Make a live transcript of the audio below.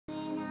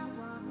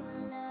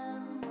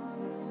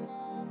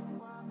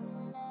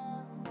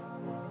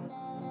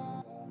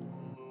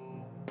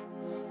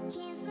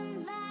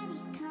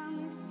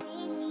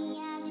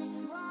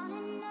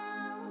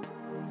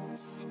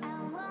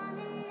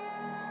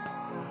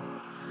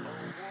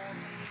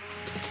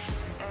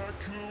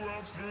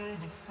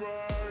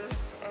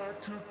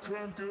could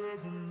conquer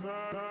the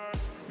night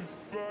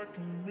if I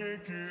can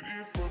make it,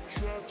 if I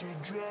try to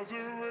draw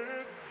the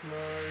red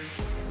light.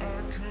 I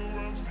could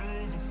run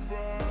through the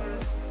fire,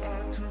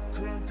 I could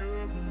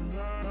conquer the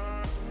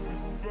night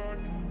if I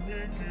can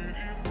make it,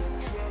 if I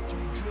try to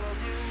draw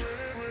the red.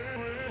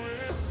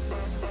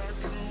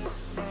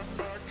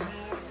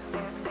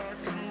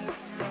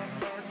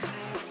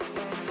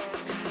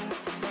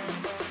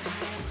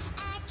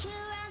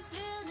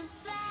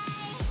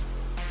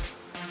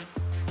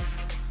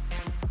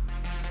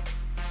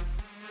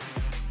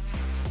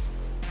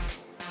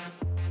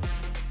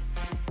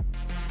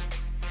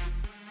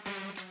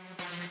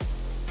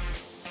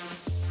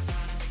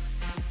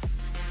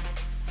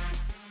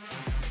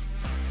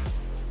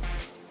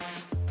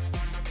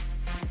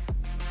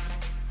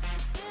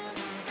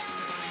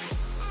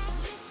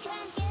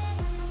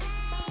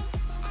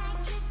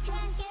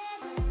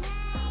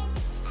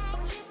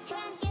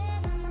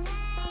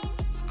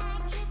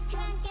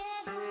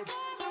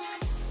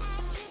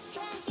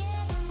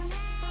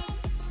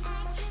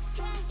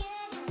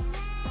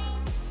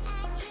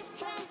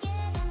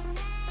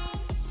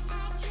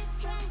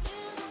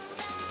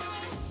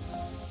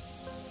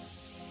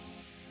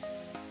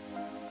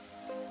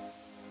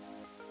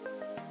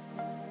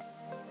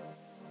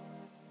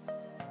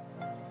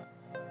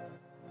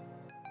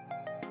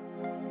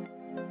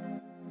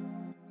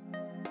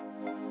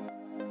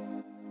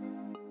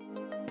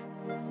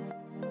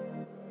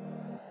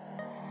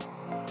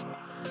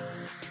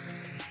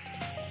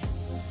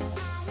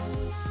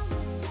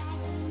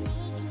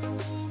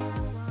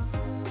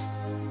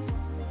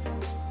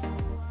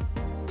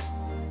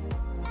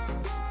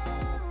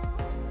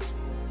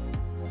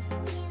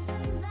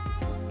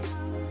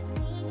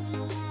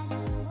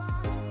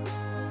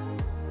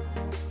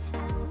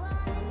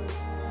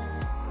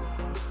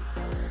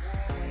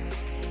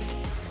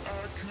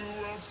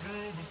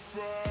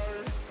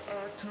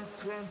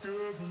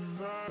 Conquer the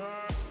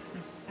night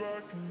if I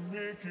can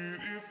make it,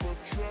 if I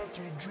try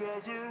to draw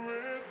the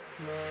red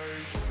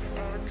light. I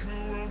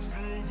could run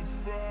through the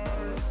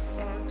fire,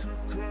 I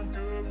could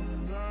conquer the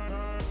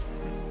night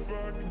if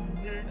I can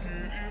make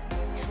it, if I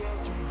try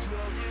to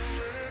draw the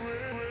red.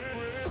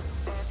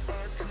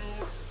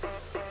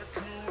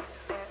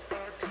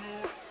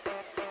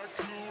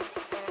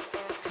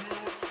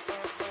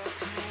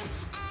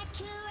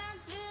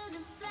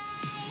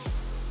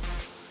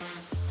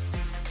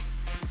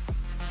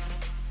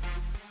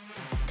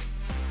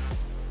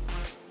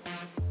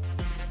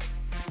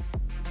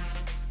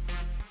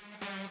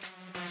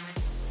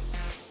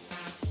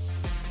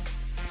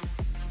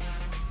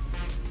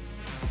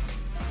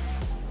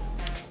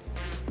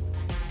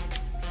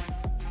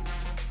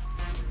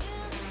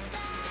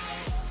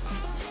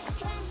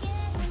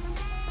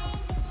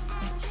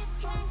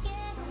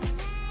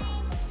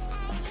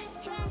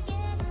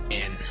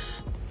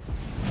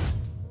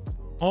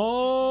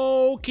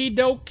 Okie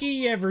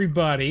dokie,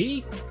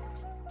 everybody.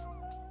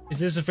 Is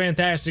this a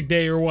fantastic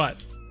day or what?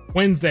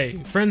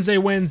 Wednesday, Friends Day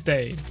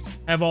Wednesday.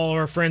 Have all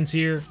our friends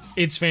here.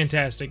 It's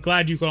fantastic.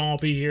 Glad you can all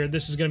be here.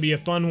 This is going to be a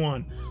fun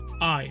one.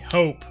 I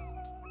hope.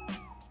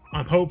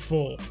 I'm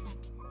hopeful.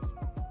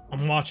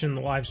 I'm watching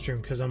the live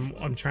stream because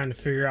I'm trying to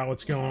figure out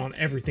what's going on.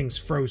 Everything's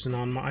frozen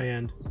on my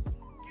end.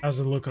 How's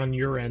it look on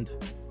your end?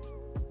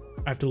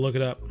 I have to look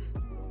it up.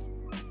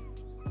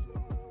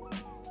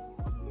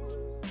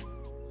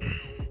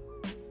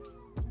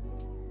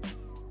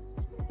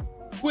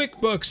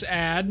 QuickBooks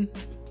ad.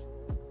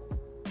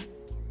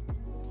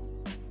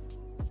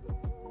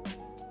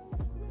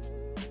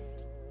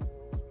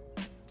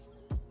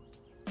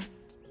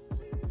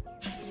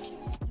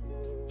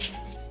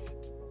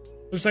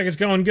 Looks like it's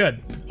going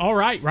good. All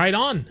right, right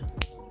on.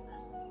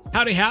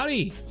 Howdy,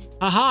 howdy.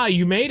 Aha,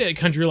 you made it,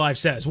 Country Life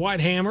says. White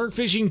Hammer,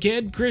 Fishing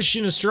Kid,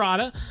 Christian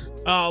Estrada,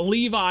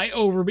 Levi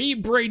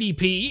Overby, Brady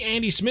P,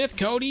 Andy Smith,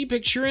 Cody,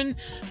 Picturing,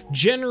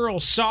 General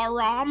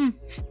Saram,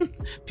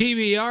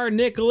 PBR,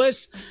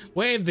 Nicholas,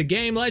 Wave the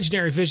Game,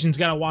 Legendary Fishing's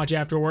gotta watch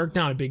after work.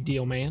 Not a big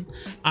deal, man.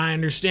 I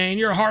understand.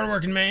 You're a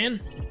hardworking man.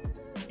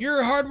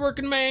 You're a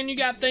hardworking man. You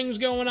got things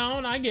going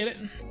on. I get it.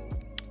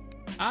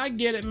 I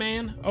get it,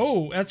 man.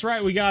 Oh, that's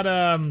right. We got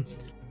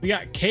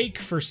cake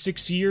for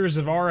 6 years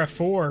of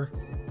RF4.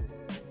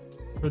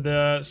 For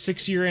the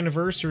 6-year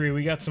anniversary,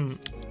 we got some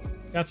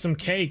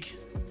cake.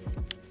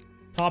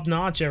 Top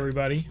notch,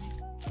 everybody.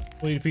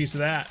 We'll eat a piece of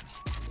that.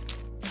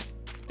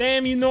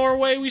 Damn you,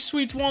 Norway, we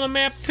sweets want a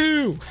map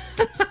too.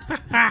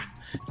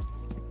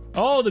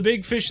 Oh, the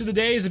big fish of the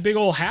day is a big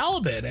old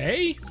halibut,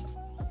 eh?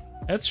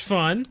 That's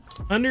fun.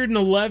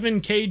 111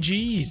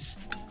 kgs.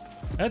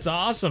 That's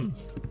awesome.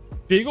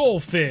 Big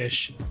old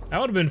fish. That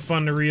would have been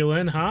fun to reel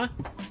in, huh?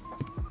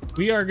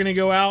 We are going to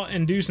go out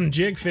and do some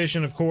jig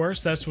fishing, of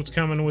course. That's what's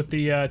coming with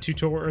the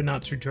tutorial, or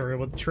not tutorial,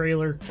 with the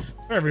trailer,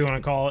 whatever you want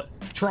to call it.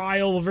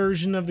 Trial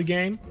version of the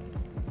game.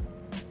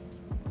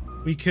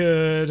 We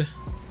could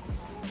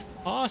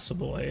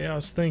possibly, I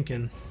was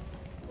thinking,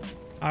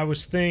 I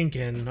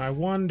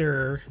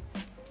wonder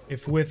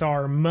if with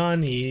our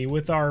money,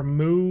 with our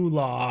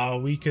moolah,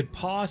 we could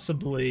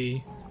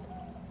possibly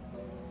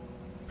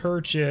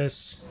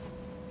purchase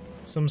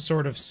some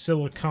sort of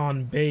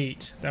silicon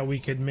bait that we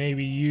could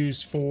maybe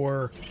use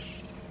for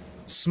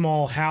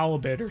small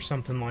halibut or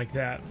something like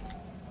that.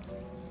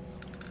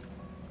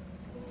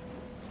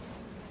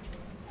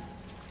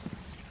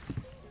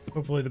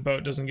 Hopefully the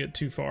boat doesn't get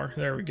too far.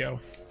 There we go.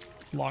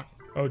 It's locked.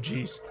 Oh,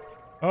 jeez.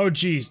 Oh,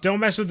 jeez.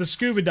 Don't mess with the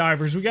scuba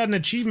divers. We got an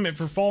achievement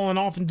for falling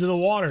off into the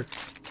water.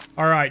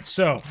 Alright,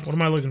 so, what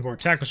am I looking for?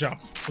 Tackle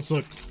shop. Let's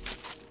look.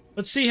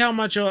 Let's see how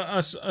much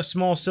a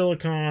small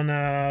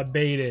silicone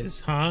bait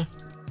is, huh?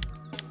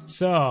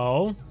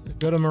 So,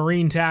 go to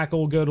marine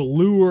tackle, go to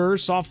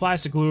lures, soft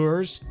plastic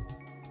lures.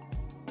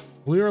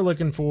 We were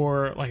looking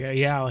for, like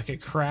a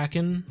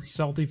kraken,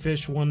 salty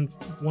fish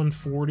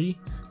 140,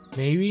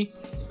 maybe?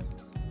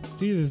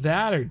 It's either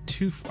that or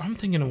I'm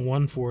thinking of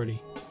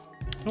 140.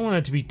 Don't want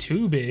it to be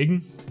too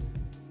big.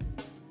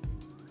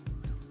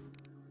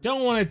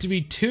 Don't want it to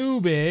be too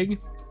big.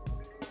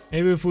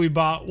 Maybe if we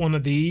bought one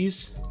of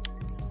these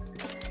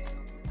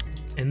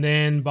and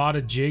then bought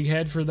a jig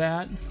head for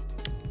that.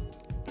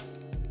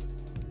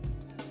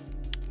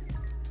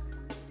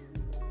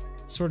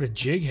 What sort of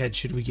jig head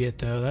should we get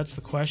though? That's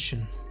the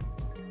question.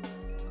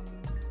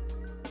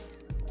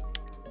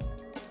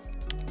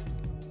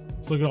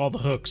 Let's look at all the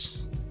hooks.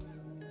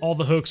 All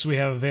the hooks we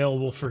have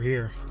available for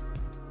here.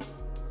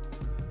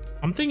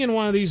 I'm thinking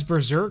one of these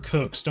berserk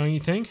hooks, don't you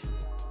think?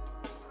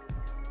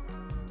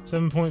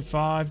 7.5,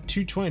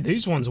 220.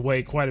 These ones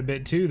weigh quite a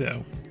bit too,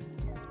 though.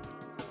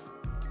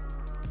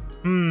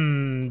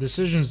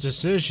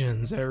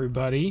 Decisions,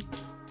 everybody.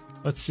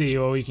 Let's see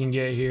what we can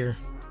get here.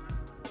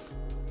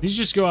 These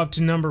just go up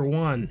to number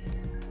 1.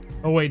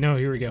 Oh, wait, no,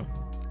 here we go.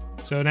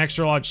 So an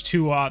extra large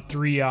 2-aught,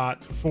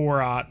 3-aught,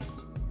 4-aught.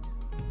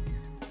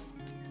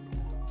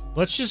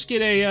 Let's just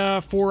get a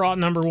 4-aught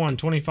number 1,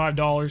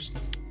 $25.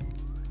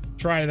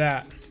 Try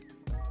that.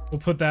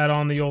 We'll put that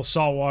on the old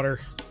saltwater.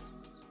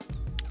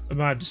 I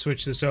might have to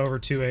switch this over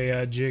to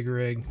a jig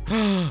rig.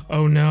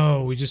 Oh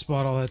no, we just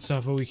bought all that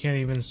stuff, but we can't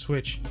even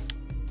switch.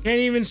 Can't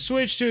even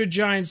switch to a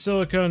giant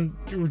silicone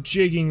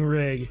jigging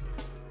rig.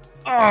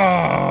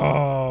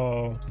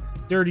 Oh,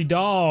 dirty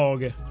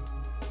dog.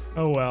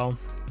 Oh well.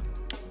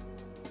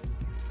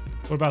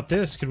 What about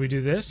this? Could we do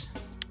this?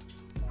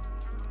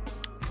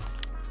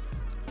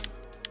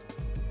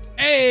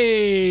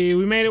 Hey,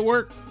 we made it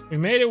work. We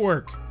made it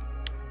work.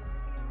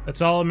 That's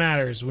all that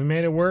matters. We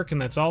made it work,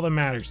 and that's all that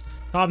matters.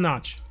 Top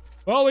notch.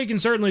 Well, we can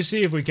certainly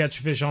see if we catch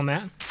a fish on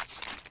that.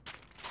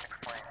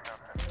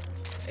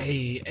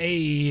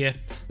 Hey.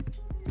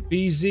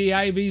 BZ,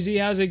 hi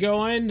BZ, how's it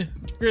going?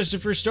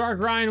 Christopher Stark,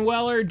 Ryan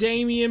Weller,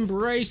 Damian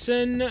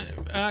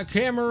Brayson,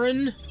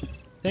 Cameron.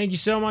 Thank you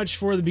so much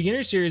for the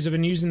beginner series. I've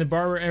been using the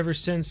barber ever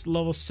since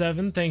level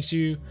 7. Thanks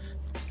you.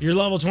 You're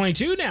level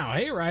 22 now.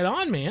 Hey, right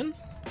on, man.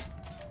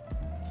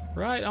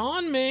 Right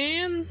on,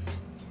 man.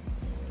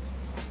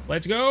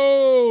 Let's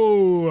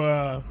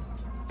go.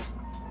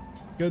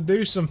 Go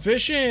do some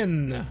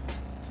fishing.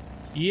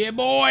 Yeah,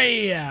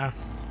 boy.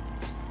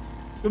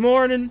 Good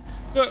morning.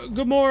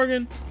 Good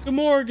morning. Good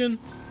morning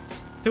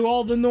to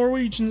all the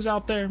Norwegians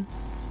out there.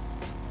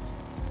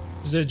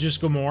 Is it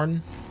just good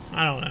morning?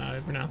 I don't know how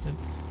to pronounce it.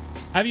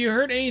 Have you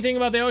heard anything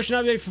about the ocean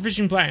update for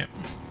Fishing Planet?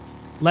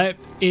 Let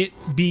it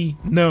be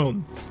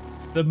known.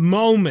 The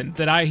moment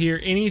that I hear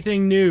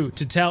anything new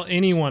to tell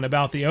anyone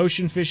about the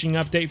ocean fishing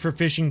update for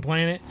Fishing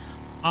Planet,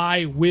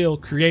 I will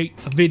create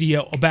a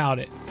video about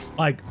it.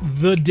 Like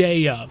the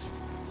day of.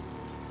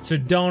 So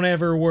don't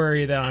ever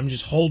worry that I'm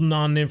just holding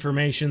on to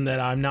information that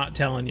I'm not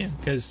telling you.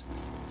 Because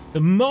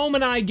the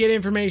moment I get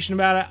information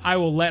about it, I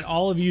will let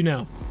all of you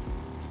know.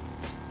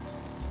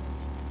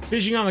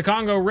 Fishing on the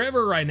Congo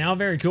River right now.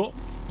 Very cool.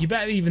 You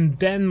bet even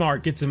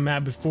Denmark gets a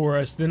map before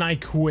us. Then I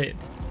quit.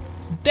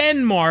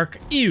 Denmark?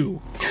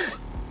 Ew.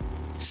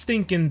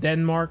 Stinking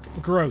Denmark.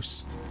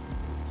 Gross.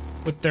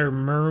 With their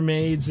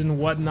mermaids and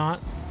whatnot.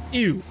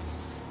 Ew.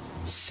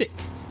 Sick.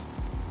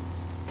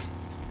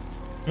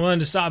 I wanted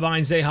to stop by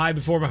and say hi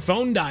before my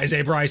phone dies.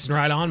 Hey, Bryson,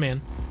 right on,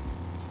 man.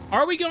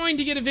 Are we going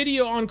to get a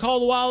video on Call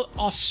of the Wild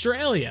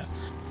Australia?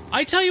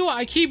 I tell you what,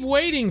 I keep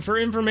waiting for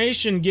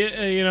information,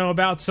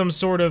 about some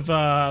sort of,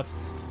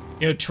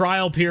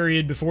 trial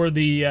period before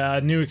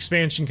the new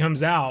expansion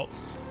comes out.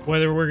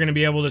 Whether we're going to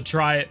be able to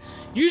try it.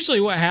 Usually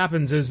what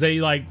happens is they,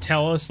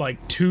 tell us,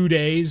 2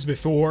 days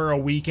before a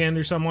weekend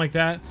or something like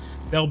that.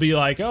 They'll be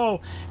like, oh,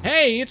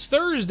 hey, it's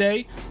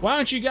Thursday. Why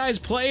don't you guys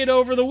play it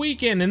over the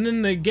weekend? And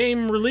then the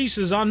game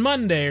releases on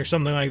Monday or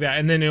something like that.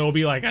 And then it'll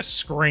be like a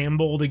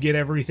scramble to get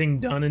everything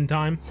done in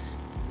time.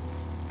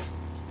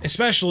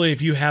 Especially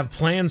if you have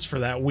plans for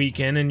that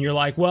weekend and you're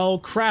like, well,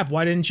 crap,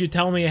 why didn't you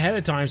tell me ahead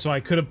of time so I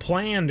could have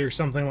planned or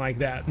something like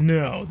that?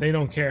 No, they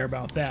don't care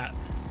about that.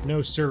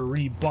 No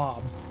sirree,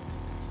 Bob.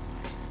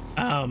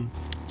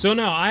 So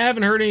no, I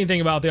haven't heard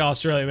anything about the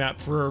Australia map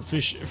for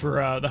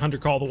the Hunter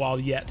Call of the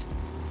Wild yet.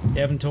 They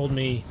haven't told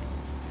me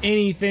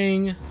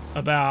anything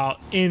about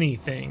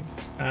anything.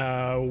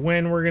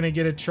 When we're gonna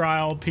get a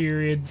trial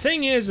period.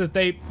 Thing is that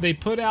they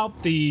put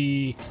out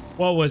the,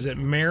 what was it,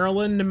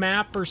 Maryland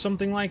map or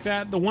something like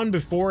that? The one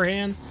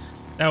beforehand,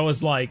 that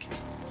was like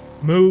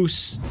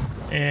moose,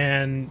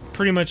 and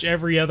pretty much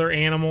every other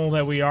animal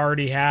that we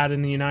already had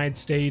in the United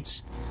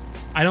States.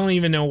 I don't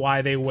even know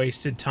why they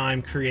wasted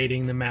time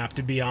creating the map,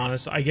 to be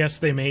honest. I guess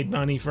they made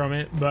money from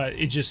it, but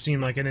it just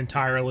seemed like an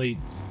entirely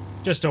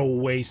just a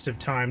waste of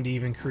time to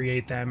even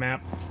create that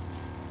map.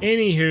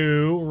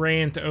 Anywho,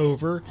 rant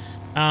over.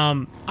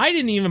 I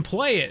didn't even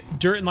play it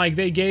during, like,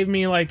 they gave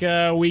me like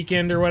a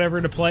weekend or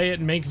whatever to play it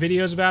and make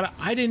videos about it.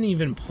 I didn't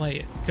even play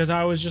it because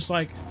I was just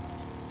like,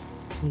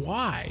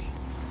 why?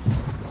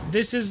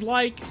 This is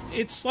like,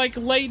 it's like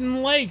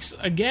Leighton Lakes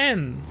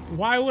again.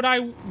 Why would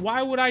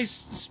I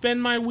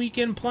spend my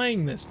weekend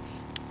playing this?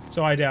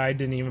 So I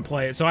didn't even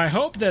play it. So I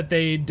hope that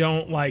they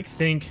don't like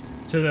think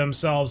to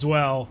themselves,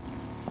 well,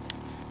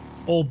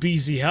 old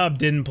BZ Hub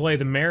didn't play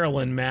the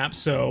Maryland map,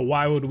 so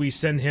why would we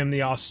send him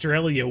the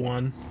Australia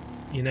one?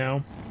 You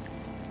know?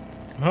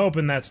 I'm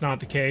hoping that's not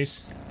the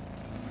case.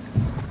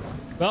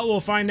 But we'll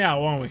find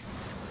out, won't we?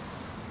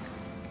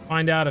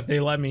 Find out if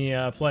they let me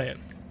play it.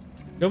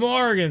 Good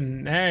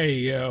morning! There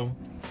you go.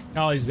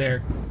 Holly's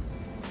there.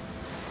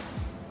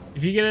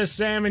 If you get a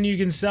salmon, you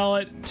can sell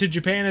it to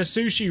Japan as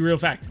sushi. Real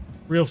fact.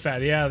 Real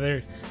fat. Yeah,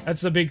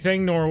 that's the big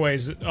thing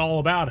Norway's all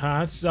about,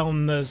 huh?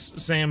 Selling this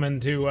salmon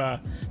to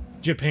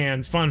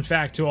Japan. Fun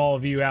fact to all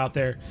of you out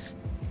there.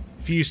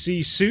 If you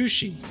see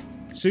sushi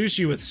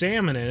with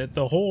salmon in it,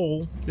 the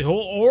whole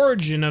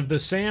origin of the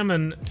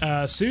salmon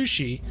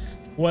sushi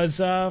was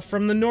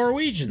from the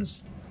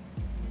Norwegians.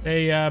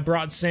 They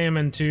brought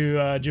salmon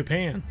to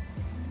Japan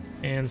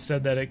and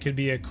said that it could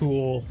be a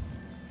cool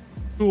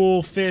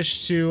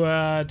fish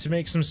to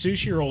make some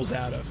sushi rolls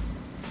out of.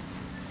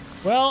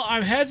 Well,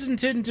 I'm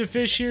hesitant to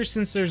fish here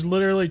since there's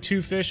literally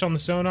 2 fish on the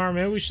sonar.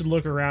 Maybe we should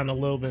look around a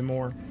little bit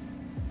more.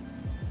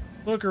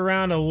 Look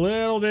around a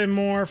little bit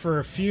more for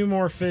a few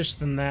more fish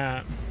than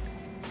that.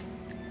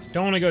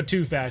 Don't want to go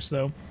too fast,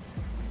 though.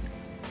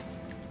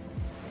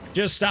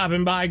 Just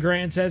stopping by,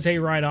 Grant says, hey,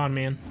 right on,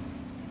 man.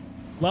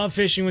 Love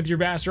fishing with your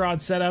bass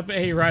rod setup.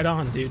 Hey, right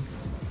on, dude.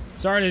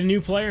 Started a new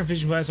player in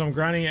fishing class, so I'm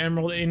grinding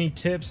emerald. Any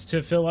tips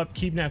to fill up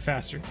keep net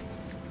faster?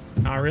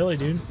 Not really,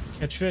 dude.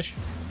 Catch fish.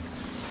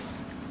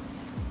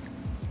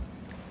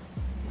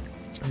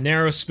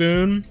 Narrow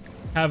spoon.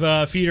 Have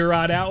a feeder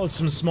rod out with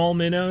some small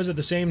minnows at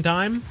the same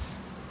time.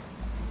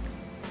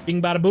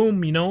 Bing bada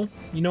boom, you know?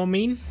 You know what I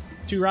mean?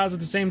 2 rods at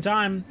the same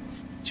time.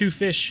 2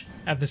 fish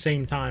at the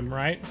same time,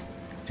 right?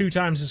 2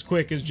 times as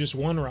quick as just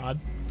 1 rod.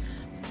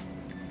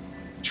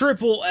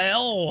 Triple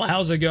L,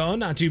 how's it going?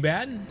 Not too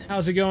bad.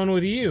 How's it going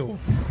with you?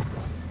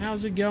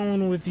 How's it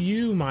going with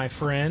you, my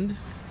friend?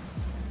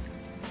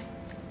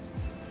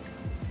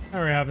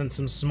 We're having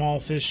some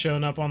small fish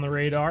showing up on the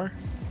radar.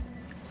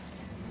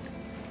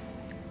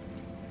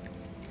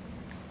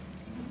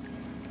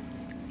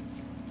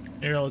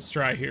 Here, let's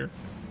try here.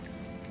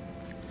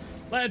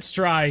 Let's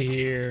try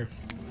here.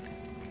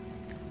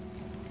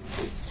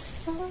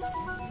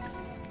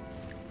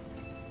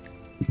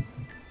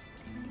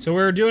 So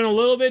we're doing a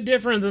little bit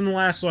different than the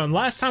last one.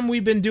 Last time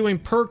we've been doing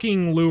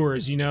perking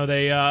lures. You know,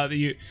 they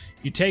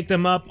you take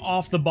them up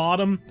off the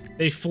bottom,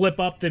 they flip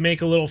up, they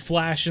make a little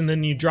flash, and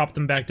then you drop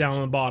them back down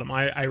on the bottom.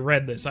 I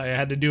read this. I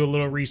had to do a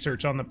little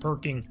research on the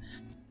perking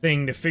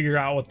thing to figure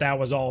out what that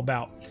was all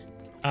about.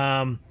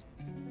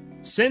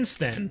 Since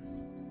then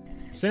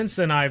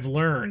I have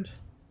learned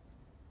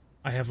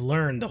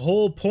the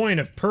whole point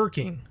of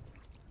perking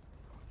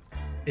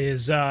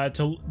is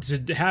to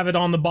have it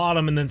on the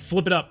bottom and then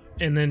flip it up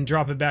and then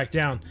drop it back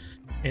down.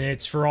 And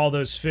it's for all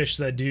those fish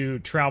that do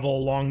travel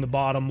along the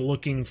bottom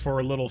looking for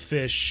a little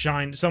fish,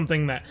 shine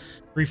something that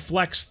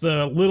reflects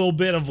the little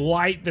bit of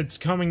light that's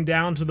coming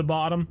down to the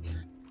bottom.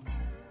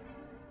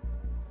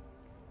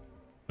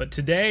 But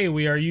today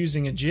we are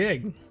using a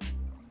jig.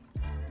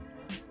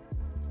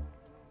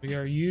 We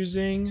are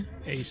using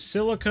a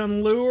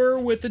silicone lure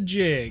with a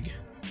jig.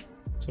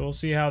 So we'll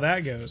see how that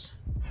goes.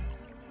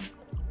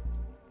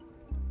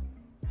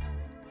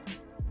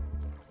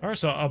 Alright,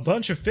 so a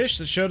bunch of fish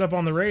that showed up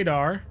on the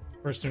radar.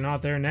 Of course, they're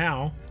not there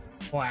now.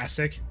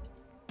 Classic.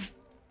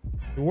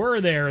 They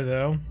were there,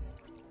 though.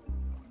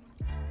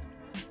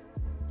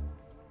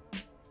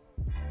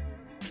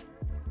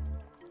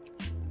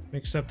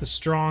 Mix up the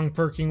strong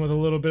perking with a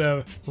little bit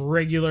of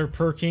regular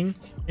perking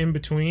in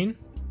between.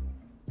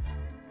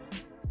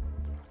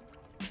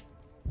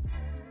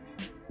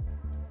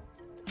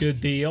 Good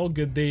deal,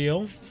 good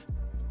deal.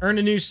 Earned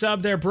a new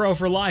sub there, bro,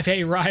 for life.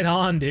 Hey, right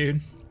on,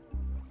 dude.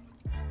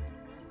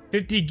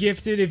 50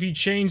 gifted if you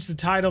change the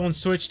title and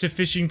switch to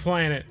Fishing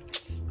Planet.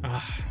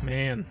 Ah,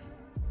 man.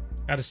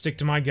 Gotta stick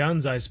to my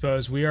guns, I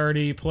suppose. We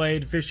already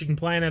played Fishing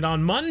Planet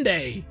on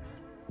Monday.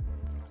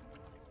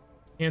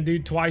 Can't do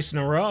it twice in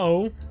a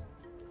row.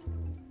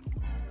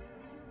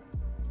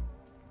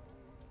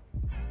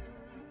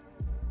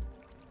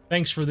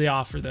 Thanks for the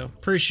offer, though.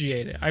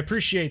 Appreciate it. I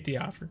appreciate the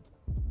offer.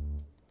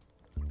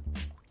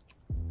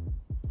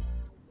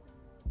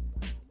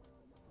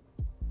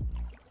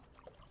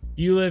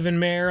 You live in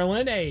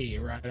Maryland? Hey,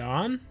 right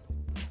on.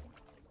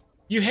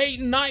 You hate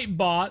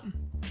Nightbot?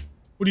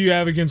 What do you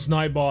have against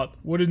Nightbot?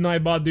 What did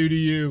Nightbot do to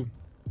you?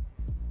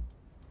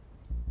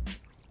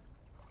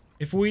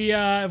 If we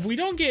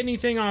don't get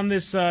anything on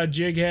this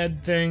jig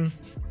head thing,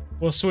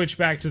 we'll switch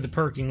back to the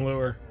perking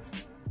lure.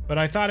 But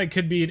I thought it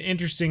could be an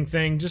interesting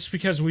thing just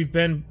because we've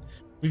been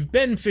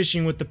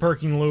fishing with the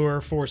perking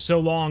lure for so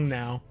long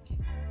now,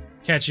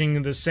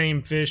 catching the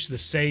same fish, the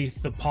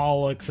saithe, the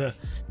pollock,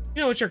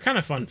 which are kind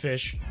of fun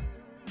fish.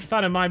 I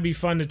thought it might be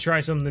fun to try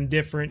something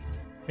different,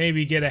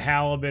 maybe get a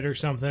halibut or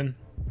something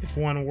if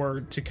one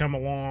were to come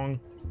along.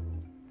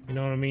 You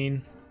know what I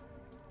mean?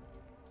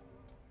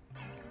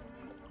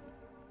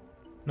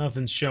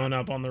 Nothing's showing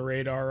up on the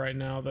radar right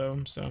now,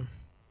 though, so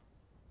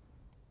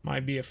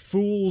might be a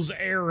fool's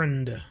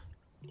errand.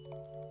 I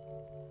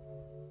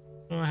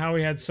don't know how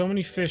we had so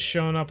many fish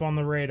showing up on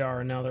the radar,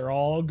 and now they're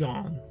all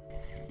gone.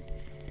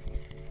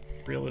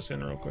 Reel this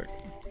in real quick.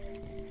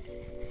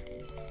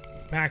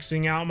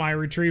 Maxing out my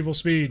retrieval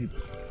speed.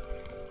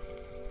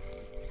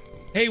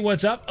 Hey,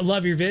 what's up? I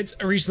love your vids.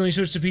 I recently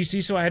switched to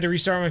PC, so I had to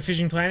restart my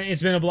fishing planet.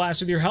 It's been a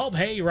blast with your help.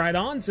 Hey, right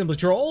on, Simply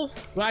Troll.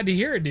 Glad to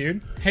hear it, dude.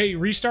 Hey,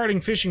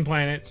 restarting fishing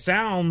planet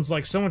sounds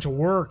like so much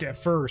work at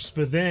first,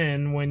 but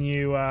then when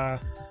you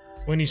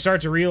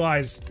start to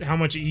realize how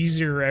much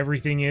easier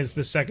everything is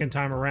the second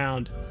time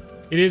around,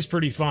 it is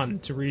pretty fun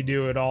to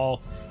redo it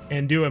all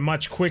and do it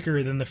much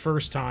quicker than the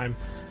first time.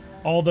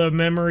 All the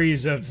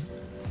memories of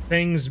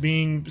things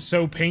being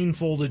so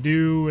painful to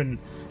do and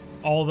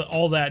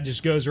all that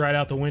just goes right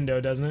out the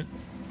window, doesn't it?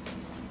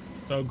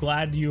 So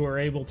glad you were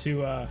able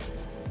to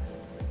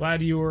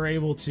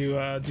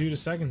do the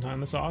second time.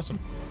 That's awesome.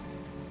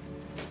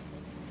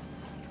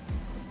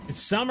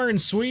 It's summer in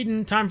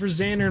Sweden. Time for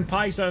Xander and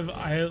Pikes.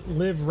 I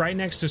live right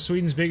next to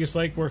Sweden's biggest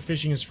lake where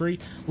fishing is free.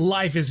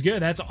 Life is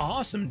good. That's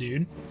awesome,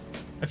 dude.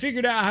 I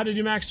figured out how to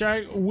do max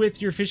drag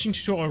with your fishing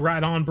tutorial.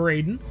 Right on,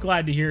 Braden.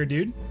 Glad to hear it,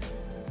 dude.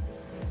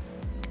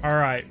 All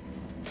right.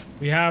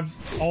 We have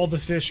all the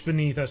fish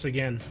beneath us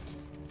again.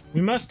 We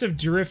must have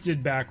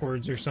drifted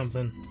backwards or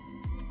something.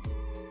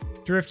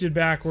 Drifted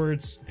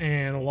backwards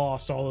and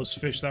lost all those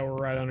fish that were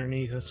right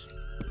underneath us.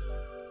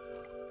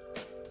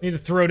 Need to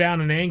throw down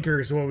an anchor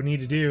is what we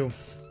need to do.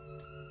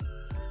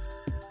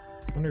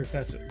 Wonder if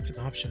that's an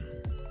option.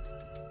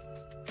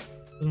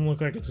 Doesn't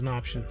look like it's an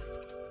option.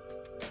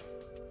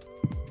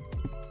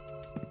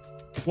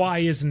 Why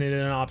isn't it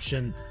an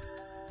option?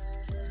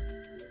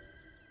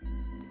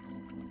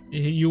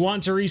 You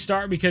want to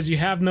restart because you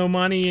have no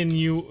money and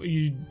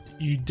you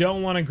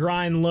don't want to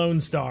grind Lone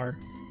Star.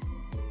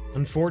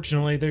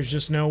 Unfortunately, there's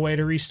just no way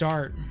to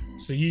restart.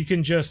 So you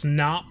can just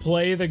not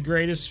play the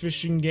greatest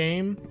fishing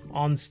game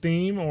on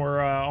Steam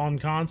or on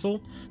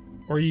console,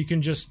 or you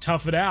can just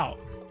tough it out.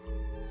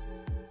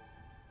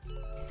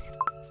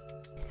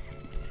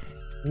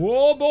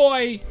 Whoa,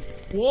 boy!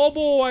 Whoa,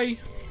 boy!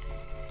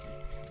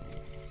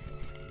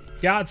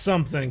 Got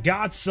something,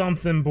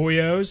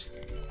 boyos.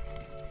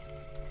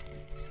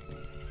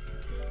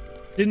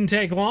 Didn't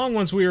take long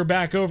once we were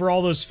back over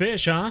all those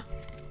fish, huh?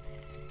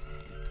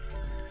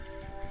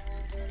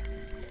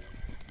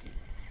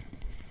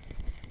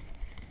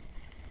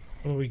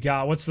 What do we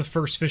got? What's the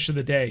first fish of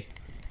the day?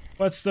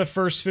 What's the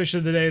first fish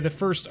of the day? The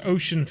first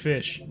ocean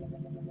fish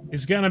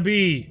is gonna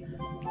be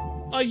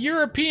a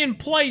European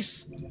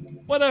place.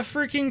 What a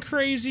freaking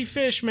crazy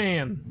fish,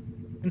 man.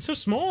 And so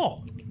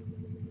small.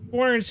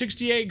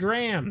 468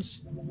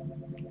 grams.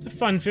 It's a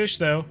fun fish,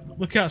 though.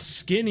 Look how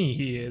skinny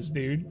he is,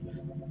 dude.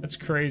 That's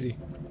crazy.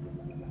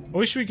 I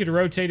wish we could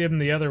rotate him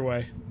the other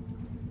way.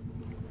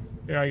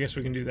 Yeah, I guess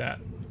we can do that.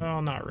 Oh,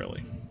 not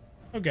really.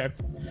 Okay.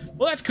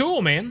 Well, that's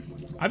cool, man.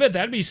 I bet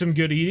that'd be some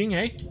good eating,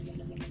 eh?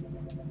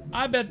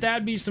 I bet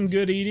that'd be some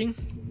good eating.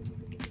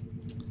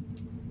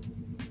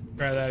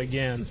 Try that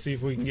again. See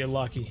if we can get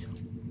lucky.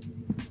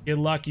 Get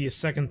lucky a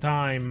second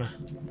time.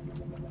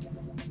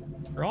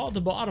 They're all at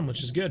the bottom,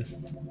 which is good.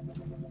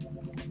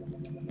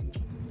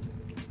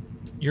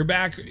 You're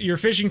back. You're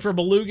fishing for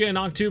beluga in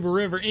October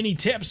River. Any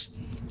tips?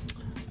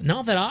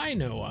 Not that I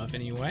know of,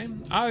 anyway.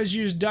 I always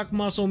use duck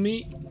muscle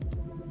meat,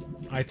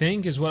 I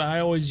think, is what I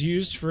always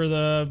used for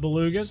the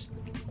belugas.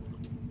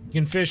 You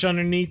can fish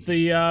underneath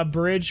the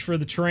bridge for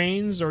the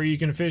trains, or you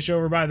can fish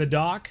over by the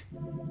dock.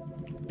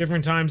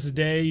 Different times of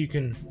day, you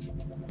can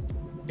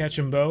catch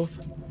them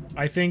both.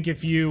 I think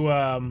if you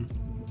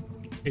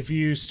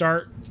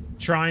start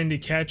trying to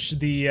catch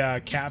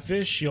the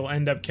catfish, you'll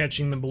end up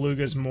catching the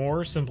belugas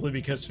more, simply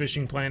because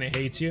Fishing Planet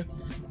hates you.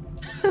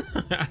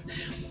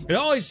 It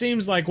always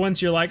seems like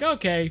once you're like,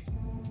 okay,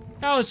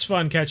 that was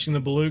fun catching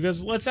the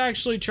belugas, let's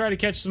actually try to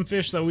catch some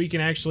fish that we can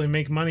actually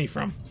make money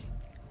from.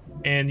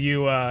 And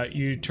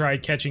you try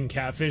catching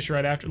catfish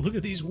right after. Look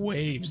at these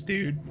waves,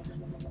 dude.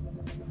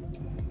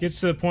 Gets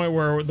to the point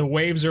where the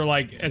waves are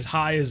like as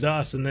high as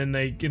us, and then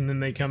they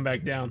come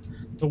back down.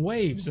 The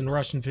waves in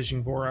Russian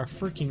Fishing 4 are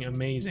freaking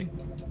amazing.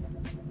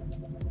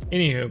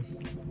 Anywho,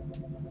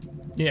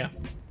 yeah,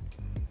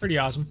 pretty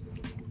awesome.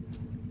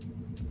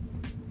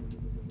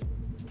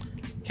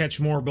 Catch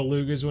more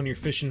belugas when you're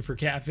fishing for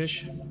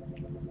catfish.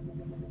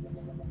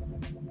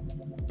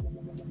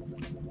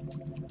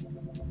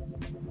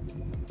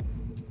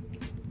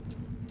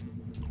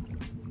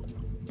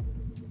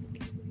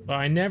 but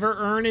I never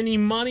earn any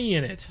money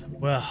in it.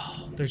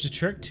 Well, there's a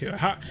trick to it.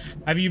 How,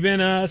 have you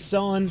been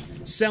selling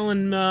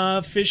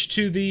fish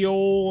to the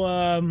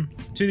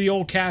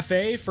old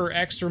cafe for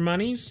extra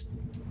monies?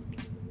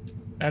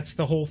 That's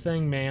the whole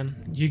thing,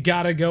 man. You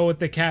gotta go with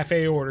the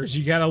cafe orders.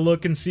 You gotta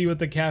look and see what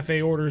the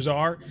cafe orders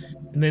are,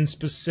 and then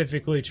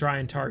specifically try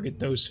and target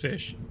those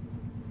fish.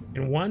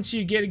 And once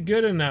you get it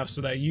good enough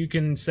so that you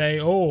can say,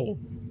 oh,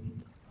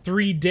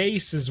 3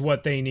 dace is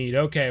what they need.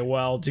 Okay,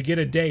 well, to get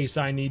a dace,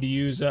 I need to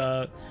use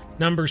a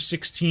number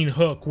 16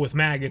 hook with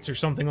maggots or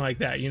something like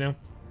that, you know?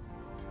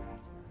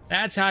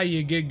 That's how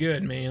you get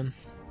good, man.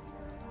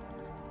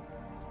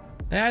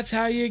 That's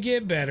how you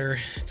get better.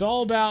 It's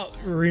all about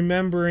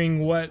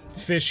remembering what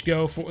fish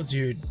go for.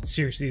 Dude,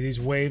 seriously,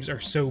 these waves are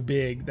so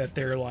big that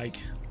they're like,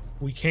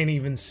 we can't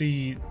even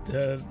see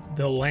the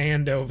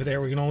land over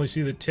there. We can only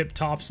see the tip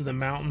tops of the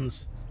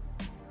mountains.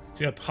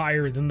 It's up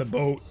higher than the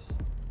boat.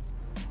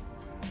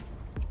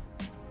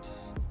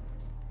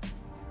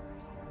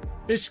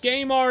 This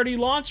game already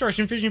launched.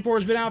 Russian Fishing 4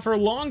 has been out for a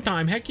long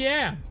time. Heck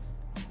yeah.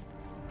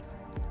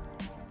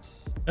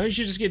 Don't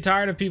you just get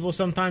tired of people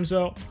sometimes,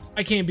 though?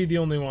 I can't be the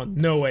only one.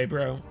 No way,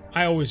 bro.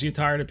 I always get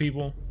tired of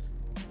people.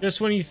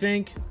 Just when you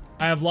think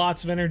I have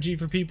lots of energy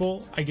for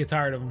people, I get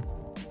tired of them.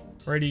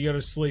 Ready to go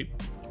to sleep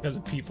because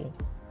of people.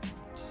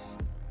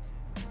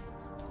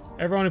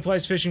 Everyone who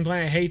plays Fishing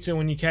Planet hates it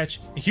when you catch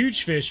a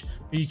huge fish,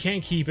 but you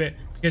can't keep it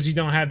because you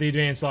don't have the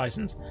advanced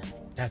license.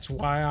 That's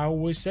why I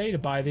always say to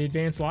buy the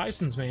advanced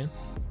license, man.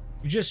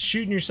 You're just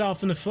shooting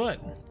yourself in the foot.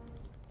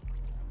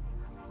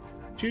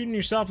 Shooting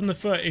yourself in the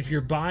foot if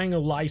you're buying a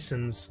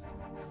license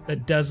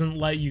that doesn't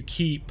let you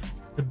keep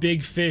the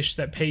big fish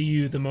that pay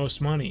you the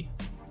most money.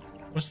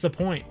 What's the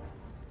point?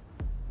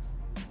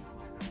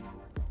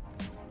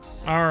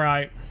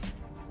 Alright.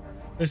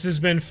 This has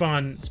been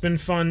fun. It's been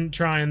fun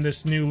trying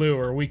this new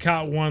lure. We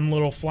caught one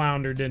little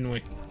flounder, didn't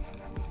we?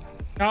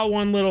 Caught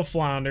one little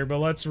flounder, but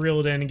let's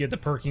reel it in and get the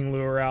perking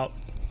lure out.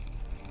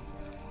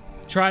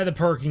 Try the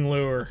perking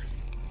lure.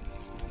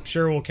 I'm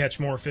sure we'll catch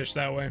more fish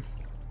that way.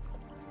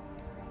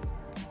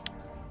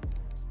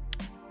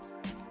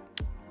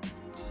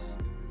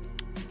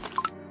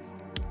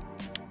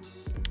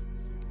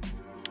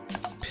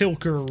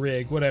 Pilker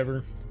rig,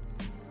 whatever.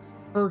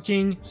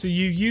 Perking, so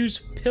you use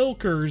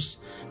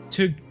pilkers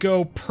to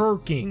go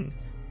perking.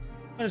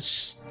 What a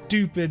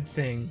stupid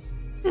thing.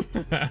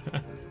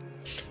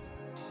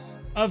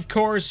 Of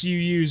course you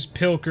use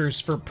pilkers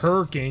for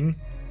perking.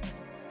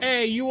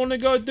 Hey, you wanna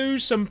go do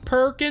some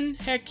perking?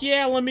 Heck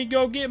yeah, let me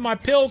go get my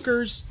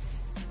pilkers.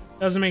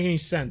 Doesn't make any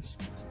sense.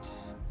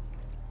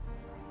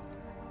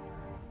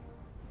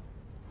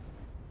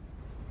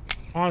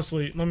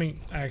 Honestly,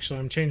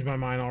 I'm changing my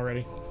mind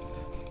already.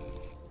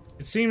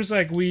 It seems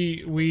like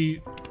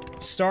we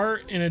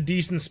start in a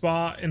decent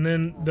spot, and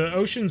then the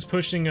ocean's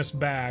pushing us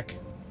back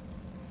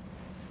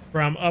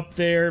from up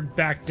there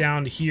back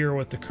down to here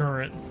with the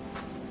current,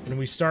 and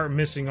we start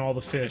missing all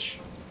the fish.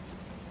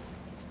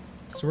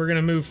 So we're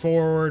gonna move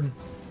forward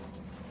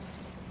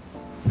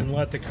and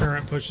let the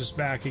current push us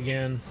back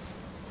again.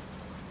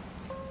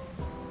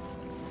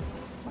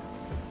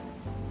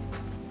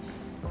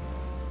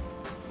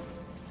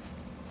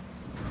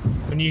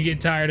 When you get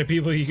tired of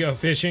people, you go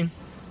fishing.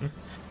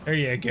 There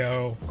you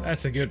go.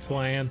 That's a good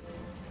plan.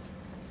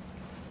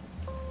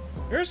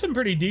 There's some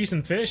pretty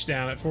decent fish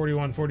down at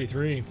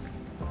 41-43.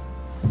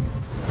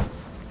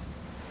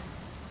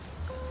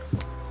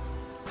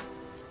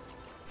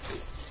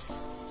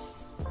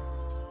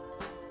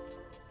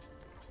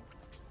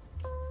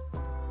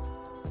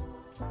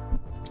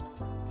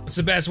 What's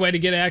the best way to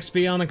get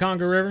XP on the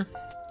Congo River?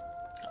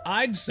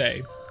 I'd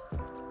say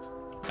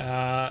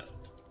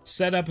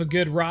set up a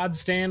good rod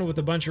stand with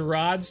a bunch of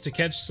rods to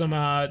catch some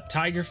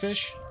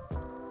tigerfish.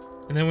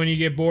 And then when you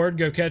get bored,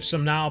 go catch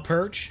some Nile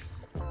perch.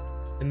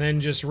 And then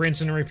just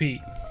rinse and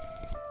repeat.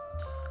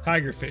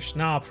 Tigerfish,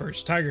 Nile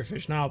perch,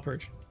 tigerfish, Nile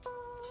perch.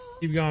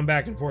 Keep going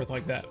back and forth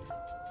like that.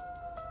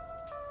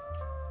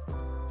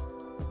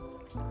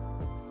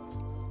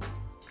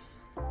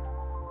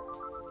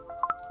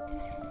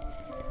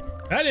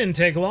 That didn't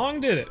take long,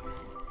 did it?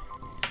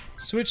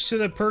 Switch to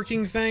the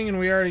perking thing and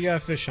we already got a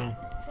fish on.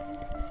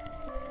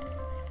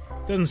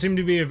 Doesn't seem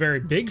to be a very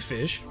big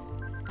fish.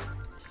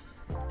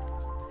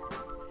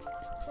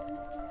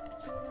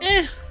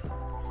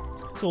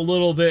 It's a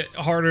little bit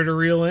harder to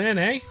reel in,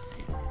 eh?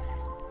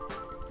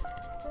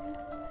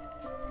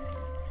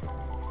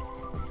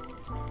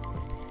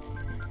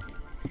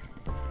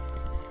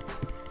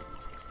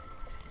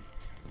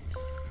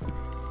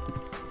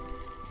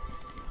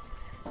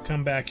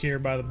 Come back here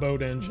by the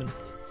boat engine.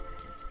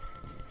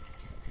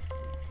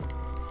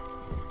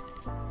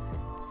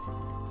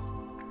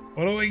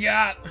 What do we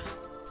got?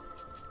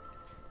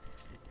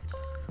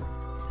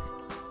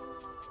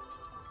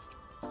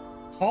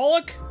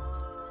 Pollock?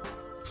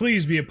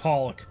 Please be a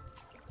pollock.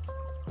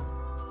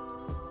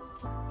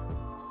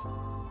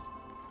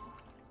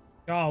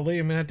 Golly,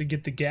 I'm gonna have to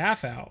get the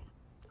gaff out.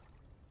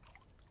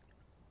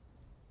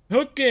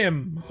 Hook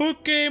him!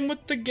 Hook him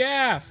with the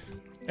gaff!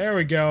 There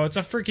we go, it's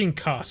a freaking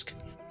cusk.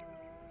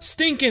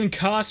 Stinking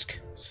cusk.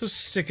 So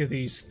sick of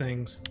these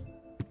things.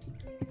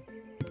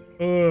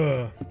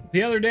 Ugh.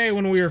 The other day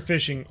when we were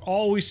fishing,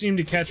 all we seemed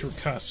to catch were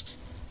cusks.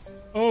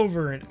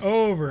 Over and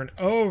over and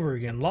over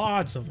again.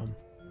 Lots of them.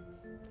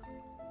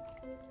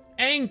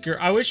 Anchor.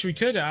 I wish we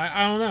could.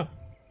 I don't know.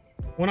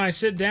 When I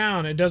sit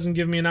down, it doesn't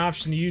give me an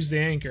option to use the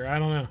anchor. I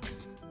don't know.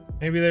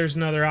 Maybe there's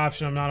another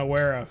option I'm not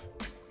aware of.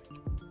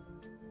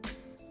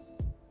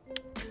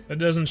 That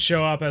doesn't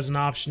show up as an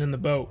option in the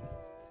boat.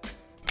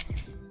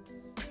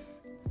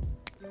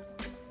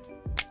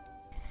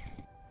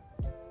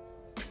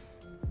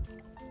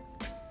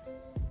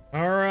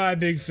 Alright,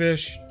 big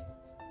fish.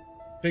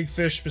 Big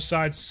fish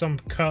besides some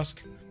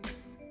cusk.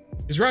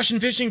 Is Russian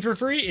fishing for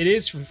free? It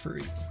is for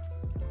free.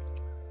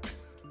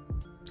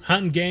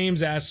 Hunting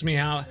Games asks me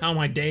how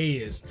my day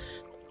is.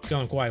 It's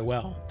going quite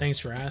well. Thanks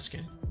for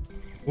asking.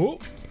 Ooh.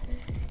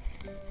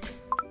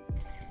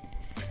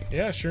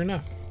 Yeah, sure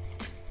enough.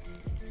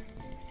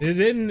 It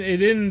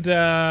didn't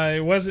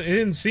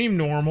seem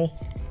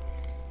normal.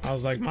 I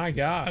was like, my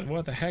God,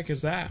 what the heck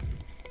is that?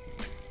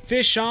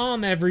 Fish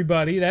on,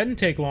 everybody. That didn't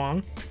take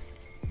long.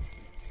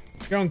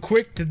 Going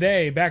quick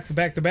today, back to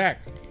back to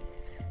back.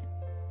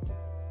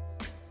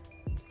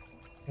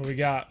 What we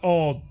got?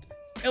 Oh,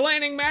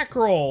 Atlantic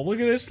mackerel.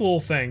 Look at this little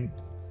thing.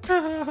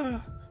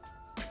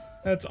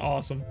 That's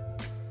awesome.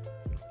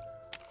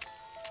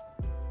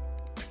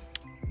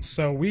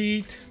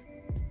 Sweet.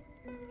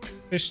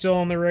 Fish still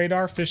on the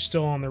radar. Fish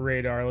still on the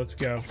radar. Let's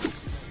go.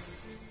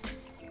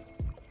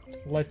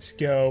 Let's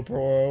go,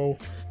 bro.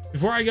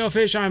 Before I go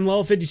fish, I'm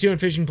level 52 in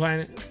Fishing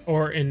Planet,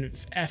 or in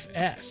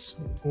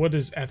FS. What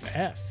is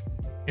FF?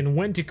 And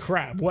when to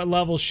crab? What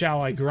level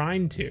shall I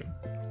grind to?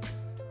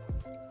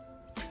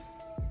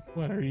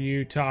 What are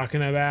you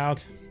talking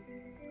about?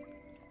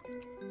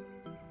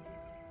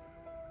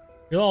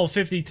 You're level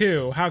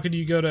 52. How could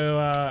you go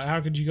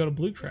to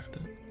blue crab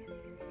then?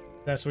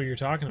 That's what you're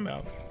talking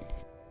about.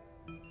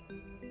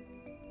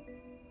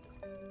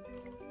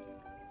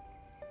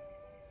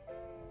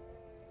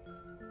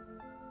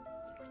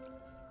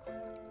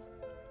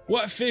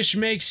 What fish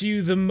makes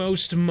you the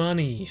most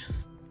money?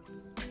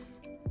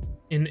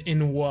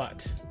 In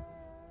what?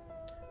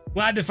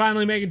 Glad to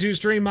finally make it to a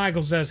stream,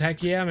 Michael says.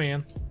 Heck yeah,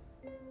 man.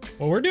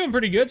 Well, we're doing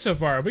pretty good so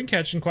far. I've been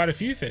catching quite a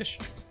few fish.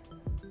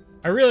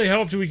 I really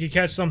hoped we could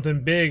catch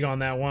something big on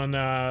that one,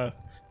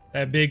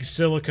 that big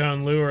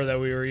silicone lure that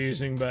we were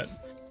using, but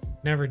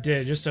never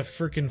did. Just a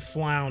freaking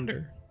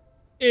flounder.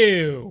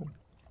 Ew.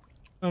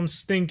 Some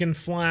stinking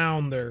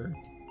flounder.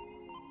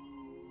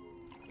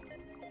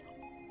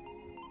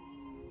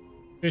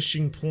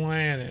 Fishing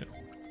Planet.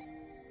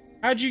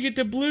 How'd you get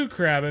to blue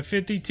crab at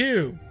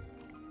 52?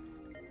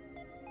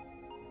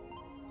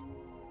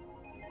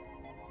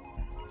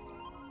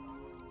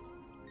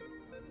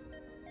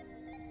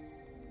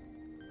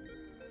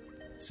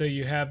 So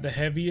you have the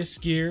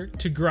heaviest gear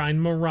to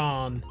grind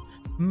Maron.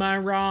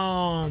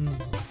 Maron!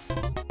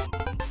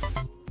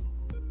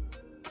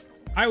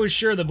 I was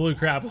sure the blue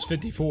crab was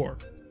 54.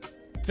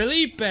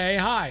 Felipe,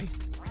 hi!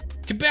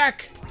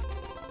 Quebec!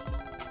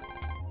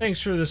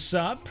 Thanks for the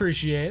sub,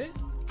 appreciate it.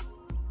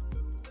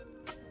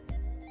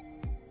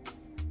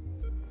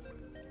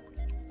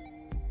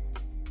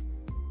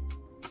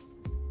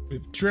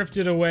 We've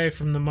drifted away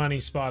from the money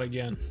spot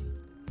again.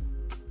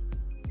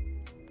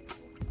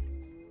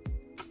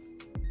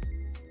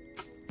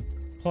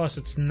 Plus,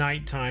 it's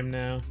nighttime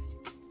now.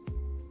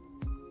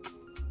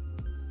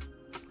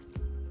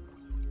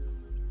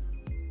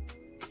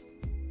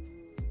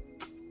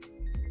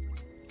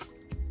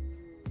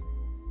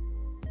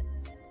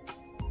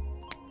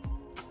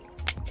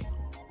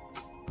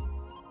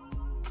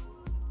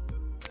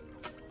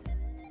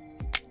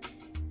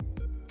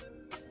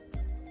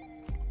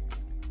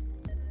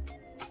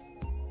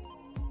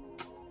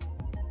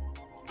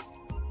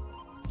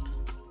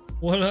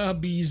 What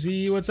up,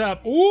 BZ? What's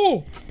up?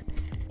 Ooh!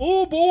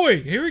 Oh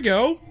boy, here we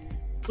go.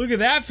 Look at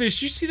that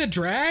fish. You see the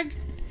drag?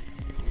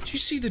 Did you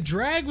see the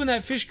drag when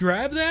that fish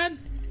grabbed that?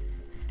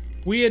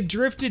 We had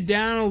drifted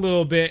down a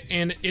little bit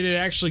and it had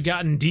actually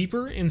gotten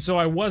deeper, and so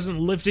I wasn't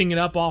lifting it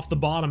up off the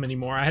bottom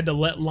anymore. I had to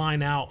let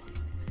line out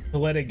to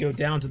let it go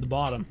down to the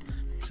bottom.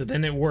 So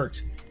then it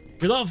worked.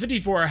 You're level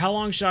 54. How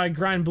long should I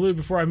grind blue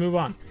before I move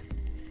on?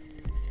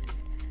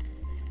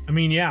 I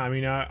mean, yeah,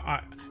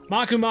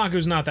 Maku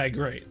Maku's not that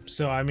great,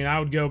 so I mean, I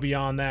would go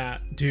beyond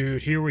that.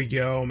 Dude, here we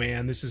go,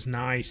 man. This is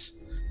nice.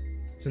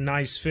 It's a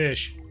nice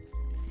fish.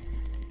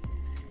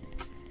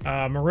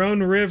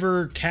 Maroon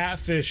River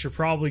catfish are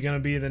probably going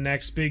to be the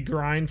next big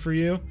grind for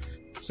you.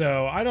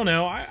 So, I don't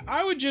know.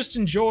 I would just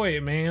enjoy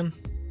it, man.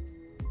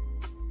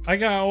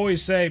 Like I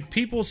always say,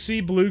 people see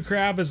blue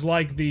crab as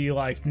like the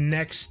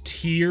next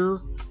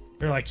tier.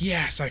 They're like,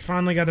 yes, I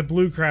finally got a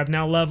blue crab.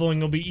 Now leveling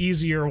will be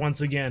easier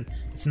once again.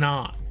 It's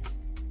not.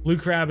 Blue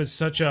crab is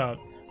such a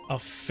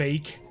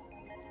fake,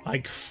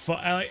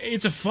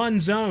 it's a fun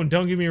zone,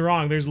 don't get me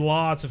wrong, there's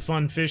lots of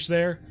fun fish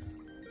there,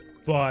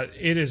 but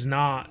it is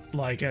not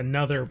like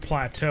another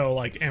plateau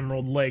like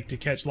Emerald Lake to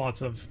catch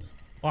lots of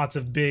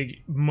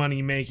big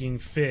money-making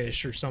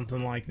fish or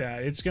something like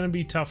that. It's gonna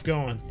be tough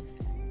going.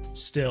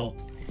 still.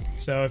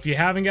 So if you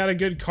haven't got a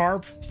good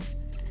carp,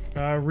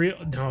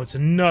 no, it's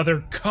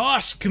another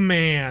cusk,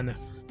 man.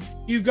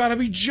 You've got to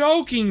be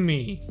joking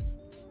me.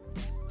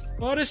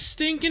 What a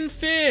stinking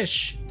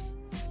fish.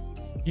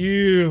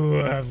 You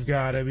have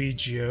got to be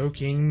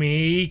joking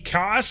me.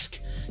 Cusk?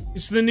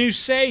 It's the new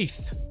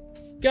Saith.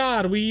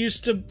 God, we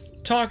used to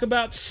talk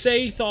about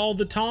Saith all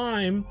the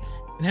time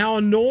and how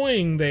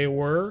annoying they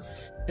were.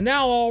 And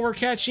now all we're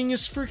catching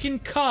is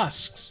freaking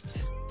cusks.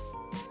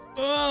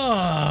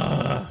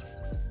 Ugh.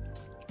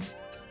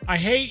 I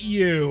hate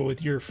you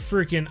with your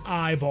freaking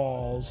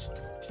eyeballs.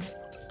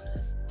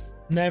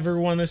 Never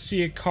want to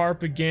see a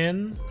carp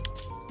again?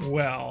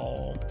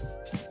 Well,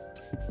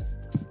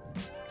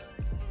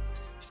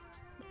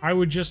 I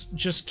would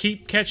just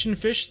keep catching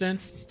fish then.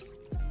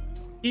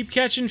 Keep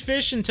catching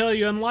fish until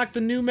you unlock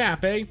the new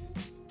map, eh?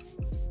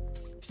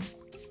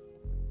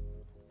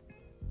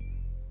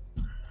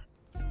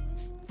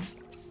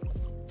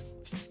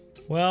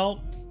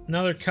 Well,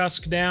 another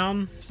cusk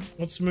down.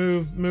 Let's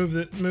move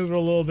it a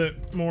little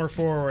bit more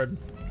forward.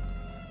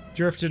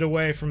 Drifted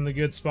away from the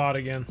good spot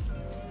again.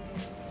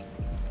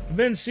 I've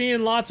been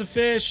seeing lots of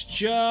fish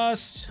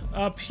just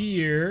up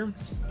here.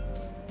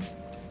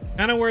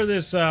 Kind of where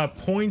this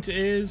point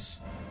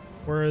is,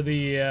 where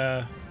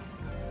the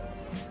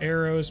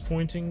arrow is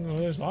pointing. Oh,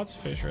 there's lots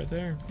of fish right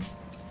there.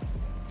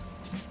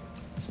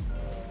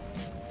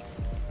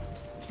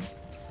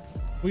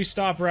 We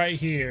stop right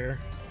here,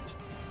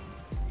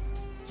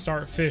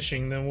 start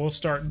fishing, then we'll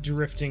start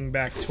drifting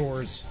back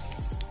towards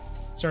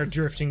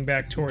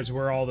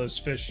where all those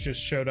fish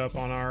just showed up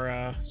on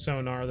our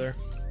sonar there.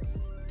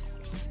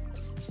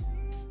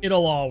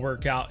 It'll all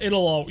work out.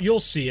 You'll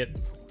see it.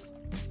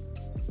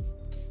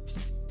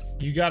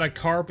 You got a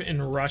carp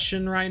in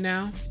Russian right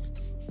now?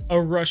 A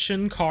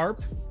Russian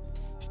carp?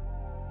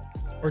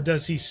 Or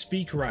does he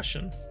speak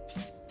Russian?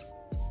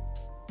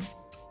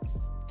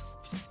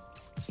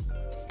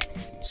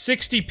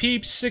 60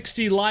 peeps,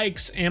 60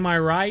 likes, am I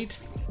right?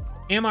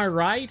 Am I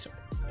right?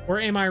 Or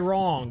am I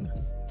wrong?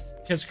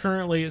 Because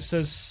currently it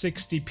says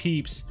 60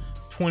 peeps,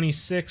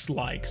 26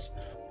 likes,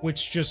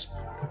 which just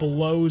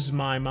blows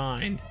my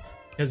mind.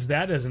 Because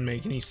that doesn't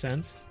make any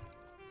sense.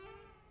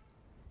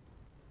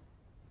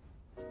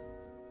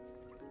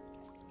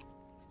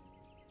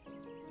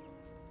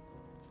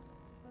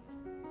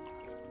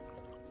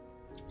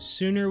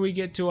 Sooner we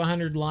get to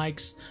 100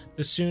 likes,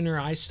 the sooner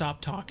I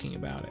stop talking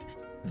about it.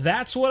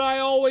 That's what I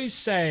always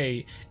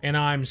say, and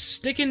I'm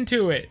sticking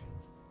to it.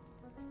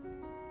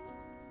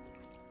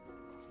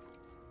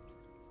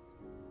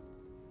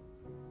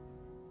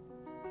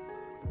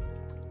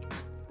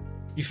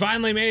 You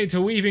finally made it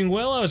to Weeping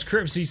Willows,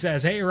 Cripsy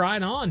says. Hey,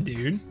 right on,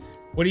 dude.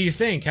 What do you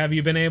think? Have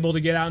you been able to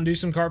get out and do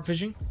some carp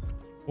fishing?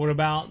 What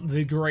about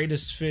the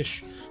greatest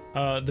fish,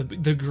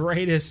 the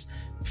greatest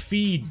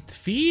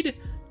feed?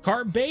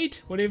 Carp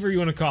bait? Whatever you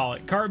want to call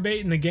it. Carp bait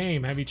in the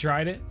game. Have you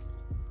tried it?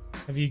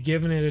 Have you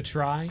given it a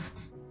try?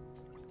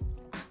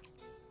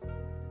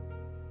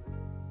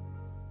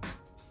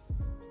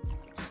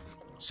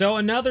 So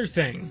another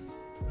thing,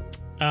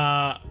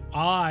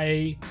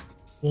 I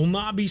will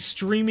not be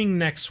streaming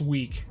next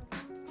week.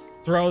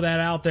 Throw that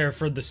out there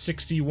for the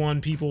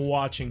 61 people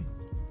watching.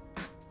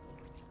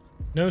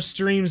 No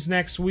streams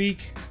next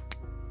week.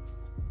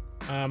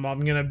 I'm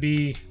gonna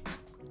be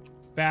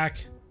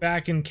back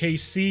in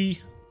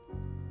KC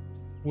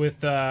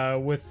with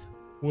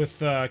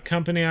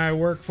company I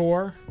work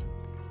for,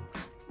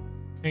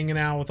 hanging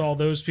out with all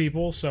those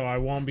people, so I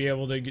won't be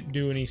able to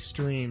do any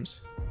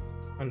streams,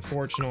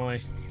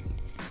 unfortunately.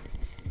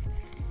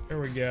 There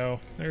we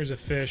go. There's a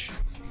fish.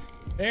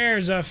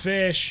 There's a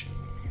fish.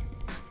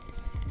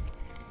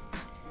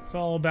 It's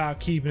all about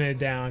keeping it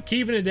down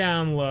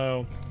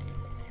low.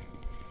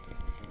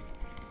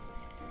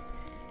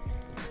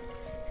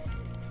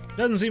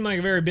 Doesn't seem like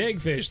a very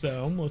big fish,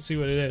 though. Let's see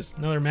what it is.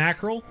 Another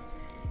mackerel?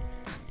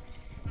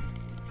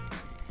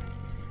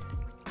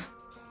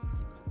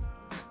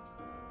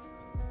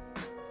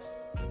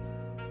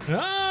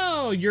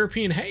 Oh,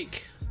 European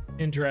hake.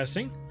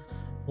 Interesting.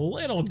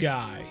 Little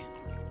guy.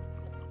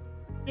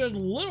 Just a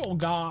little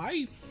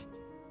guy.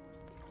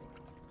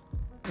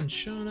 And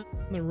showing up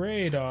on the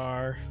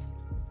radar.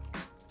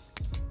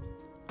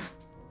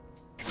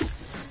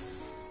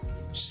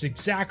 Which is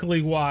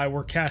exactly why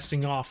we're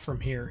casting off from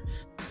here.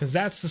 Because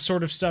that's the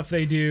sort of stuff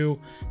they do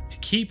to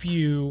keep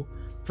you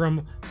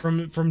from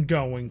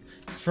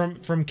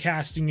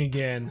casting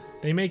again.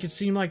 They make it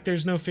seem like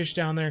there's no fish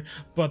down there,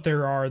 but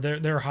there are.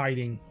 They're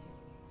hiding.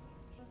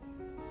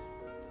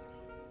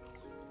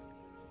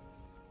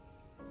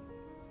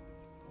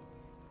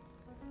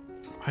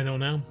 I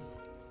don't know.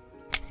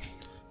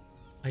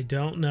 I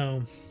don't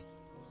know.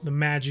 The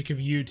magic of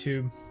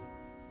YouTube.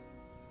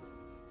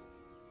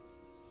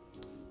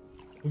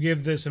 We'll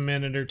give this a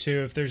minute or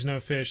two. If there's no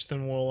fish,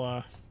 then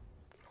we'll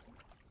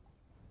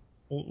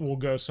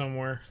go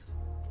somewhere.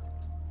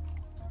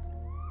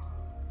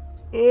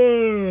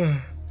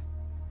 Hope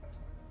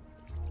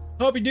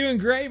you're doing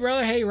great,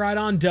 brother. Hey, right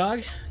on,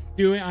 Doug.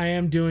 I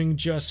am doing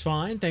just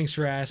fine. Thanks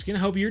for asking.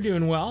 Hope you're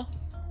doing well.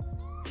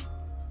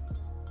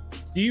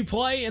 Do you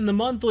play in the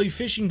monthly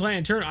Fishing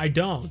Planet tournament? I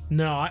don't.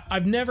 No,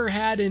 I've never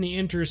had any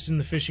interest in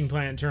the Fishing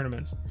Planet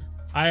tournaments.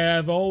 I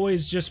have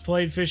always just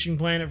played Fishing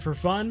Planet for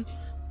fun,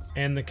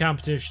 and the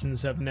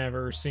competitions have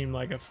never seemed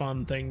like a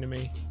fun thing to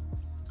me.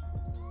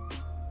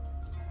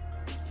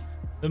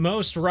 The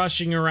most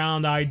rushing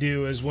around I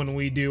do is when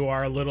we do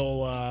our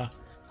little,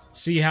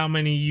 see how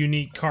many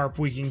unique carp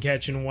we can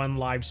catch in one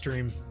live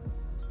stream.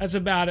 That's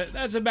about it.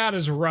 That's about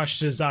as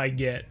rushed as I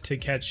get to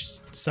catch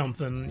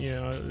something, you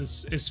know,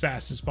 as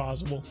fast as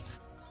possible.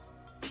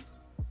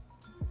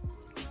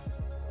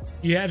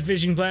 You had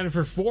Fishing Planet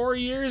for 4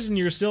 years and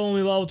you're still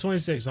only level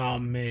 26. Oh,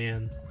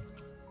 man.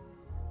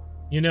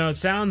 You know, it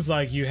sounds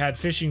like you had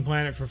Fishing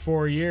Planet for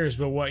 4 years,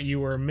 but what you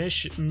were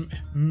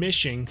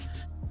missing,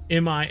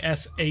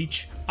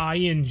 M-I-S-H-I-N-G,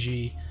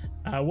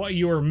 what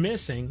you were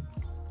missing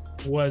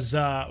was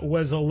a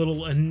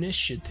little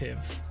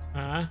initiative.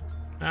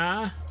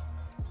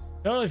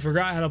 Totally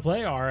forgot how to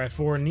play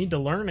RF4 and need to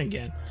learn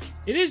again.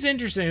 It is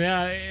interesting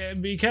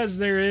that because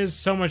there is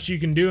so much you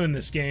can do in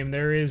this game,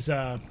 there is,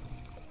 I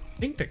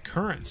think the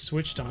current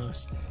switched on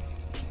us.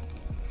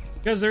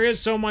 Because there is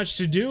so much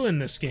to do in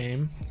this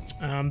game,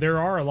 there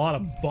are a lot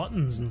of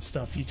buttons and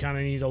stuff you kind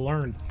of need to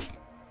learn.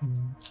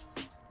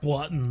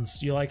 Buttons.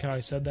 Do you like how I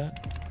said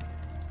that?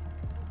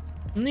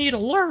 Need to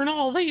learn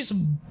all these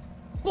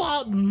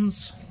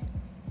buttons.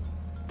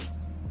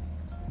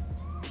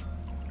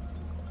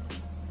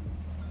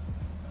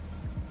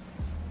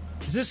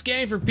 Is this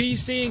game for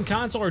PC and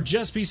console or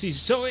just PC?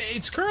 So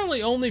it's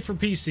currently only for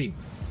PC.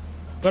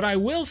 But I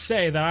will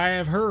say that I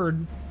have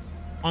heard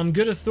on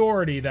good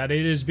authority that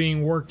it is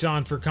being worked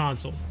on for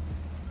console.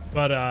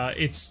 But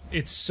it's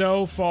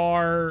so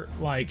far,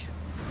 like,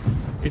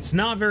 it's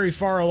not very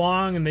far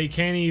along, and they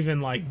can't even,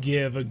 like,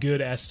 give a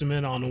good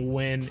estimate on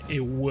when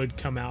it would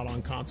come out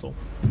on console.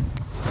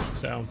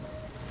 So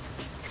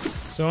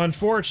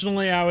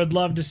unfortunately, I would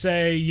love to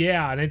say,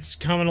 yeah, and it's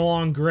coming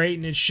along great,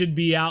 and it should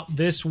be out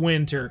this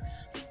winter.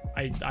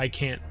 I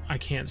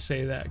can't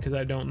say that because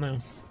I don't know.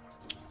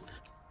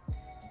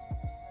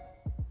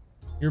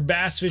 You're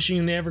bass fishing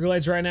in the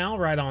Everglades right now?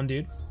 Right on,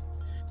 dude.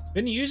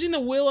 Been using the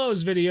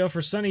Willows video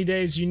for Sunny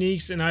Days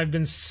Uniques, and I've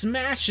been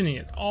smashing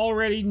it.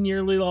 Already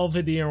nearly level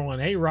 51.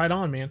 Hey, right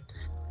on, man.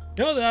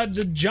 No,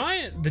 the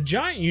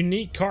giant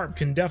unique carp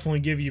can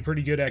definitely give you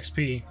pretty good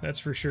XP. That's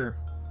for sure.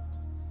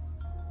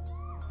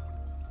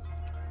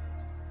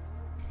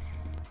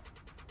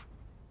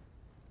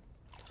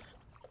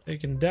 They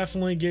can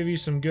definitely give you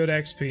some good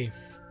XP.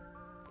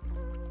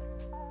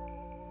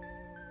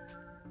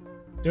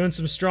 Doing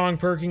some strong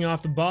perking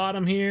off the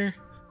bottom here.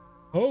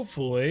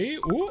 Hopefully.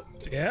 Ooh,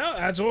 yeah,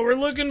 that's what we're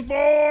looking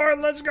for.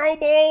 Let's go,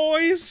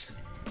 boys.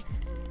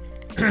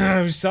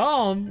 We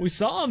saw him. We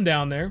saw him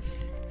down there.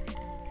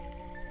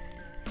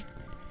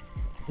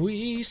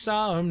 We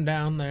saw him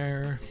down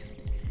there.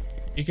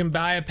 You can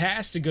buy a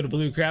pass to go to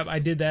Blue Crab. I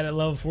did that at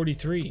level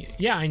 43.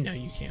 Yeah, I know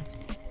you can.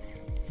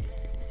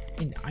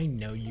 I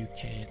know you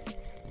can.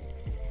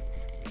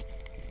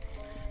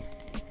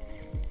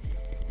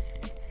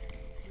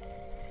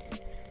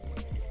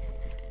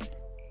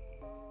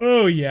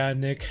 Oh yeah,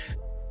 Nick.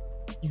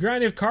 You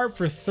grinded carp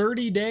for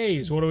 30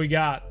 days. What do we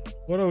got?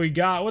 What do we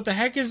got? What the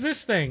heck is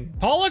this thing?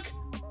 Pollock?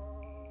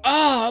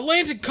 Ah,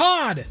 Atlantic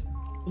cod!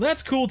 Well,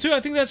 that's cool too. I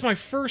think that's my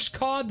first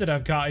cod that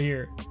I've got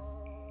here.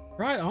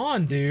 Right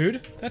on,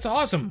 dude. That's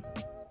awesome.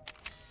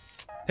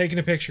 Taking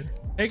a picture.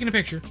 Taking a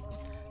picture.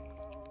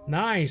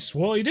 Nice.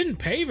 Well, he didn't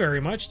pay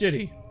very much, did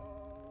he?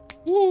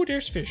 Ooh,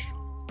 there's fish.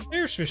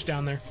 There's fish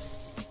down there.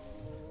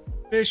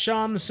 Fish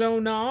on the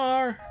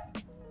sonar.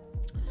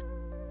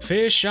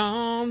 Fish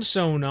on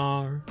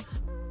sonar.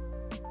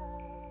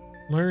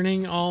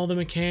 Learning all the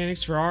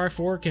mechanics for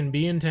RF4 can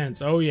be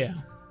intense. Oh, yeah.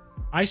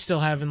 I still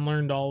haven't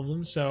learned all of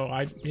them,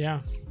 so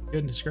yeah,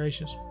 goodness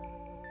gracious.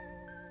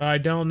 But I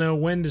don't know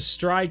when to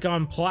strike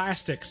on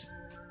plastics.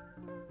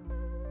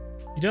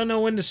 You don't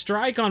know when to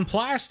strike on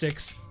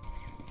plastics?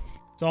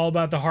 It's all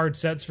about the hard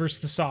sets versus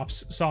the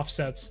soft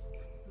sets.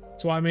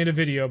 That's why I made a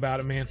video about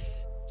it, man.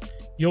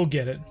 You'll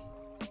get it.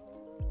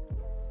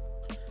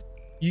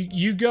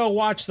 You go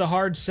watch the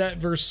hard set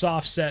versus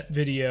soft set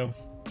video.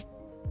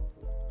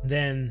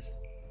 Then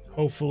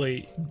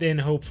hopefully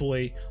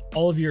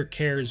all of your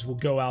cares will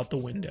go out the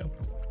window.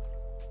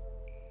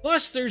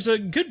 Plus, there's a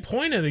good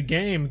point of the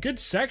game, good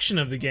section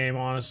of the game,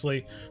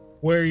 honestly,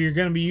 where you're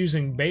going to be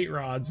using bait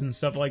rods and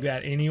stuff like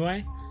that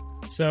anyway.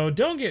 So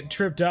don't get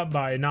tripped up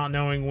by not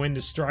knowing when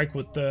to strike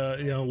with the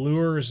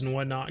lures and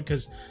whatnot,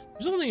 because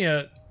there's only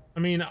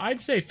I'd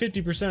say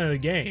 50% of the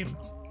game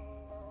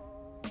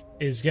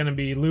is going to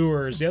be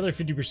lures. The other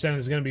 50%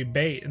 is going to be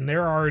bait, and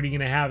they're already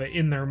going to have it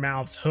in their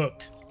mouths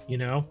hooked, you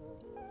know?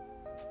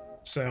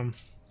 So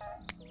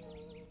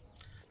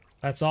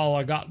that's all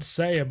I got to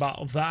say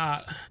about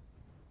that.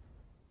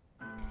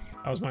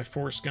 That was my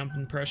Forrest Gump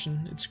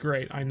impression. It's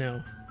great, I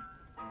know.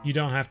 You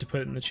don't have to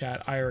put it in the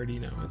chat. I already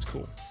know. It's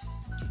cool.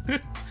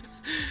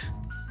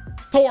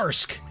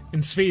 Torsk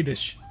in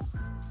Swedish.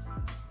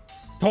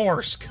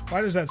 Torsk.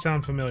 Why does that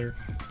sound familiar?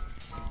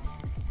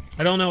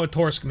 I don't know what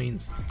Torsk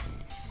means.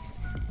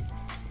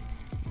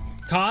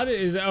 Cod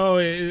is, oh,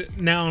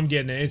 now I'm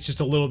getting it. It's just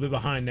a little bit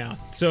behind now.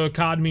 So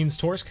cod means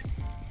torsk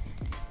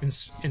in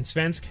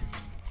Svensk.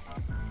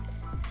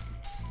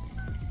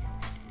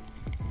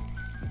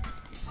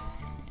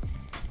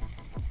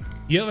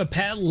 You have a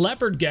pet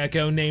leopard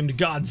gecko named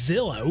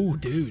Godzilla. Oh,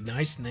 dude,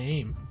 nice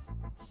name.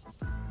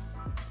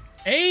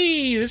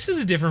 Hey, this is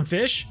a different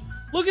fish.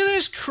 Look at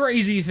this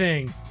crazy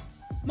thing.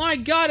 My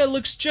God, it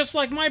looks just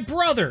like my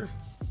brother.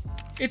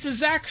 It's a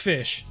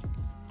zackfish.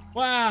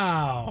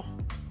 Wow.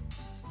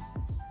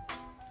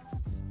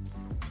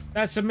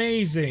 That's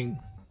amazing.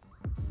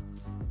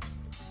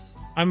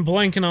 I'm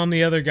blanking on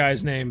the other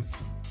guy's name.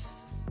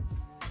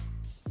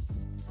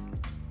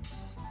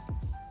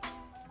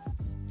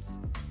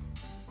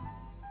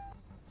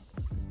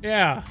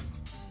 Yeah.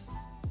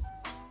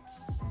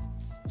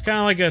 It's kind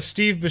of like a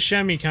Steve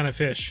Buscemi kind of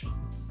fish.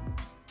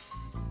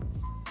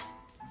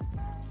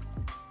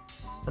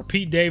 Or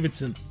Pete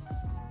Davidson.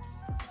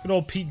 Good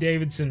old Pete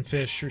Davidson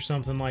fish or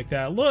something like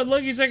that.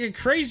 Look, he's like a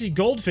crazy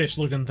goldfish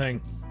looking thing.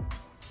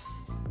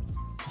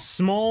 A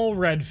small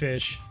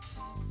redfish.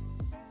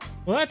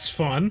 Well, that's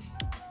fun.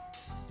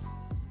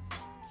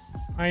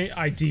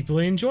 I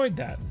deeply enjoyed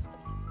that.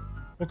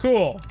 Well,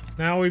 cool.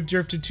 Now we've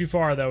drifted too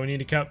far though. We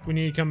need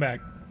to come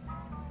back.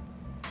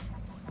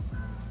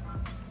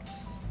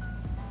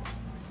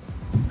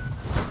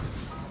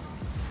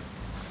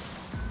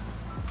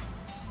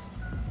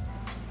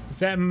 Is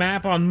that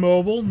map on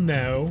mobile?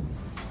 No.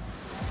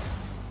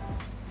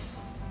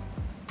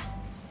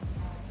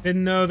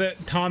 Didn't know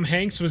that Tom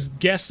Hanks was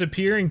guest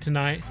appearing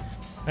tonight.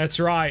 That's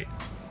right.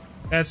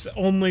 That's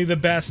only the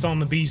best on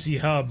the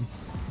BC Hub.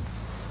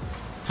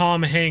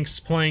 Tom Hanks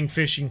playing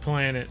Fishing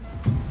Planet.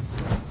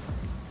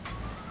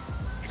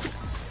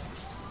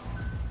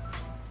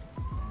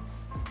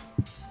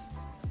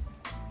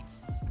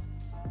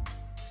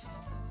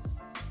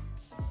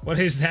 What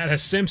is that, a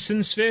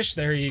Simpsons fish?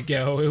 There you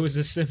go, it was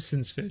a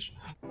Simpsons fish.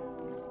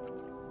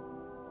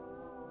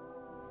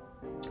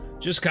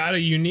 Just caught a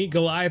unique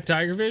Goliath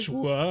tigerfish?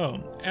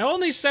 Whoa.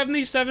 Only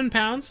 77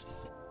 pounds?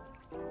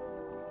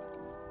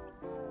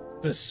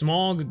 It's a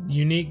small,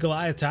 unique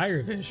Goliath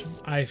tigerfish,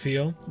 I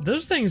feel.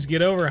 Those things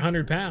get over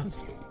 100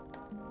 pounds.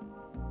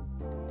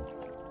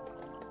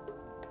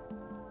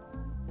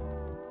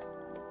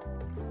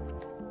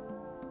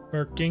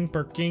 Perking,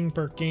 perking,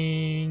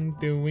 perking.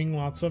 Doing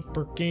lots of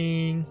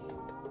perking.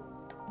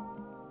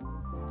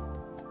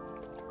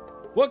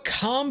 What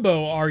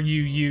combo are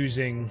you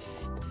using?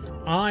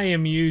 I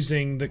am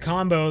using the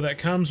combo that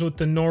comes with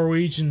the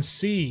Norwegian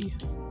Sea.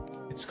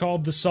 It's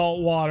called the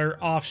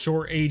Saltwater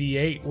Offshore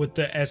 88 with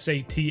the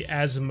SAT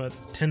Azimuth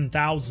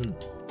 10,000.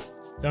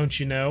 Don't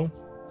you know?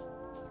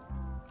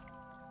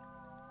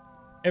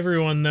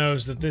 Everyone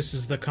knows that this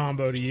is the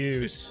combo to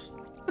use.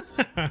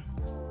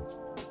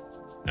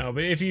 No,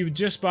 but if you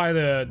just buy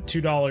the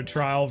 $2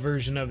 trial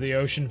version of the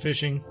ocean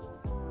fishing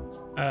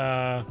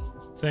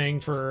thing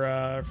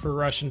for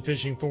Russian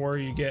Fishing 4,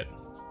 you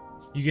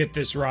get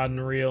this rod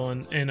and reel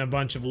and a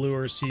bunch of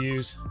lures to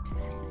use.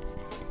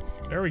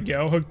 There we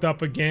go, hooked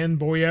up again,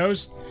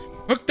 boyos.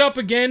 Hooked up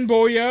again,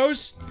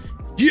 boyos.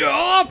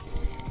 Yup!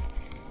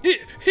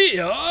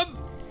 Yup!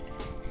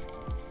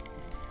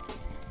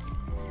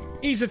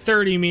 He's a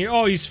 30 meter.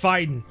 Oh, he's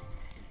fighting.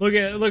 Look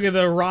at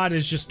the rod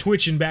is just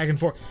twitching back and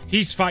forth.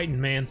 He's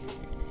fighting, man.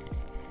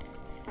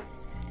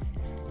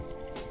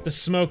 The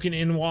smoke in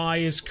NY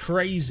is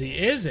crazy,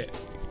 is it?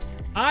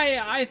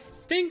 I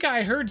think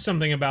I heard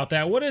something about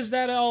that. What is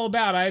that all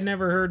about? I had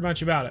never heard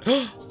much about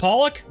it.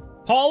 Pollock?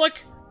 Pollock?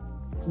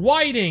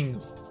 Whiting.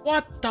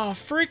 What the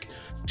frick?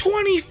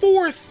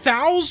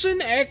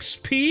 24,000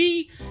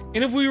 XP?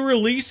 And if we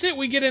release it,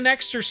 we get an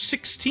extra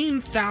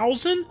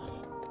 16,000?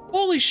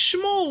 Holy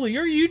schmoly,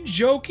 are you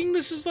joking?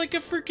 This is like a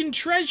freaking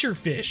treasure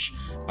fish.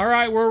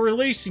 Alright, we're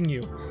releasing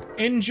you.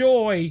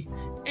 Enjoy.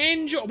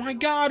 Enjoy. My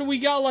God, we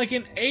got like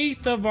an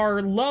 1/8 of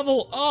our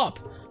level up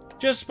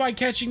just by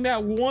catching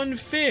that one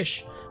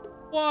fish.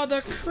 What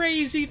a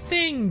crazy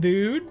thing,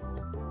 dude.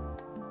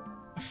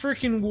 A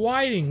freaking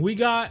whiting. We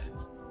got,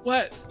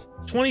 what,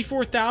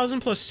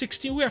 24,000 plus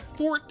 16? We have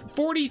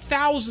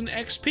 40,000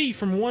 XP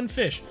from one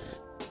fish.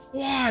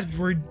 What?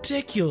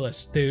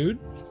 Ridiculous, dude.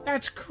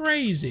 That's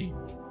crazy.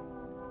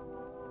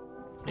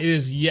 It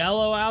is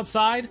yellow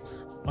outside.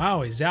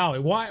 Wow,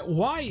 Zowie.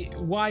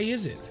 Why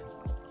is it?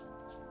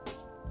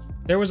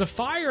 There was a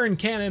fire in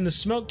Canada and the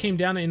smoke came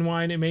down in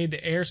NY and it made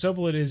the air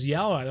so it is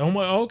yellow. Oh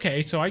my,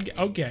 okay, so I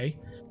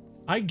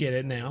get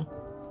it now.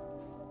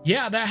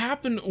 Yeah, that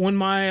happened when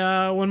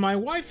my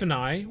wife and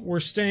I were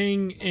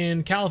staying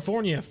in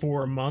California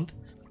for a month.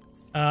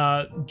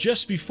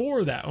 Just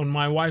before that, when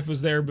my wife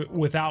was there but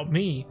without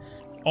me,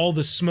 all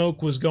the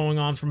smoke was going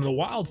on from the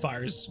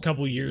wildfires a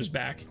couple years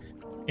back.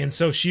 And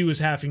so she was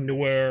having to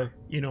wear,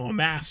 you know, a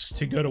mask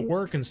to go to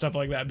work and stuff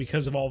like that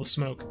because of all the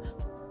smoke.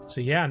 So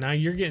yeah, now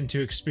you're getting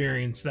to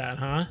experience that,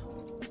 huh?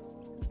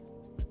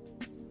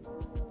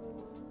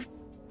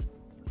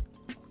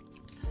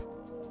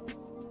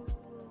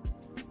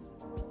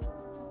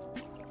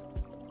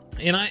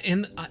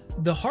 And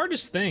the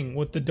hardest thing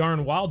with the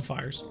darn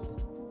wildfires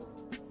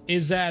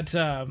is that,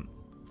 yeah,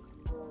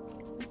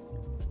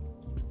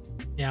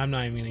 I'm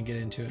not even gonna get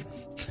into it.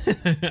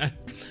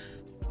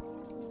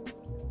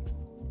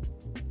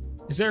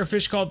 Is there a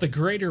fish called the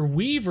Greater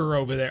Weaver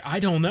over there? I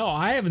don't know.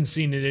 I haven't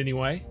seen it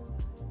anyway.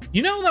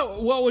 You know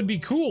that what would be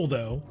cool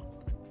though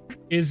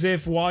is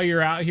if while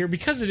you're out here,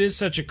 because it is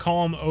such a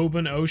calm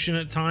open ocean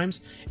at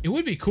times, it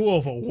would be cool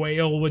if a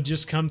whale would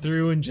just come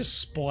through and just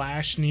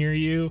splash near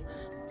you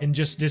and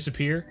just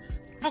disappear.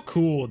 How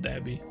cool would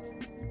that be?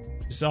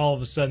 Just all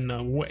of a sudden,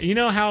 you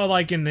know how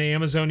like in the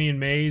Amazonian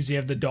maze you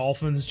have the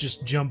dolphins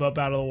just jump up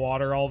out of the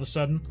water all of a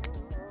sudden?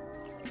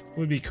 It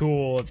would be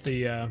cool if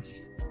the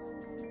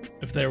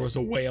if there was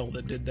a whale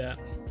that did that.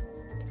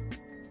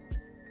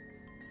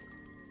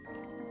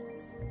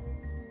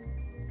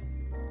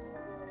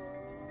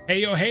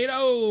 Hey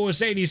yo,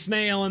 Sadie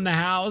Snail in the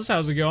house.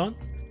 How's it going?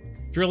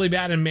 It's really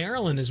bad in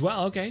Maryland as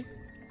well. Okay.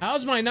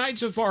 How's my night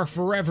so far,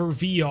 Forever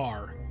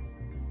VR?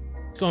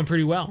 It's going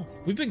pretty well.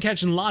 We've been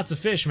catching lots of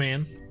fish,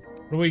 man.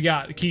 What do we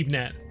got? Keep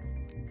net.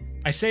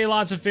 I say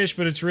lots of fish,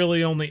 but it's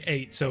really only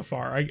 8 so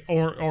far,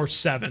 or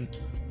 7.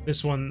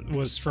 This one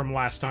was from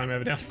last time,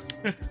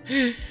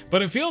 evidently.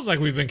 But it feels like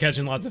we've been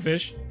catching lots of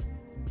fish.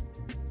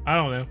 I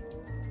don't know.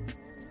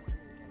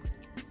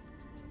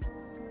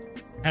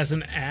 Has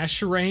an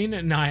ash rain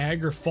at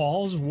Niagara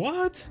Falls?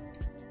 What?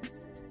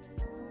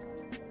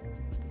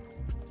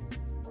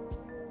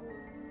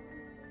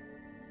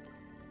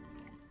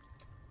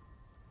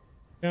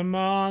 Come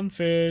on,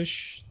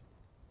 fish.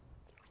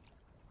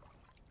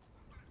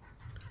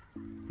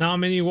 Not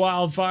many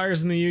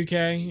wildfires in the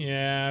UK?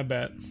 Yeah, I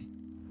bet.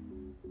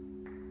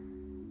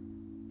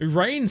 It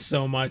rains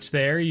so much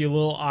there, you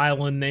little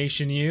island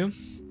nation, you.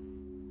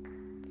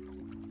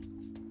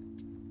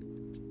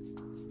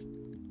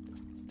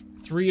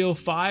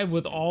 .305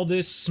 with all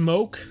this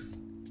smoke?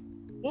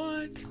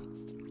 What?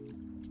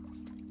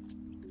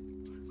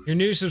 You're a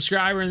new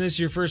subscriber and this is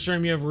your first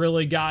stream, you have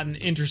really gotten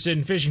interested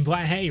in Fishing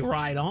Planet. Hey,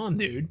 right on,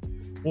 dude.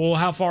 Well,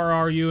 how far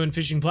are you in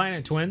Fishing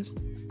Planet, twins?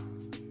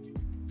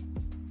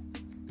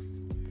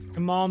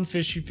 Come on,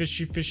 fishy,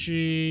 fishy,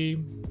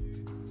 fishy.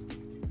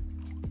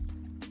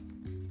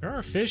 There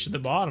are fish at the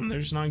bottom, they're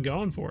just not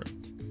going for it.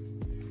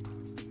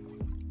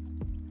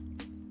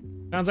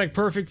 Sounds like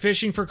perfect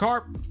fishing for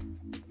carp.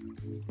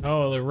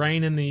 Oh, the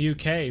rain in the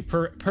UK.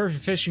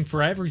 Perfect fishing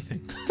for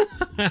everything.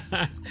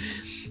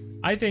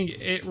 I think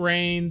it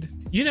rained,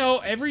 you know,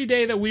 every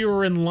day that we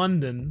were in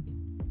London.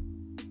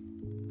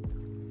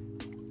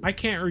 I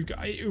can't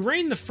recall. It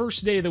rained the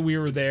first day that we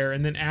were there,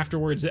 and then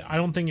afterwards, I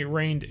don't think it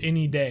rained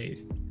any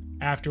day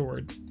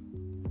afterwards.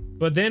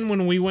 But then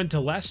when we went to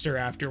Leicester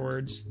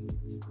afterwards,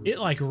 it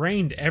like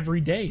rained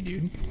every day,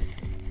 dude.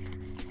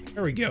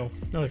 There we go.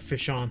 Another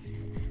fish on.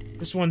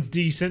 This one's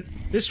decent.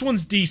 This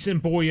one's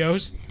decent,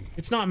 boyos.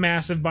 It's not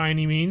massive by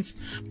any means,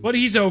 but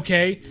he's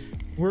okay.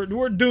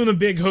 We're doing the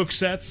big hook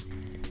sets.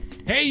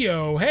 Hey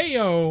yo, hey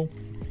yo.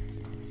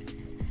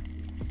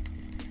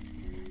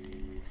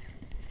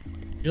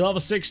 You're level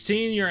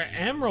 16, you're at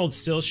Emerald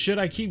still. Should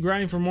I keep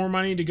grinding for more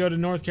money to go to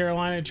North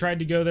Carolina? I tried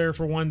to go there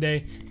for one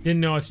day, didn't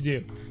know what to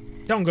do.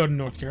 Don't go to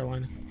North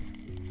Carolina.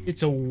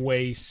 It's a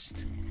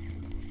waste.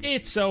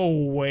 It's a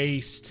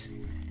waste.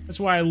 That's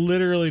why I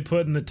literally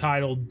put in the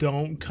title,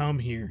 don't come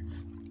here.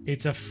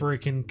 It's a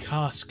freaking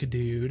cusk,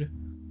 dude.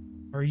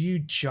 Are you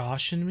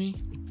joshing me?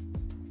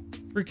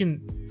 Freaking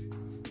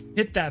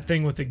hit that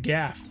thing with a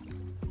gaff.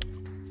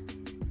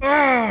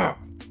 Ugh!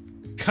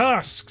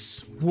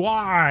 Cusks!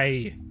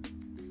 Why?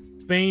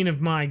 Bane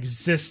of my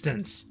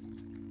existence.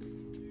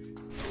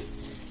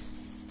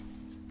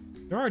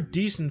 There are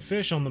decent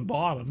fish on the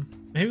bottom.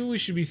 Maybe we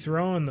should be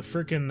throwing the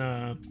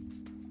freaking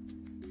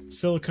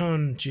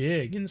silicone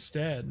jig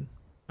instead.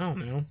 I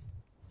don't know.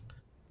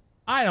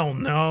 I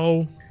don't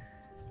know.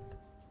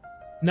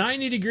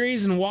 90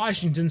 degrees in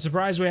Washington.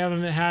 Surprised we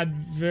haven't had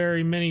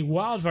very many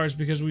wildfires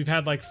because we've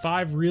had like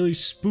 5 really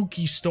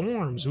spooky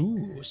storms.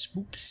 Ooh, a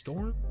spooky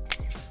storm?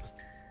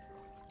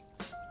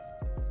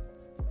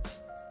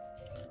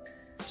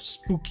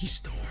 Spooky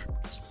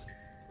storms.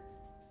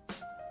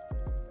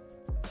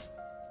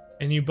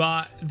 And you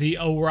bought the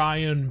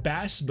Orion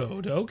bass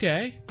boat.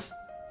 Okay.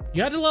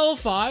 You got to level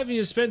 5 and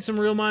you spent some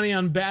real money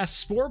on Bass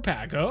Sport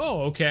Pack.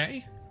 Oh,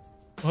 okay.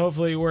 Well,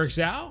 hopefully it works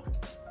out.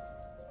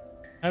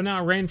 Have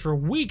not rained for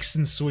weeks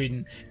in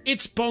Sweden.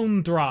 It's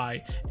bone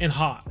dry and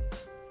hot.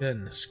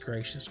 Goodness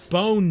gracious.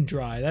 Bone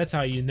dry. That's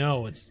how you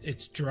know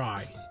it's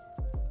dry.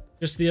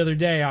 Just the other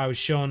day I was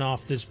showing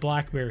off this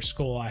black bear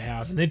skull I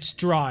have, and it's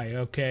dry,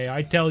 okay?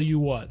 I tell you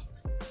what.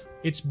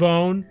 It's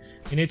bone,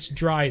 and it's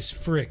dry as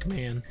frick,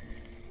 man.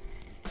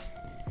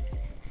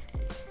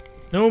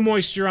 No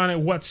moisture on it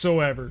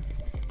whatsoever.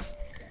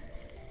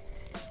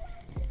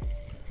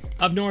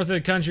 Up north of the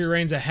country, it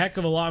rains a heck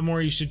of a lot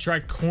more. You should try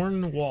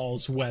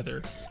Cornwall's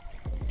weather.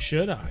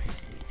 Should I?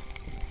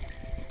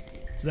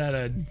 Is that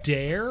a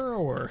dare,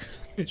 or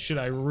should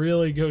I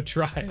really go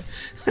try it?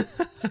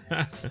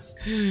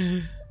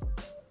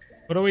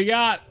 What do we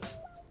got?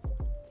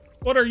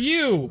 What are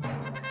you?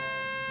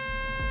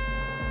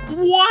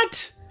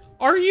 What?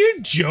 Are you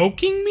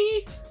joking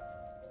me?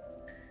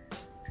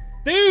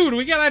 Dude,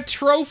 we got a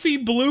trophy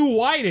blue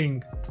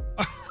whiting.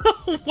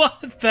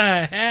 What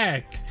the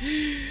heck?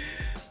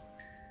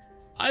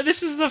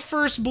 This is the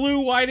first blue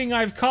whiting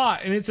I've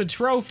caught, and it's a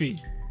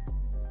trophy.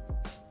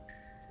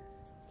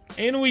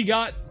 And we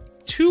got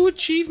 2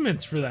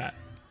 achievements for that.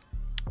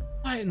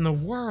 What in the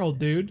world,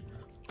 dude?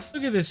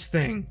 Look at this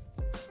thing.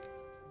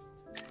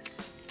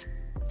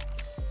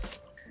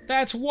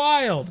 That's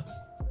wild.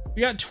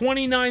 We got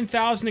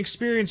 29,000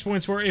 experience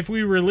points for it. If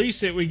we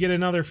release it, we get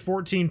another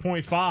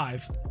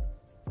 14.5.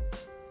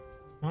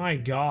 My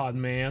God,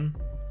 man.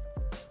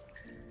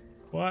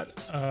 What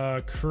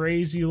a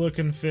crazy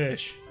looking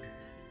fish.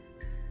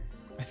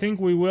 I think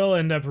we will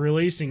end up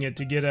releasing it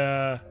to get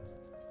a...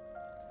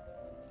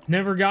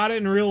 Never got it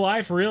in real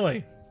life,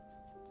 really.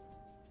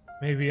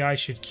 Maybe I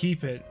should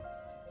keep it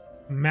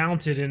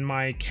mounted in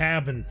my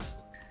cabin.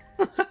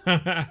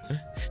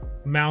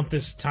 Mount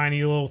this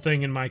tiny little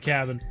thing in my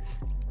cabin.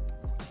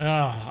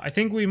 I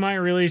think we might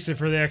release it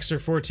for the extra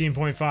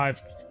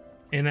 14.5.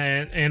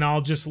 And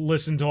I'll just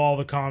listen to all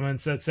the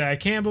comments that say, I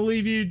can't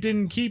believe you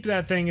didn't keep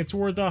that thing. It's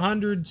worth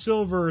 100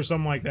 silver or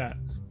something like that.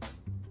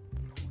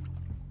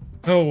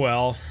 Oh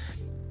well.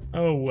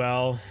 Oh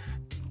well.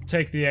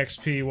 Take the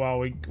XP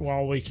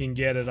while we can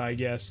get it, I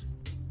guess.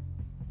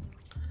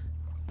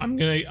 I'm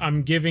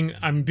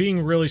being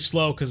really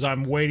slow because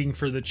I'm waiting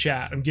for the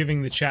chat. I'm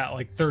giving the chat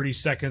like 30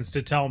 seconds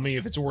to tell me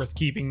if it's worth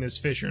keeping this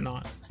fish or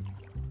not.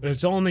 But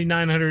it's only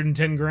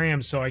 910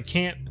 grams, so I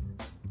can't...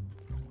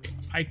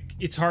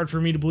 it's hard for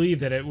me to believe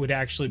that it would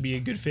actually be a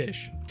good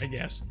fish, I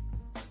guess.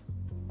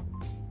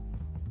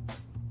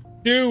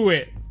 Do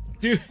it!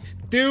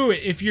 Do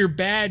it! If you're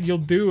bad, you'll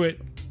do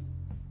it.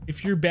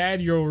 If you're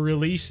bad, you'll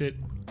release it.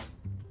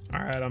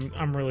 Alright,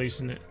 I'm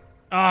releasing it.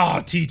 Ah,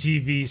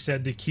 TTV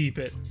said to keep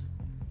it.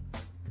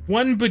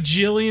 $1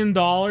 bajillion?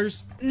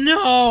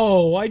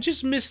 No! I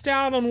just missed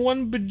out on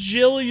 $1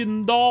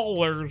 bajillion.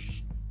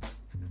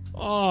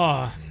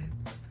 Ah.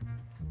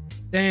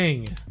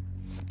 Dang.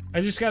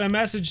 I just got a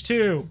message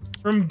too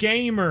from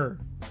Gamer.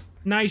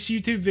 Nice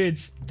YouTube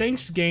vids.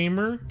 Thanks,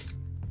 Gamer.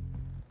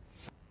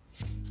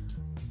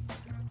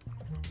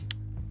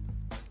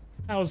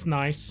 That was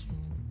nice.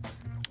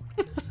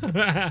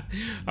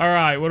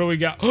 Alright, what do we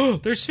got? Oh,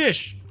 there's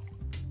fish!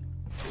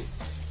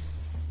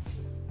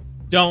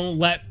 Don't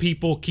let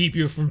people keep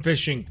you from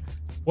fishing.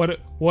 What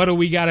do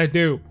we gotta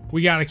do?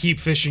 We gotta keep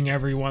fishing,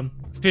 everyone.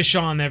 Fish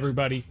on,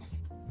 everybody.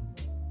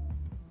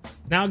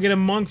 Now get a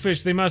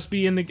monkfish. They must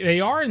be in the...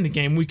 They are in the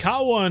game. We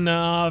caught one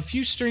a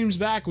few streams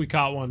back. We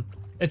caught one.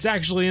 It's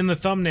actually in the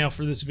thumbnail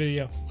for this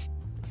video.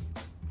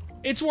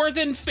 It's worth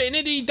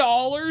infinity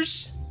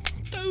dollars?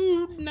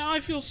 Dude, now I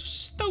feel so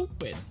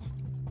stupid.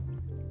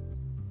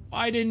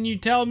 Why didn't you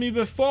tell me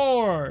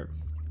before?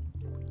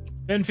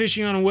 Been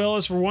fishing on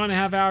Willis for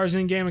 1.5 hours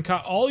in game and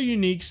caught all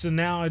uniques, so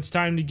now it's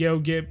time to go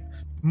get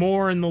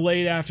more in the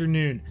late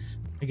afternoon.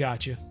 I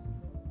got you.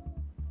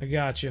 I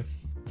got you.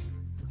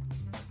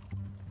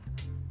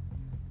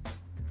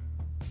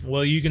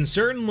 Well, you can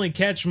certainly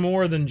catch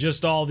more than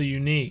just all the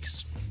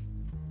uniques.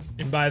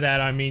 And by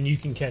that I mean you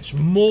can catch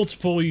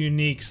multiple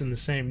uniques in the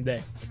same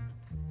day.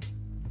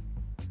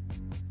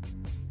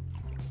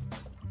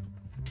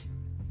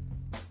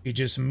 You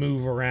just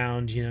move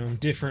around, you know,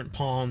 different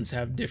ponds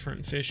have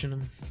different fish in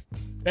them.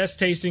 Best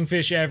tasting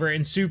fish ever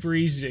and super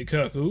easy to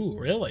cook. Ooh,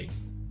 really?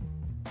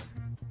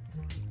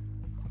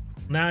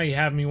 Now you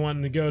have me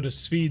wanting to go to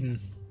Sweden.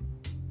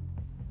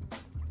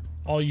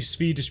 All you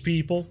Swedish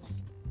people.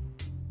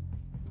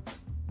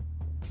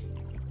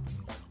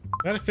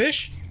 Is that a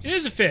fish? It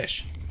is a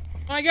fish.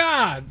 My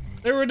God,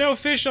 there were no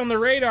fish on the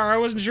radar. I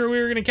wasn't sure we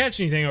were gonna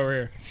catch anything over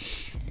here.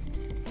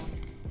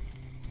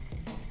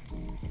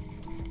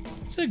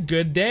 It's a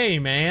good day,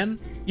 man.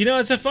 You know,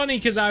 it's so funny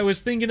because I was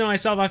thinking to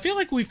myself, I feel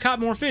like we've caught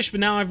more fish, but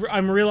now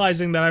I'm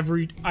realizing that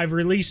I've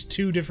released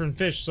 2 different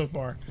fish so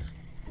far.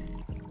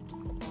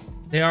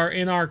 They are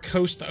in our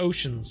coast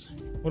oceans.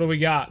 What do we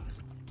got?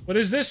 What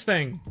is this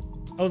thing?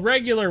 A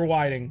regular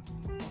whiting.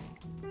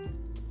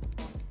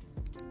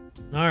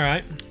 All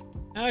right.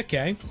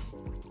 Okay.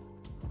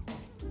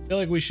 I feel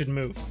like we should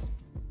move.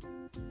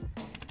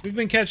 We've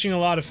been catching a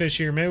lot of fish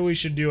here. Maybe we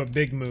should do a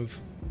big move.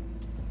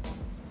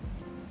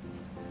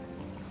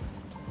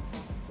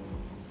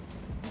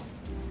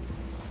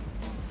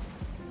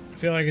 I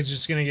feel like it's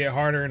just gonna get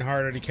harder and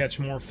harder to catch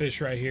more fish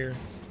right here.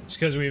 It's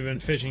because we've been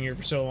fishing here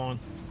for so long.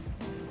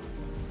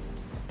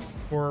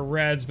 4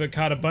 reds, but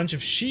caught a bunch of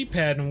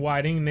sheephead and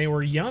whiting, and they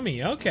were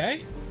yummy.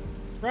 Okay.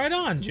 Right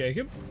on,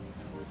 Jacob.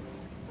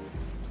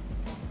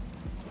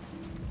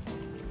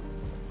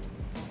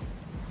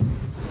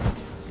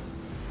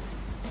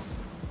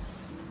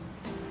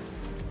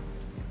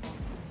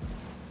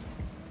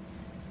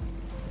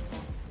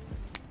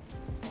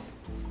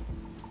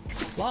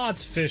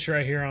 Lots of fish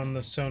right here on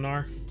the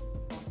sonar.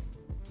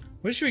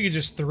 Wish we could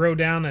just throw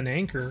down an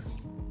anchor.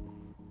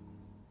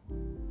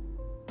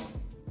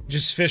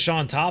 Just fish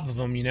on top of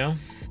them, you know?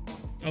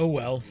 Oh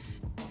well.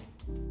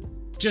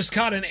 Just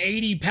caught an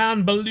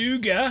 80-pound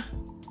beluga.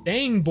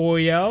 Dang,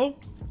 boyo.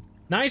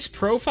 Nice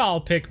profile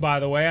pic, by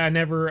the way. I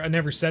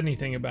never said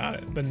anything about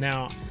it, but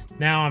now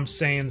I'm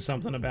saying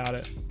something about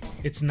it.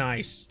 It's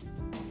nice.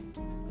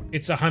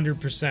 It's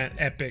 100%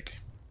 epic.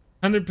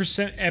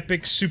 100%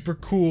 epic, super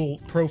cool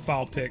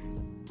profile pic.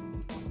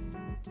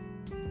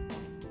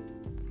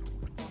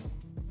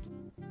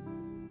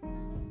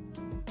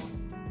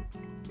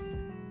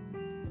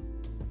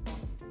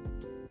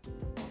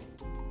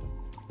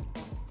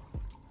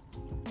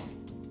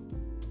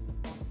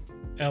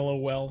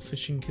 LOL,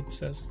 Fishing Kid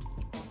says.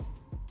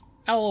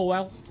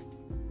 LOL.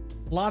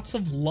 Lots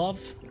of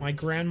love, my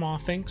grandma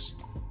thinks.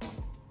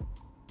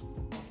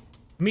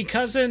 Me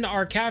cousin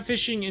are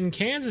catfishing in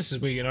Kansas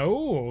this weekend.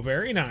 Oh,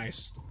 very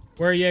nice.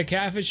 Where are you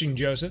catfishing,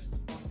 Joseph?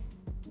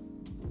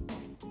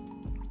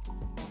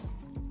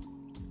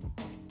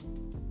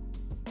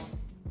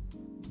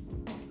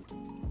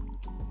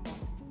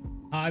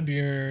 Hi,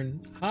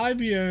 Bjorn. Hi,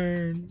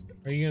 Bjorn.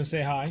 Are you gonna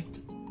say hi?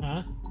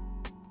 Huh?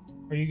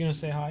 Are you gonna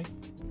say hi?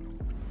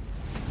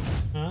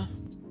 Huh?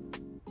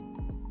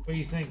 What do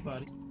you think,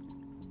 buddy?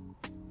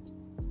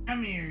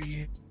 Come here,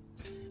 you.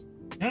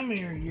 Come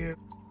here, you.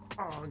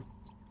 Oh.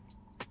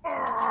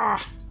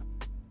 Ah.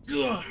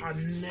 God,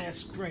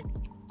 that's great.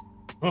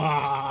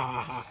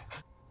 Ah.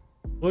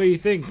 What do you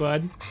think,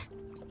 bud?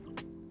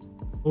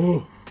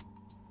 Oh.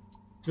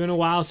 It's been a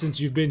while since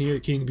you've been here,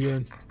 King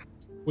Bjorn.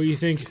 What do you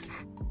think?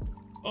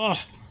 Oh,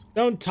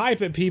 don't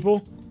type it,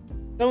 people.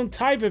 Don't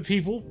type it,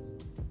 people.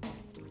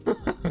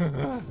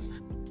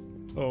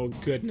 Oh,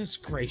 goodness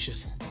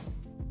gracious.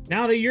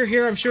 Now that you're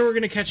here, I'm sure we're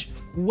gonna catch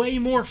way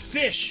more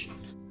fish.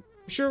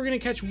 I'm sure we're gonna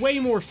catch way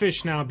more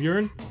fish now,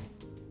 Bjorn.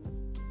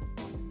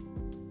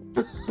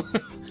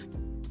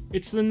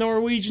 It's the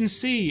Norwegian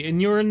Sea,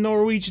 and you're in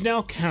Norwegian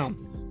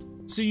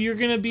Elkhound. So you're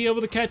gonna be able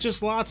to catch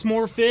us lots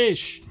more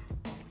fish.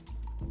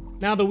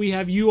 Now that we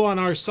have you on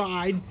our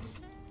side.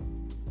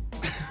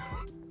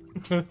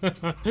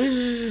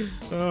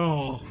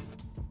 Oh.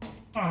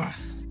 Ah.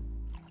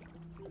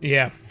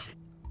 Yeah.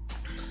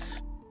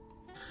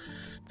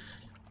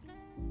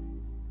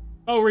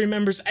 Oh,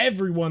 remembers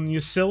everyone,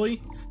 you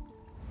silly.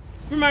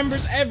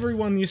 Remembers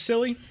everyone, you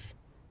silly.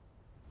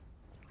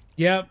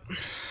 Yep.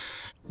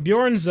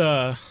 Bjorn's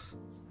almost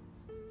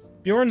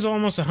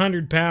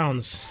 100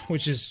 pounds,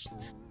 which is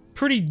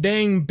pretty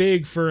dang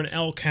big for an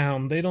elk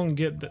hound. They don't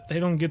get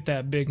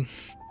that big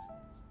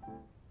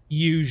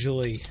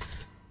usually.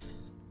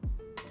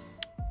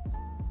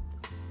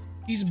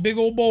 He's a big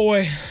old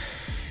boy.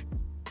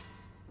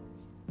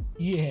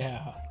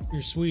 Yeah,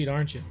 you're sweet,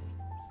 aren't you?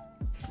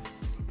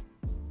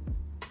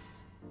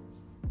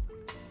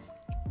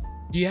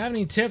 Do you have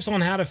any tips on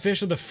how to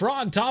fish with a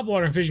frog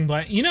topwater fishing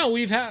plant? You know,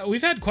 we've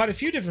had quite a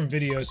few different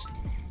videos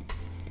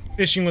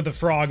fishing with a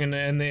frog in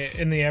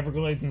the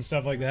Everglades and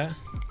stuff like that.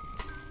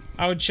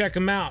 I would check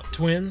them out,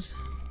 twins.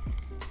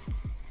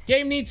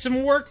 Game needs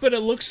some work, but it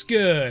looks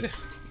good.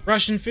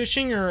 Russian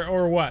fishing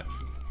or what?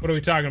 What are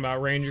we talking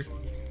about, Ranger?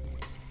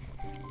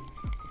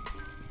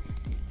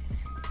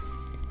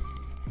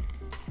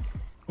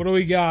 What do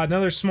we got?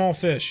 Another small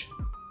fish.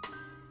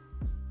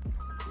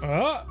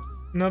 Oh,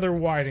 another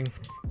whiting.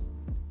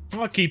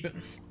 I'll keep it.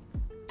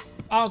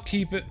 I'll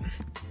keep it.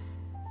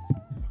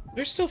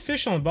 There's still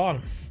fish on the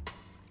bottom.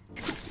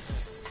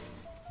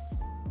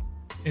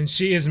 And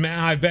she is mad.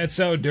 I bet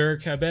so,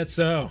 Dirk. I bet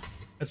so.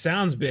 That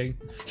sounds big.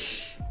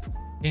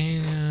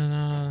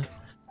 And,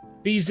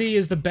 BZ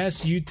is the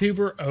best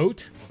YouTuber,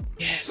 Oat?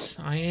 Yes,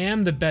 I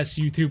am the best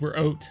YouTuber,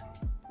 Oat.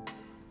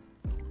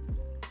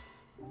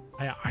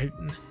 I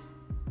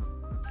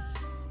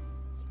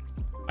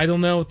don't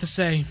know what to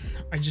say.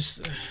 I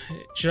just...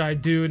 should I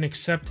do an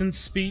acceptance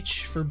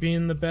speech for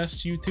being the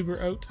best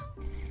YouTuber, Oat?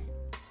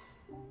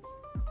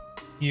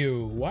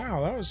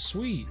 Wow, that was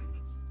sweet.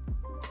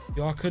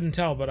 Y'all couldn't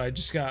tell, but I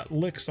just got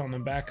licks on the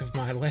back of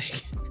my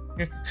leg.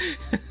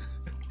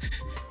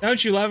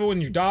 Don't you love it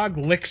when your dog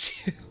licks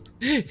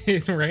you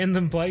in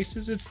random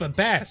places? It's the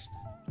best.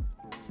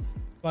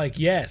 Like,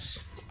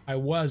 yes, I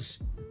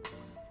was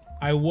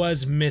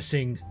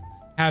missing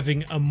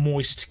having a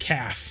moist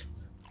calf.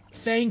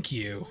 Thank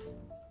you.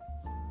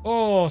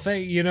 Oh,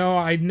 you know,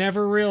 I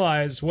never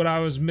realized what I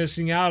was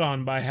missing out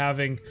on by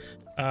having,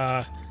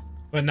 by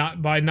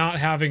not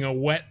having a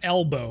wet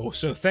elbow.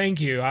 So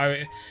thank you.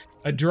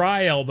 A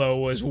dry elbow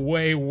was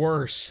way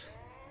worse.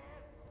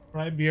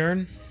 Right,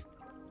 Bjorn?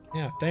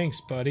 Yeah,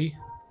 thanks, buddy.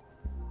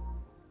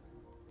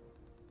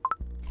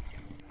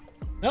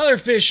 Another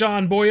fish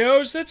on,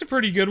 boyos. That's a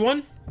pretty good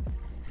one.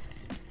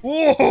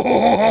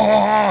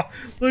 Whoa!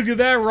 Look at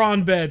that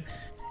rond bed.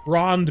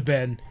 Rond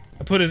bed.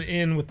 I put an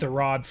in with the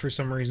rod for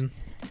some reason.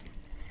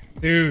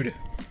 Dude.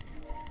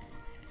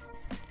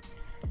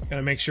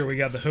 Gotta make sure we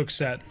got the hook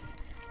set.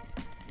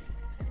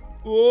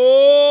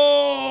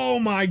 Oh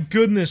my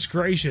goodness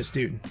gracious,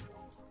 dude.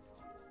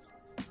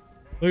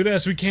 Look at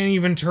this, we can't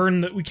even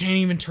turn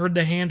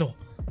the handle.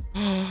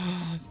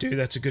 Dude,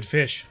 that's a good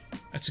fish.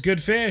 That's a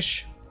good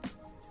fish.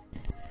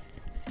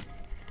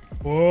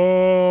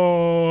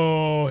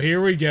 Whoa,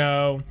 here we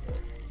go.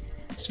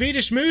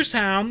 Swedish moose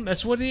hound,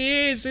 that's what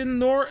he is in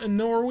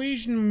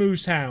Norwegian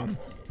moose hound.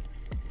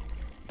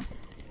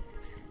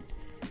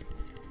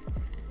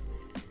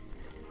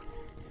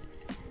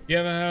 You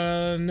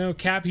have no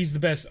cap, he's the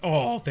best.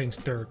 Oh, thanks,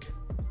 Dirk.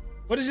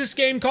 What is this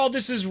game called?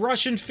 This is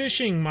Russian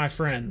fishing, my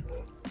friend.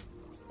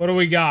 What do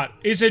we got?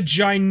 It's a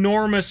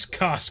ginormous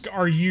cusk.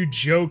 Are you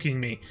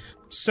joking me?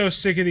 I'm so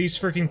sick of these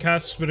freaking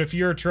cusks, but if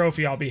you're a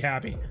trophy, I'll be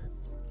happy.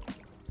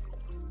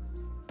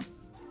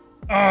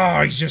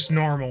 Oh, he's just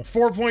normal.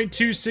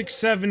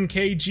 4.267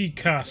 kg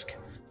cusk.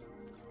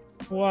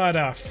 What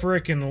a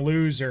frickin'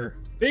 loser.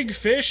 Big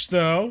fish,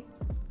 though.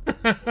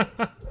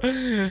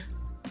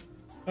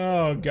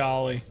 Oh,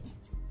 golly.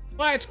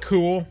 Well, that's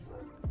cool.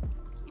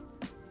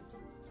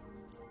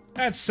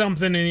 That's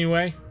something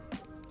anyway.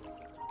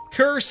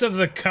 Curse of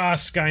the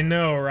cusk, I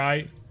know,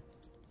 right?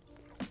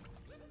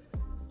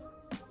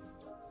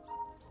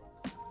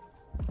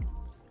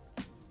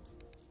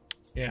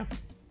 Yeah.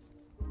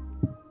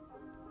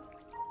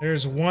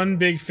 There's one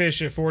big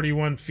fish at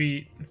 41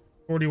 feet,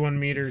 41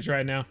 meters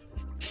right now.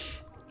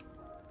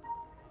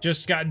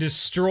 Just got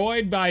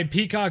destroyed by a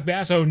peacock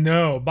bass. Oh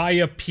no, by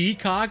a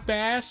peacock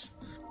bass?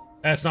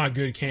 That's not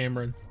good,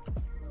 Cameron.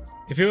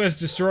 If it was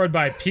destroyed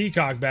by a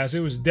peacock bass,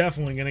 it was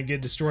definitely going to get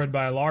destroyed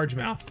by a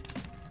largemouth.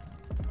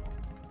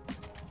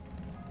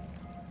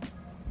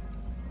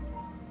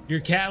 Your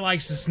cat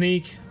likes to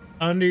sneak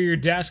under your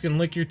desk and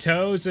lick your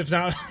toes. If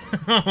not,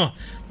 at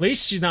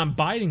least she's not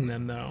biting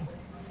them, though.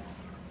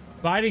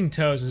 Biting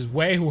toes is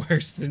way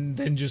worse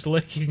than just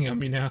licking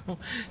them, you know?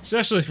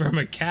 Especially from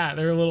a cat.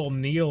 They're little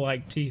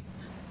needle-like teeth.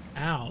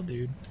 Ow,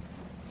 dude.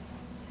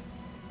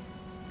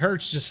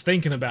 Hurts just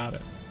thinking about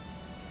it.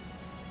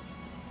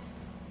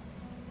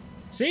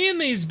 Seeing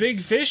these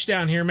big fish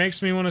down here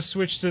makes me want to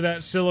switch to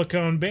that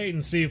silicone bait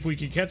and see if we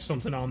could catch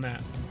something on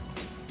that.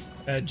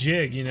 That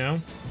jig, you know?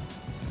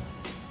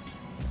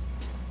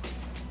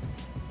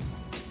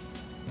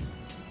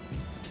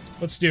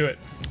 Let's do it.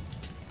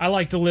 I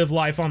like to live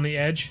life on the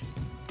edge.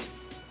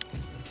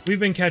 We've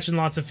been catching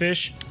lots of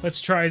fish. Let's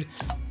try.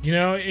 You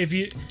know, if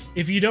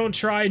you don't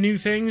try new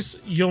things,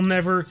 you'll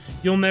never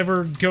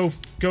go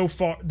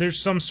far. There's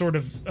some sort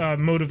of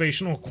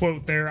motivational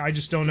quote there. I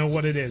just don't know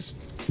what it is.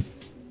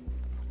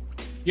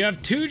 You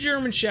have 2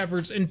 German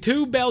Shepherds and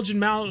 2 Belgian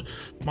Mal.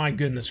 My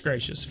goodness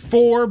gracious,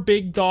 4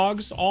 big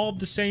dogs all at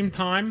the same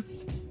time.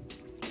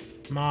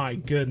 My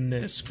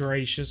goodness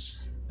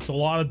gracious, it's a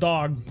lot of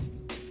dog.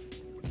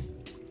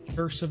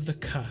 Curse of the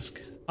cusk.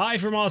 Hi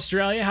from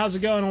Australia. How's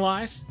it going,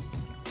 Elias?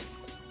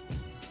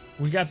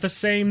 We got the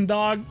same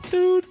dog.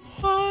 Dude,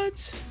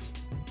 what?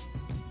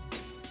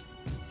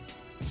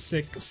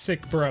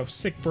 Sick bro.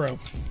 Sick bro.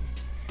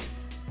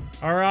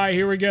 Alright,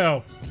 here we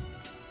go.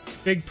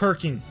 Big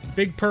perking,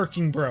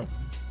 bro.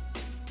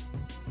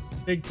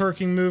 Big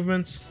perking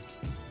movements.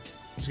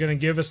 It's gonna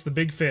give us the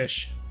big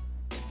fish.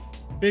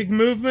 Big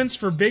movements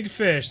for big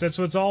fish. That's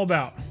what it's all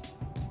about.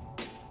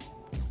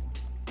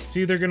 It's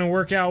either gonna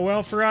work out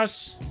well for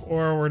us,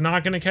 or we're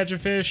not gonna catch a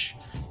fish,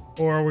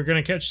 or we're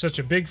gonna catch such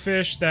a big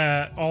fish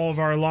that all of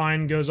our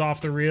line goes off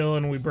the reel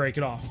and we break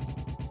it off.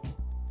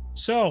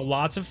 So,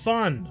 lots of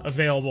fun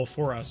available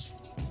for us.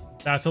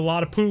 That's a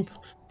lot of poop.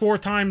 4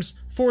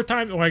 times,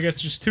 well, I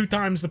guess just 2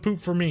 times the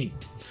poop for me.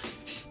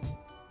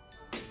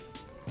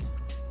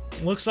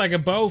 Looks like a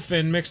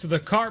bowfin mixed with a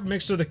carp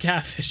mixed with a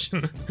catfish.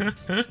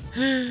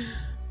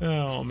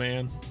 Oh,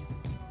 man.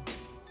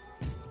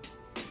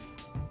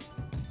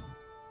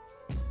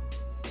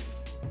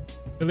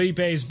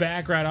 Felipe's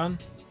back, right on.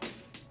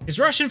 Is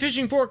Russian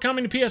Fishing 4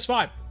 coming to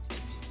PS5?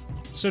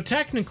 So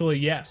technically,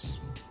 yes,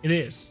 it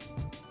is.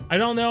 I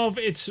don't know if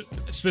it's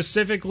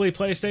specifically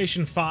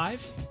PlayStation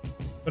 5,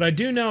 but I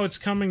do know it's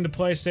coming to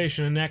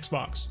PlayStation and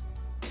Xbox.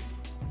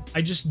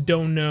 I just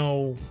don't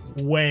know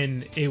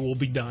when it will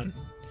be done.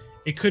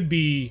 It could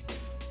be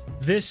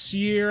this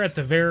year at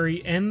the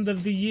very end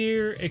of the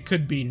year. It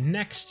could be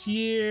next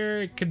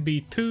year. It could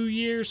be 2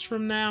 years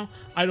from now.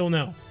 I don't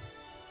know.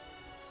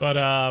 But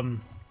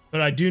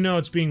I do know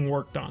it's being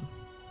worked on.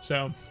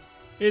 So,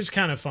 it is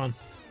kind of fun.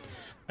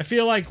 I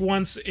feel like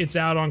once it's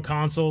out on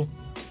console,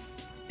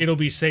 it'll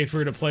be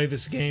safer to play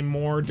this game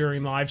more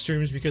during live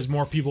streams because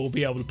more people will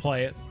be able to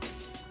play it.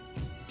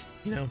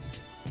 You know?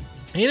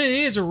 And it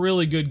is a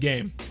really good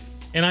game.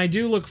 And I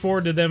do look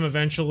forward to them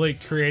eventually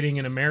creating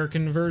an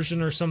American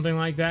version or something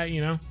like that,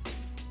 you know?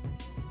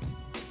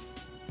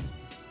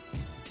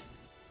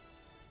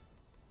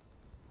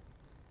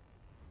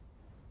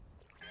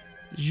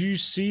 Did you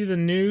see the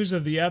news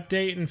of the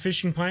update in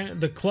Fishing Planet?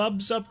 The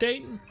club's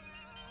update?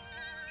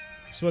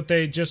 That's what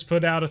they just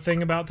put out a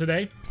thing about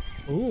today.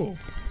 Ooh.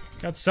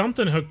 Got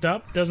something hooked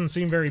up. Doesn't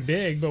seem very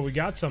big, but we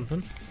got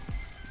something.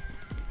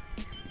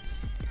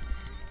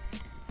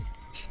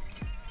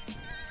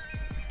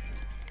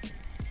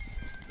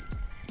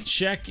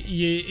 Check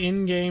ye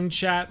in-game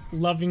chat.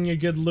 Loving a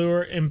good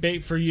lure and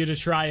bait for you to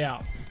try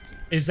out.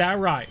 Is that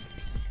right?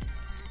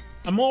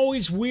 I'm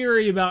always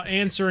weary about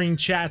answering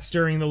chats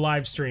during the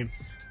live stream.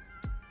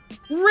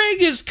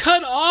 Rig is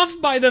cut off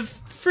by the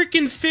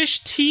freaking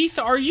fish teeth?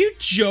 Are you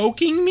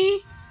joking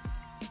me?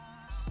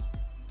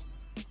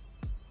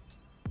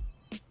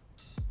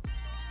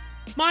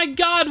 My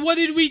god, what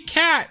did we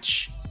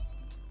catch?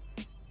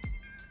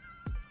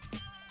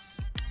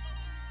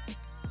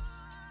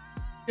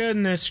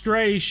 Goodness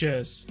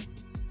gracious.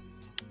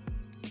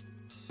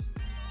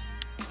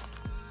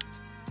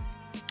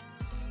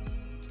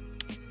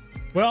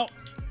 Well,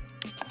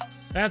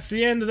 that's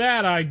the end of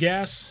that, I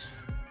guess.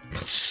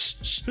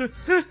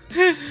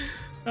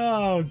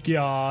 Oh,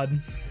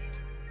 God.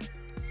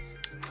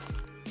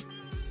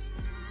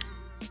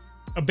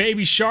 A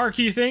baby shark,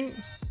 you think?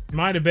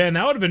 Might have been.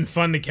 That would have been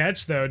fun to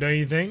catch, though, don't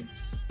you think?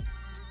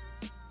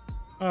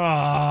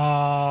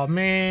 Oh,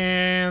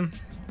 man.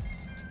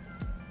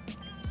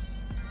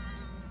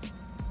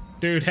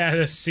 Dude had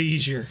a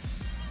seizure.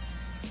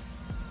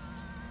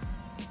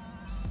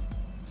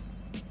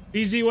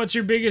 BZ, what's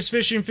your biggest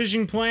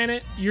fishing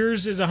planet?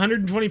 Yours is a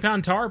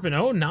 120-pound tarpon.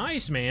 Oh,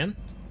 nice, man.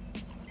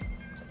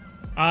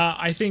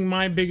 I think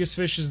my biggest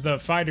fish is the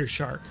fighter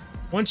shark.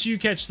 Once you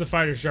catch the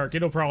fighter shark,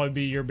 it'll probably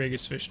be your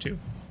biggest fish, too.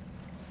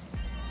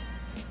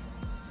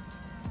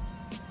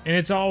 And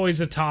it's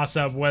always a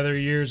toss-up whether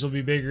yours will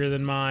be bigger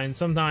than mine.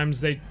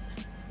 Sometimes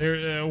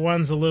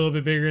one's a little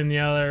bit bigger than the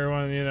other,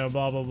 one, you know,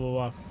 blah, blah, blah,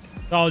 blah.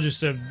 It's all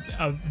just a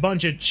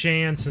bunch of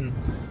chance, and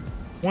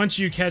once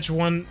you catch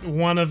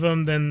one of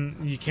them, then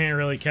you can't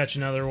really catch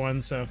another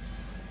one, so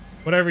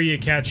whatever you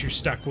catch, you're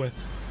stuck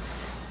with.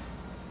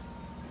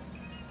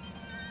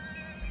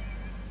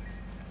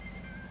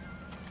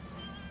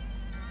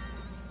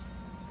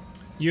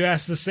 You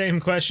asked the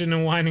same question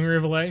in Winding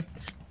Rivulet.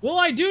 Well,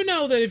 I do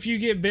know that if you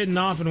get bitten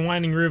off in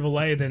Winding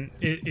Rivulet, then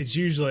it's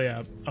usually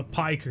a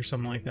pike or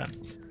something like that.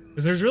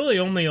 Because there's really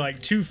only like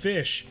 2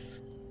 fish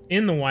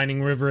in the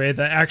Winding Rivulet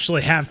that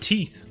actually have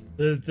teeth.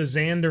 The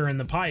zander and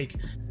the pike.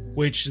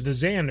 Which, the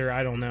zander,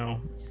 I don't know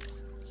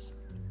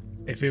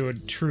if it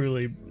would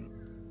truly...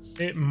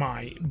 It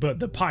might, but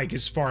the pike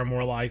is far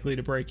more likely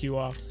to break you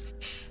off.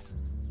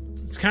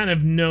 It's kind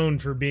of known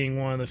for being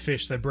one of the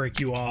fish that break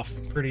you off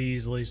pretty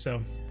easily,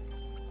 so...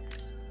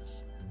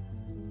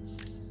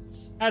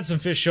 Had some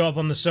fish show up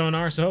on the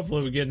sonar, so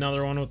hopefully we get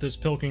another one with this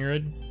pilking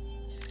rig.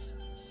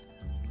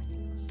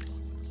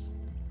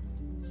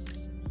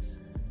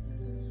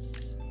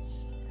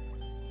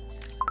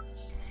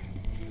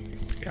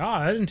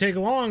 God, that didn't take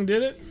long,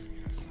 did it?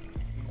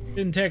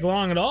 Didn't take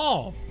long at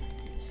all.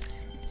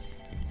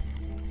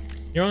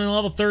 You're only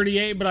level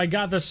 38, but I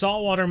got the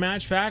saltwater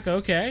match pack.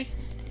 Okay.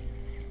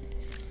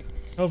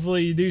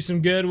 Hopefully you do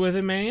some good with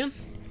it, man.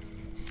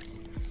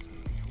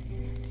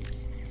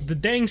 The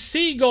dang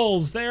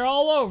seagulls, they're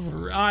all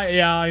over.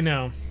 Yeah, I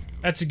know.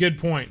 That's a good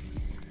point.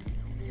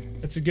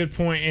 That's a good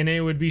point, and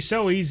it would be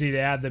so easy to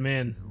add them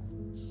in.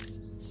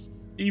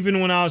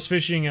 Even when I was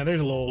fishing,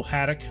 there's a little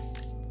haddock.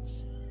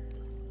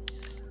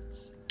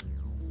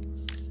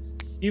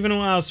 Even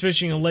when I was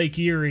fishing in Lake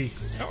Erie,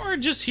 or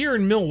just here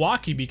in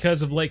Milwaukee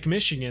because of Lake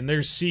Michigan,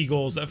 there's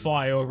seagulls that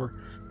fly over.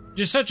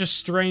 Just such a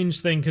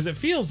strange thing, because it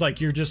feels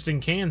like you're just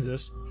in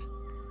Kansas,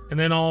 and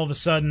then all of a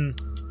sudden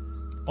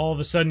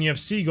you have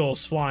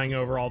seagulls flying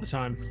over all the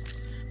time.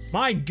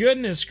 My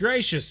goodness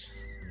gracious.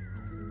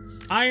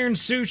 Iron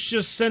Suits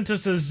just sent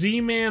us a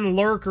Z-Man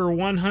Lurker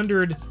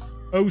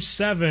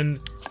 107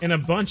 and a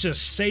bunch of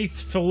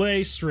Saith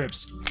fillet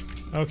strips.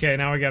 Okay,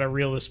 now we gotta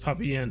reel this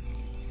puppy in.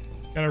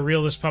 Gotta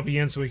reel this puppy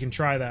in so we can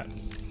try that.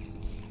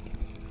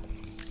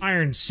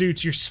 Iron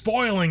Suits, you're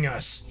spoiling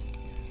us!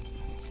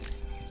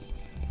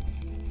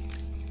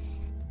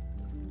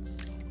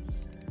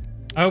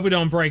 I hope we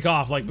don't break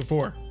off like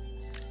before.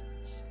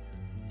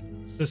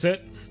 Is this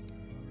it?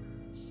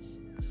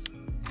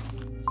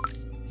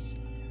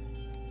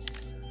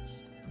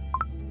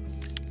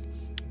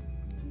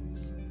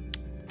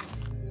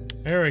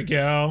 There we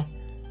go.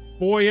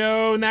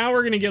 Boyo, now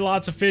we're gonna get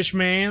lots of fish,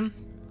 man.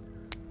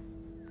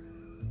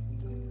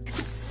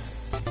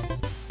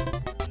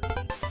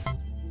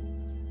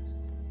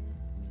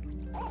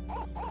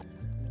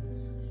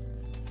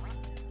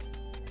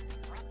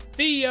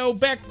 Theo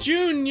Beck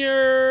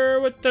Jr.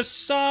 with the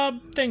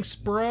sub. Thanks,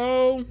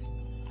 bro.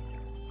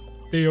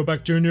 Theo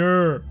Beck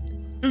Jr.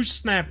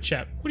 Who's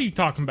Snapchat? What are you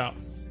talking about?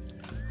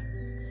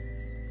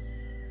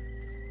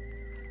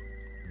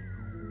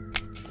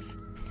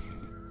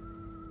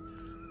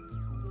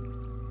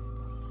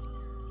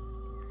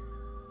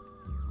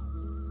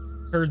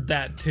 Heard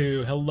that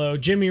too. Hello.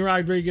 Jimmy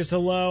Rodriguez,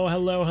 hello,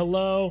 hello,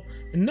 hello.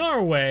 In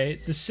Norway,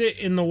 to sit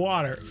in the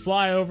water,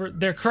 fly over,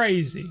 they're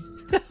crazy.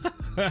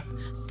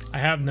 I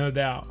have no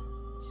doubt.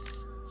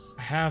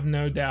 I have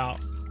no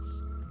doubt.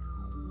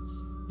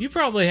 You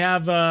probably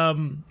have,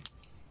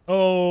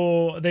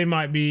 oh, they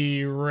might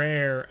be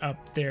rare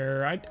up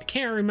there. I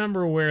can't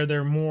remember where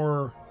they're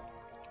more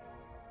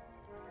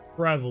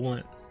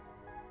prevalent.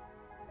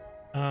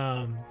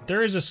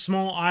 There is a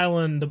small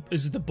island,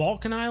 is it the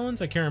Balkan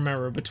Islands? I can't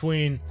remember,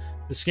 between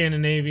the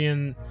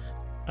Scandinavian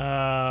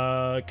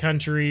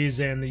countries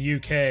and the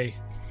UK,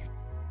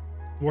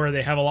 where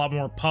they have a lot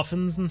more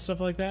puffins and stuff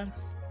like that.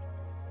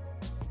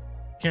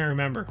 Can't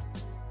remember.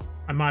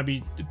 I might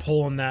be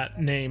pulling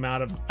that name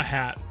out of a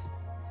hat.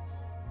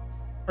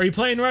 Are you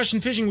playing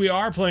Russian fishing? We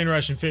are playing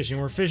Russian fishing.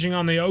 We're fishing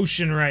on the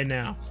ocean right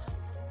now,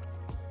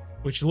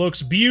 which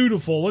looks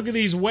beautiful. Look at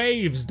these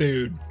waves,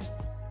 dude.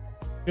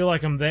 I feel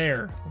like I'm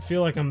there. I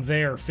feel like I'm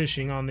there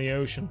fishing on the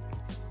ocean.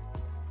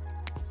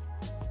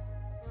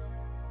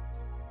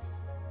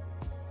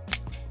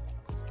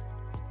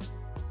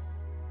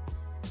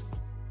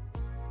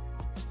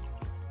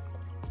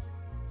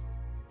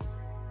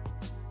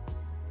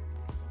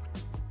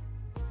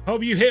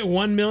 Hope you hit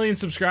 1 million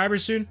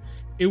subscribers soon.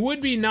 It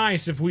would be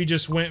nice if we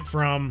just went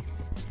from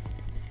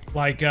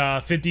like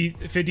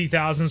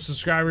 50,000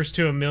 subscribers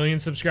to 1 million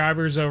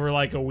subscribers over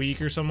like a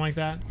week or something like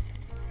that.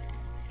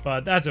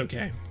 But that's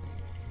okay.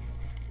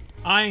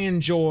 I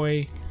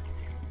enjoy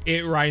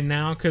it right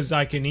now because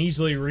I can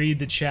easily read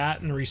the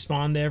chat and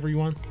respond to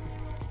everyone.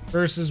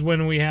 Versus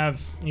when we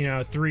have, you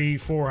know,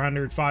 300,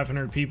 400,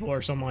 500 people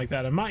or something like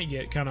that, it might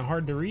get kind of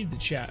hard to read the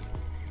chat.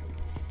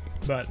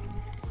 But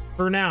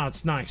for now,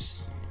 it's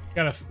nice.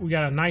 We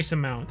got a nice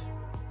amount.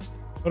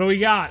 What do we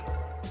got?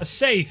 A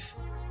saith.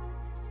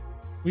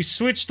 We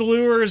switched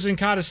lures and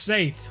caught a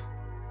saith.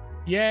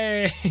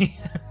 Yay!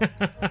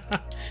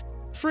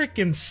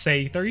 Frickin'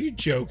 saith, are you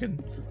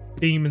joking?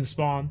 Demon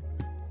spawn.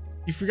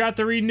 You forgot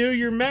to renew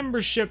your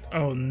membership.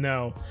 Oh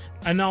no.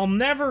 And I'll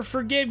never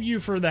forgive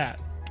you for that.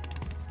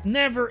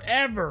 Never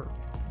ever.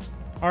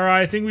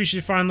 Alright, I think we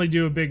should finally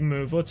do a big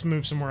move. Let's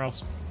move somewhere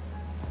else.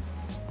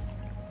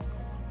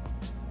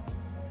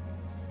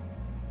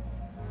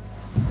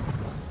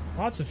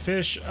 Lots of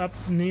fish up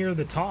near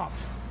the top.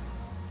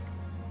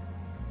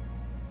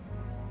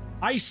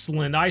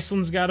 Iceland.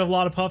 Iceland's got a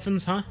lot of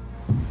puffins, huh?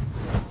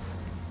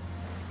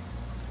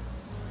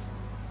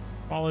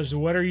 Fathers,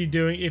 what are you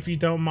doing, if you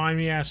don't mind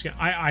me asking?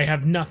 I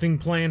have nothing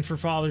planned for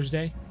Father's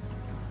Day.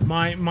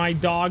 My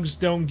dogs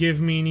don't give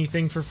me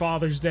anything for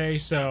Father's Day,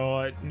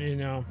 so, you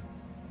know,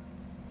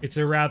 it's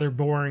a rather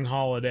boring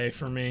holiday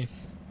for me.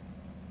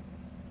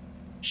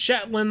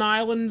 Shetland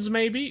Islands,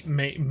 maybe?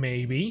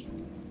 Maybe.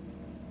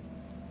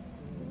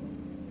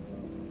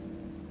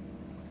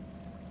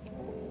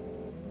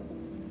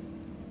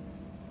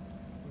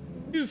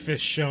 Two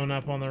fish showing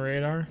up on the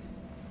radar.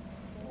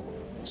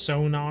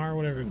 Sonar,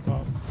 whatever you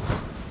call it.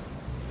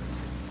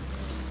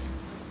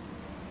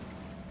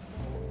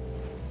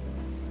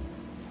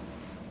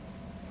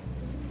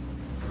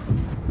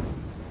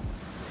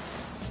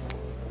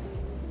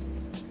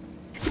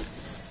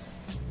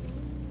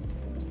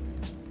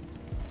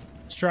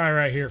 Let's try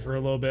right here for a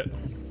little bit.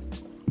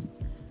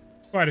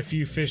 Quite a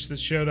few fish that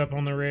showed up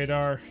on the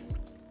radar.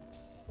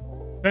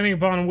 Depending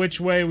upon which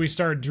way we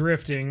start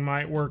drifting,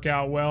 might work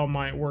out well,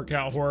 might work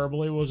out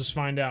horribly. We'll just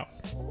find out.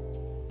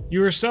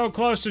 You were so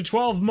close to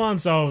 12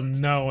 months. Oh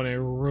no, and it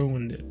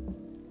ruined it.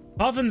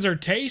 Puffins are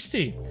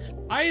tasty.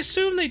 I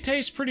assume they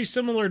taste pretty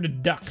similar to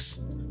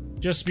ducks.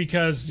 Just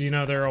because, you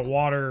know, they're a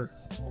water,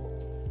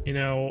 you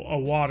know, a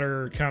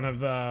water kind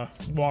of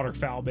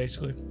waterfowl,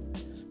 basically.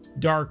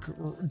 Dark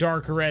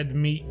red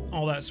meat,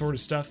 all that sort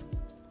of stuff.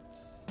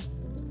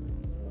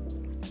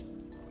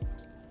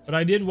 But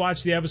I did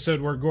watch the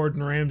episode where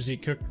Gordon Ramsay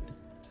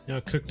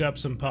cooked up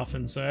some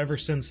puffins. So ever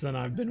since then,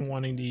 I've been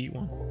wanting to eat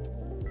one,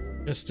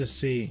 just to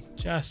see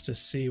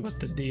what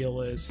the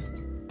deal is.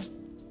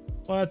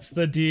 What's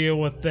the deal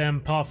with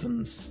them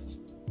puffins?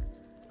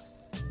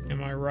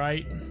 Am I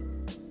right?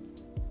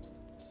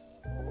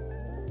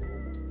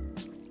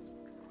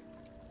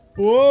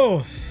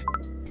 Whoa!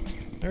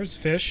 There's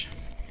fish.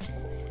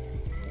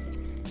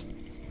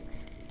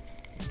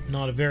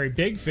 Not a very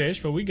big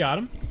fish, but we got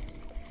him.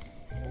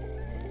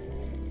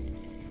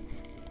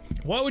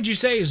 What would you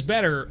say is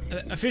better,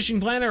 a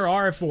fishing planet or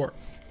RF4?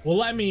 Well,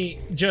 let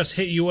me just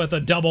hit you with a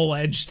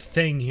double-edged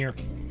thing here.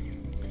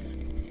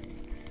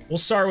 We'll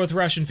start with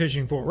Russian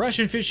Fishing 4.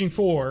 Russian Fishing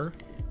 4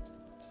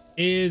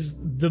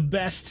 is the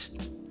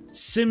best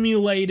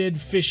simulated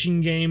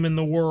fishing game in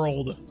the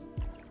world.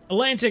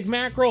 Atlantic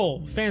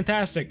mackerel,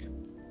 fantastic.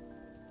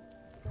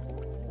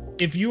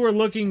 If you are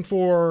looking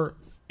for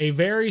a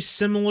very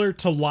similar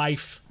to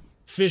life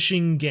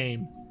fishing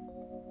game,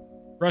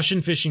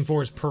 Russian Fishing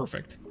 4 is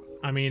perfect.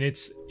 I mean, it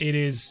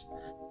is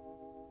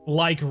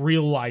like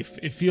real life.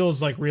 It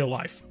feels like real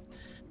life.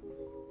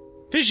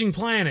 Fishing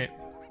Planet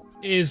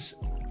is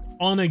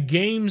on a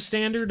game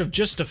standard of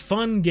just a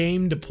fun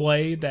game to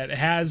play that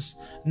has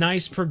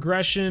nice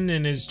progression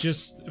and is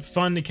just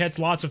fun to catch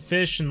lots of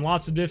fish in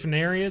lots of different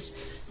areas,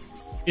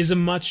 is a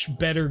much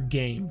better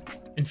game.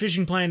 And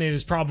Fishing Planet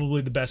is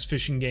probably the best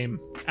fishing game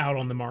out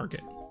on the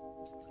market.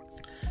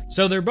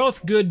 So they're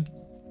both good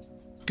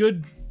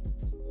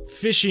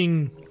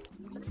fishing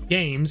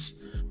games.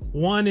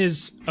 One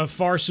is a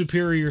far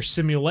superior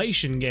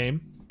simulation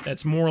game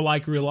that's more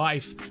like real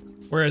life,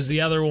 whereas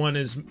the other one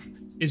is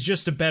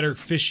just a better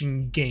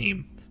fishing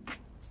game.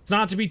 It's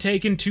not to be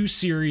taken too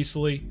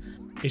seriously.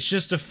 It's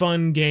just a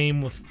fun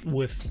game with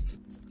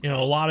you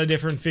know, a lot of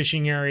different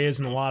fishing areas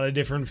and a lot of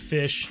different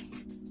fish.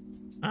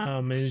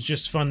 And it's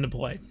just fun to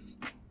play.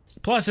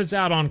 Plus, it's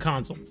out on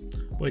console,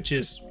 which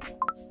is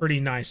pretty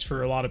nice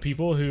for a lot of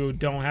people who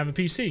don't have a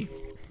PC.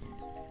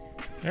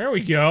 There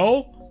we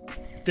go.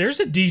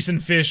 There's a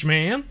decent fish,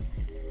 man.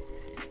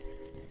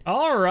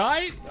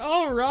 Alright,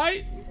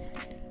 alright.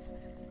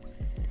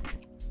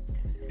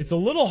 It's a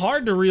little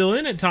hard to reel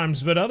in at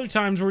times, but other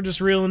times we're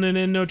just reeling it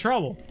in, no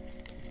trouble.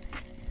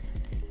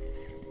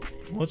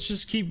 Let's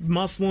just keep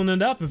muscling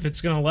it up if it's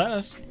gonna let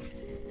us.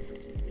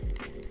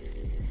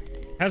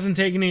 Hasn't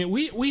taken any.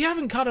 We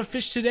haven't caught a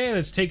fish today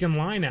that's taken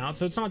line out,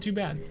 so it's not too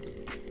bad.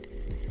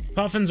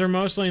 Puffins are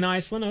mostly in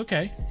Iceland.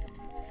 Okay.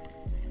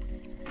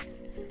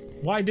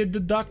 Why did the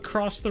duck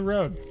cross the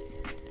road?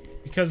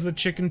 Because the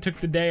chicken took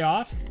the day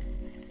off?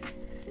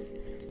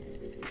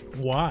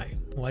 Why?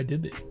 Why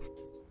did they?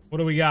 What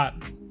do we got?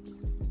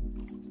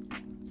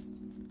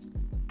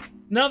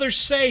 Another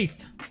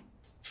saith.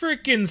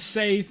 Frickin'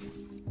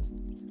 saith.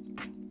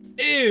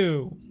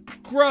 Ew.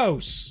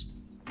 Gross.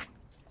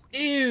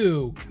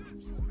 Ew.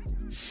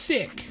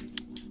 Sick.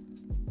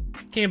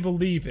 Can't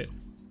believe it.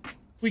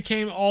 We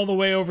came all the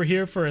way over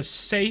here for a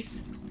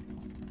saith.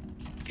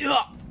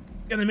 Ugh.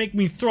 Gonna make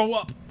me throw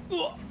up.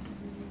 Ugh.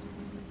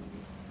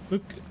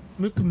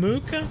 Muka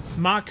Muka?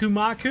 Maku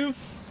Maku?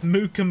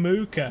 Muka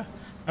Muka.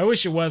 I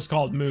wish it was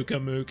called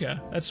Muka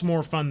Muka. That's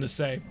more fun to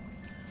say.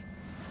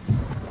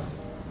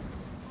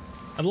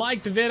 I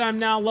like the vid. I'm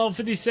now level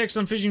 56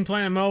 on Fishing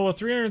Planet Mobile.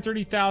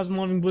 330,000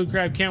 loving blue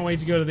crab. Can't wait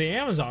to go to the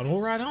Amazon. Well,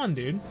 right on,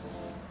 dude.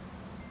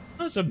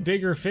 There's a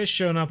bigger fish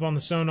showing up on the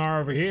sonar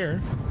over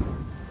here.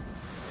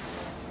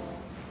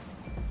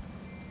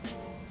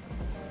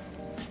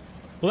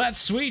 Well, that's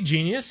sweet,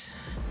 genius.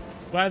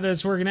 Glad that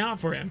it's working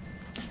out for you.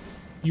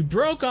 You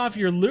broke off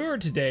your lure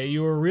today.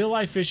 You were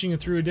real-life fishing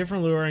and threw a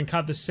different lure and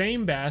caught the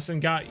same bass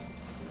and got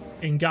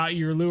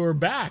your lure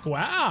back.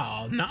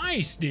 Wow,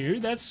 nice,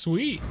 dude. That's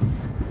sweet.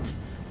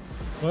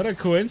 What a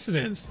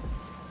coincidence.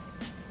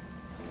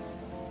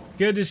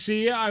 Good to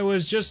see you. I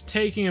was just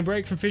taking a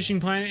break from Fishing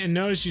Planet and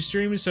noticed you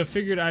streaming, so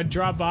figured I'd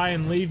drop by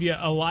and leave you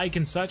a like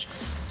and such.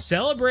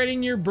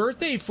 Celebrating your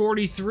birthday,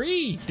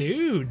 43.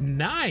 Dude,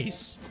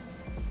 nice.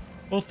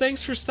 Well,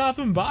 thanks for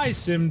stopping by,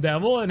 Sim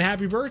Devil, and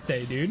happy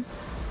birthday, dude.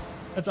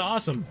 That's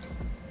awesome.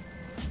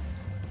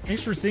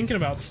 Thanks for thinking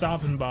about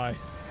stopping by.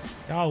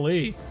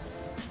 Golly.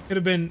 Could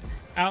have been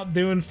out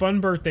doing fun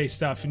birthday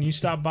stuff, and you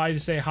stopped by to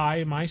say hi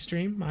at my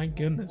stream? My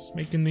goodness.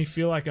 Making me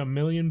feel like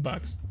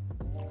 $1,000,000.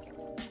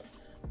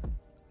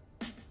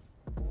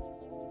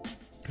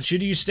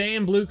 Should you stay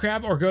in Blue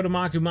Crab or go to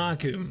Maku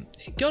Maku?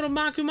 Go to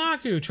Maku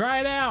Maku. Try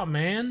it out,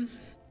 man.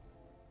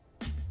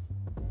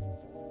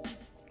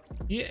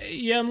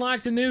 You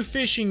unlocked a new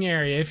fishing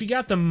area. If you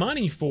got the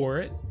money for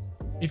it,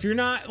 if you're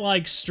not,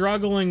 like,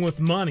 struggling with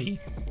money,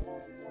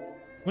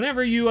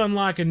 whenever you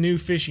unlock a new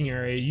fishing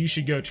area, you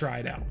should go try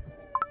it out.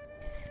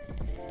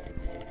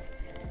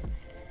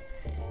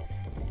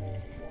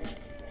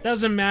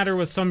 Doesn't matter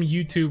what some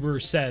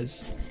YouTuber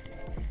says.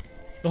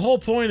 The whole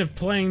point of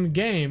playing the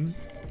game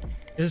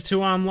is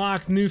to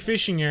unlock new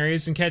fishing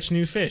areas and catch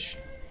new fish.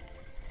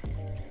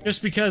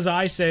 Just because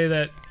I say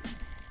that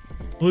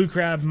Blue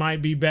Crab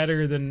might be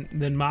better than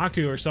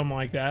Maku or something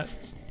like that,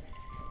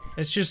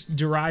 it's just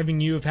deriving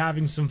you of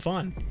having some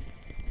fun.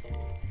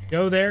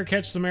 Go there,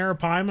 catch some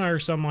arapaima or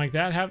something like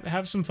that,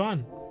 have some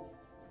fun.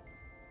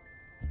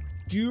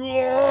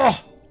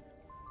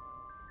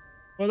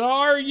 What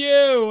are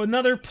you?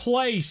 Another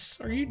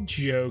place. Are you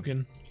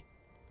joking?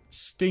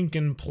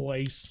 Stinking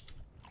place.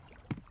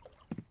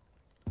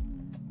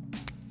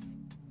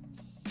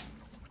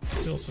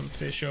 Still some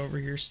fish over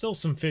here. Still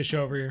some fish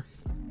over here.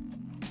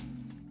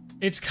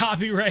 It's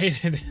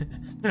copyrighted.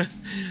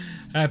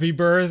 Happy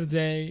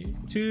birthday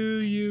to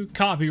you.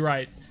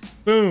 Copyright.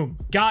 Boom.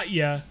 Got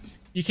ya.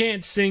 You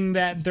can't sing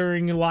that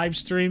during a live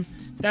stream.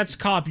 That's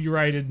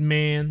copyrighted,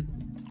 man.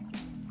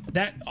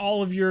 That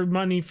all of your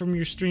money from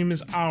your stream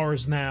is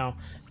ours now.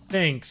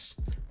 Thanks.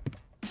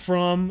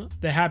 From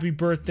the Happy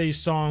Birthday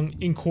Song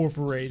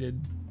Incorporated.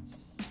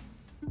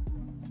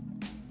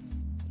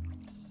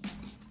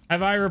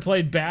 Have I ever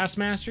played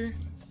Bassmaster?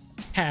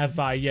 Have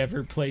I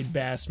ever played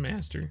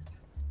Bassmaster?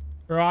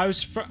 Or I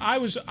was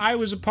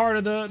a part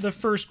of the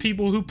first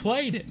people who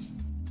played it.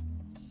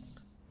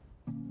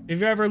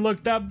 Have you ever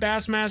looked up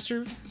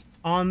Bassmaster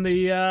on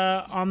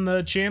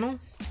the channel?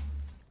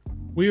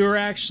 We were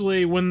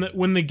actually, when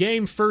the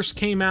game first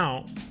came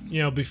out,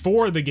 you know,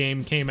 before the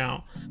game came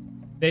out,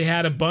 they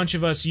had a bunch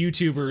of us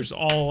YouTubers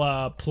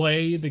all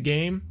play the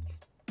game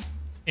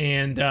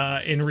and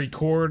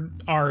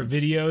record our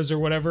videos or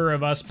whatever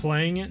of us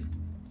playing it.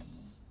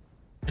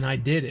 And I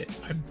did it.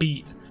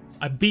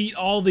 I beat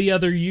all the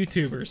other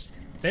YouTubers.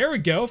 There we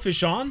go,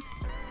 fish on.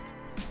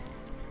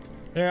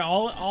 There,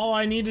 all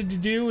I needed to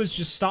do was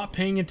just stop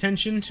paying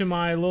attention to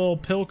my little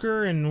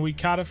pilker and we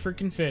caught a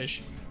freaking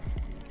fish.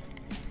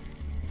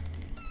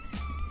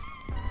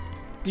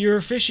 You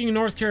were fishing in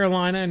North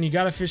Carolina and you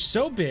got a fish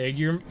so big,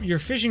 your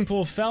fishing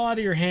pole fell out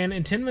of your hand,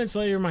 and 10 minutes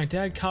later my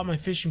dad caught my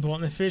fishing pole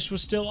and the fish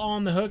was still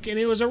on the hook and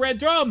it was a red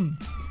drum!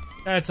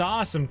 That's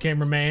awesome,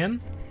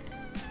 cameraman.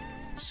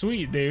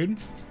 Sweet, dude.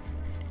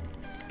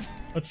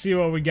 Let's see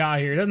what we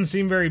got here. It doesn't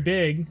seem very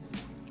big.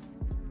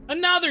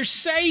 Another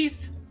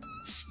saith!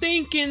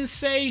 Stinking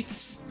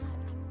saiths!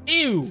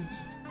 Ew!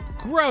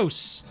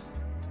 Gross!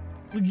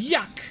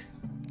 Yuck!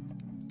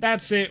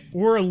 That's it.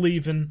 We're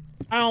leaving.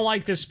 I don't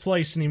like this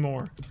place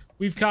anymore.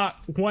 We've caught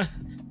what?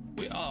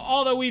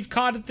 All that we've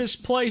caught at this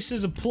place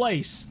is a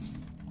place.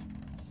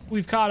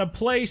 We've caught a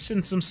place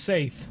and some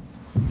safe.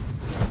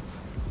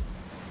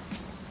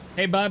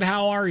 Hey bud,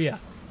 how are you?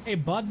 Hey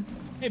bud.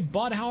 Hey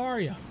bud, how are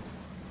you?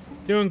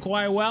 Doing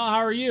quite well. How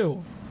are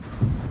you?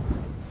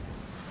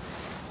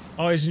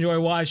 Always enjoy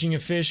watching a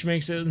fish.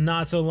 Makes it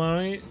not so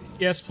lonely.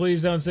 Yes,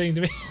 please don't sing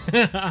to me.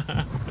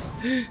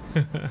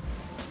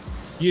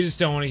 You just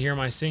don't want to hear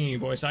my singing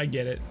voice. I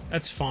get it.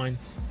 That's fine.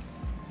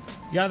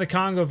 You got the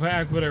Congo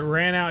pack, but it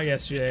ran out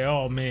yesterday.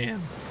 Oh,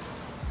 man.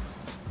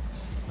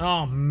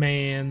 Oh,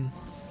 man.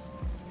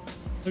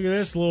 Look at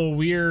this little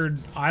weird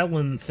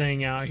island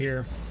thing out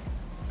here.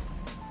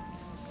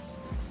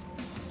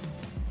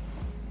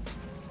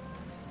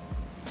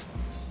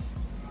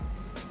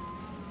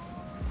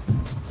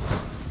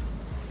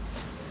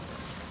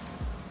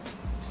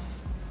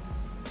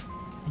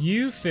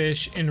 You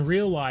fish in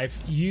real life,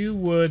 you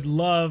would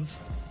love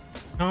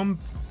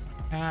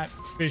combat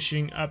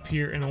fishing up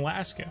here in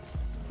Alaska.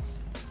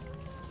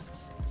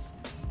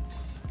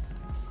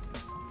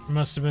 There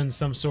must have been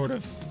some sort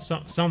of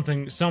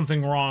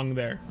something wrong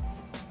there.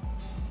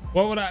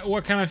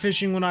 What kind of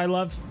fishing would I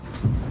love?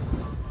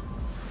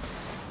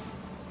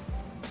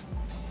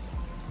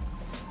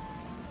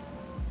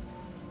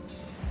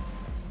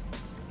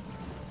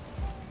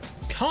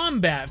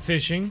 Combat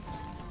fishing?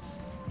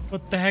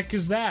 What the heck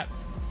is that?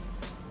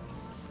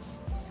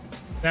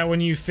 That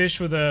when you fish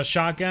with a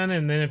shotgun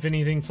and then if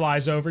anything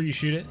flies over, you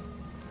shoot it?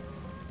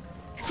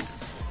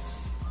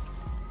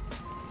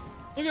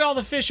 Look at all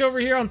the fish over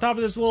here on top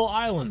of this little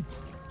island.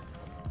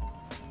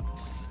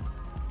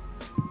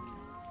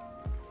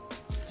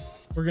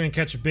 We're gonna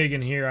catch a big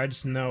in here, I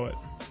just know it.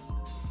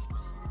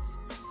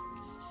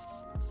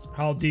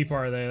 How deep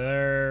are they?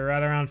 They're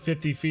right around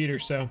 50 feet or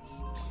so.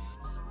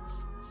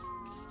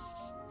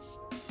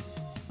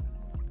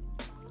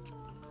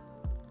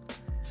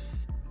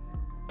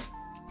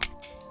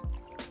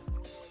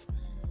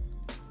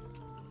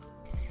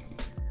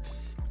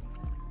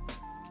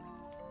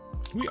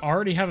 We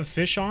already have a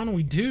fish on?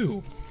 We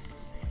do.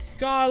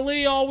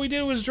 Golly, all we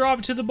did was drop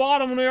it to the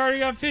bottom and we already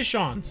got fish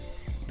on.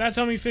 That's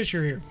how many fish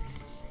are here.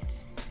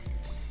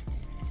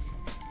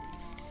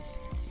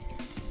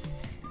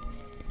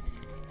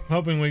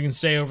 Hoping we can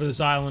stay over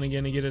this island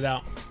again to get it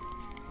out.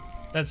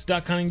 That's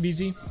duck hunting,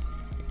 BZ.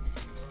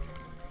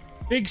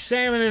 Big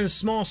salmon in a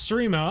small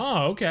stream.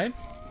 Oh, okay.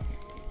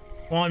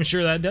 Well, I'm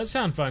sure that does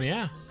sound fun,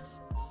 yeah.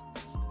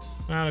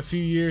 About a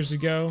few years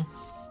ago.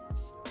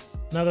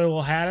 Another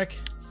little haddock.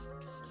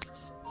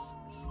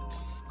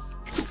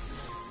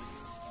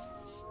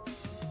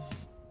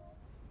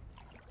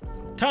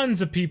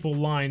 Tons of people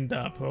lined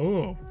up.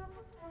 Oh.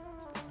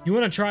 You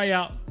want to try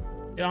out?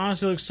 It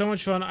honestly looks so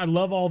much fun. I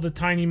love all the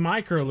tiny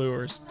micro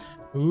lures.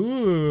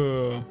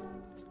 Ooh.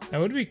 That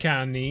would be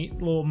kind of neat. A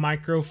little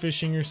micro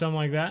fishing or something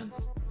like that.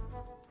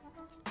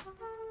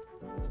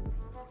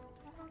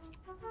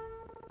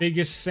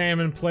 Biggest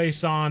salmon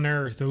place on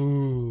earth.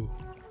 Ooh.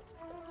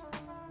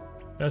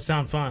 That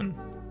sounds fun.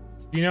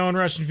 You know when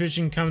Russian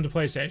fishing come to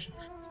PlayStation?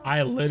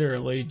 I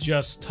literally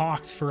just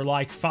talked for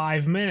like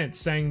 5 minutes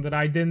saying that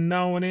I didn't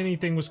know when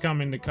anything was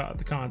coming to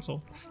the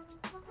console.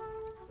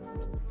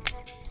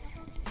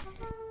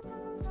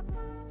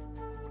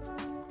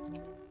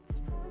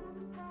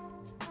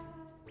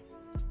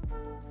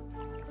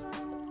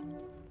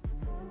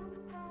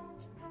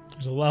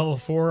 There's a level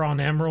 4 on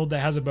Emerald that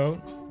has a boat.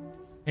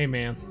 Hey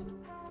man.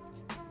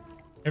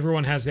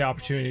 Everyone has the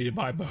opportunity to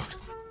buy a boat.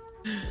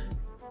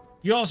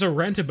 You also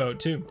rent a boat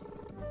too.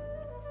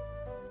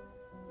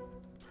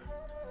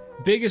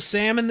 Biggest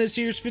salmon this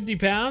year's 50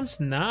 pounds?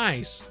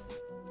 Nice.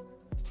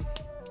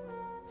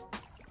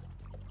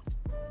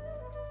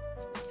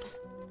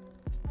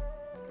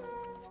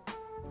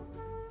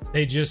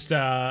 They just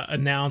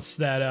announced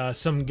that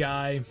some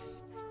guy,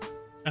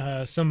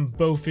 some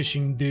bow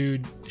fishing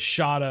dude,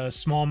 shot a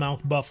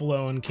smallmouth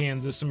buffalo in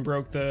Kansas and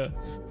broke the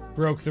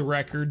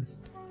record.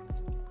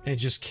 And it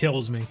just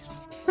kills me.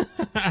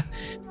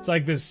 It's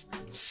like this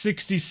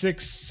 60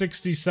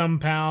 some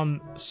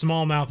pound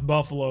smallmouth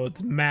buffalo.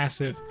 It's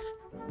massive.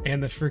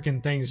 And the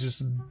freaking thing's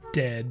just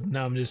dead. And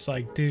I'm just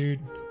like, dude,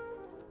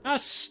 how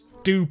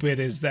stupid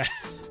is that?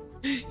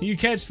 You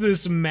catch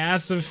this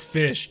massive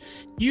fish.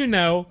 You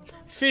know,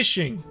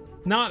 fishing,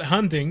 not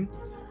hunting,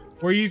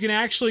 where you can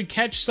actually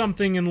catch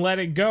something and let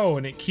it go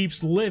and it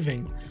keeps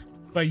living.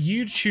 But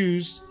you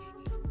choose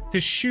to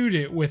shoot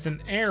it with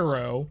an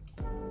arrow.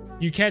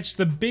 You catch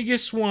the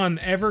biggest one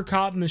ever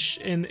caught in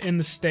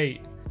the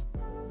state.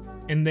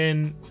 And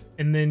then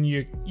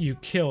you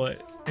kill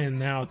it. And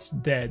now it's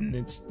dead and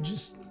it's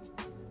just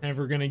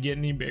never gonna get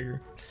any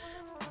bigger.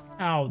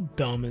 How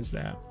dumb is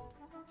that?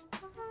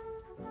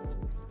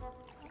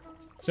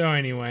 So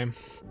anyway,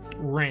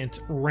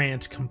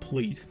 rant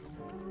complete.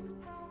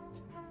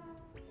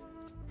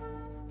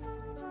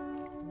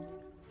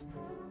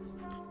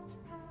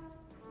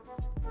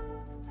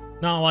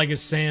 Not like a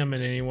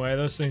salmon anyway.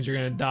 Those things are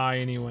gonna die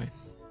anyway.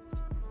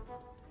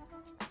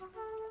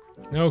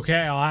 Okay,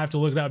 I'll have to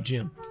look it up,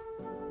 Jim.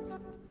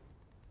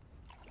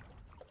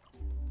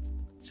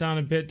 sound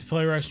a bit to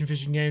play Russian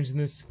fishing games in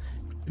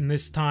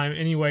this time.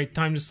 Anyway,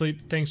 time to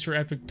sleep. Thanks for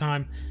epic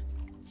time.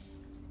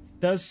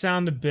 Does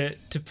sound a bit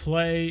to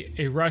play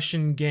a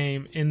Russian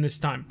game in this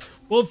time.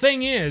 Well, the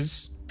thing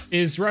is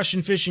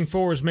Russian Fishing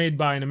 4 is made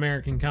by an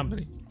American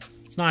company.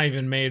 It's not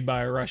even made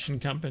by a Russian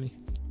company.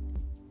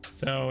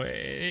 So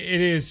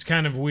it is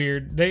kind of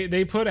weird.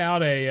 They put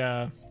out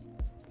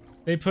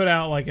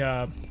like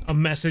a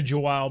message a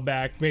while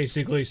back,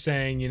 basically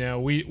saying, you know,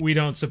 we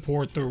don't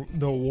support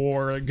the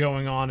war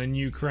going on in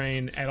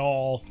Ukraine at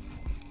all.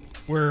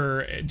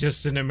 We're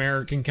just an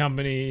American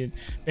company,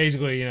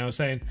 basically, you know,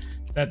 saying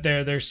that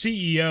their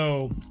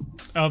CEO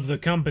of the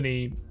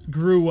company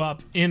grew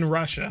up in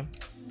Russia,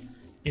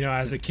 you know,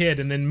 as a kid,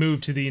 and then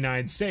moved to the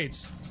United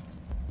States.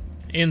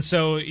 And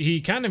so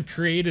he kind of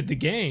created the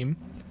game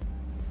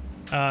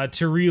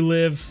to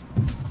relive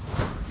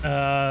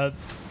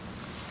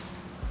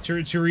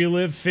to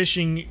relive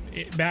fishing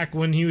back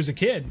when he was a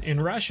kid in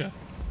Russia,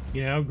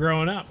 you know,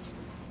 growing up.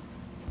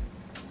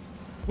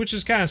 Which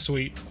is kind of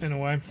sweet in a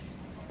way.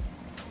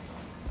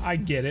 I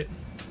get it.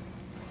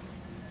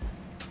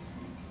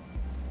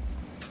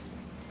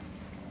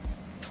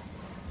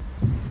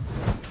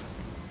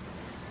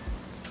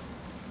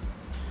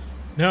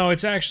 No,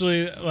 it's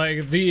actually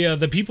like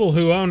the people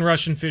who own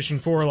Russian Fishing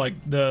 4,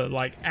 like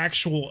the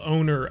actual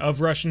owner of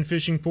Russian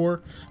Fishing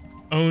 4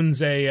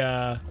 owns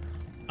a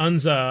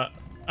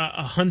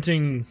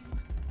hunting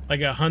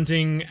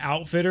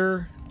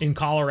outfitter in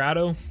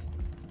Colorado.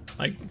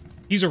 Like,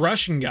 he's a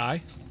Russian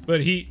guy,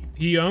 but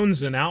he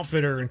owns an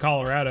outfitter in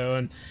Colorado,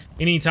 and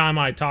anytime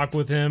I talk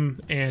with him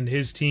and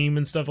his team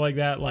and stuff like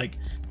that, like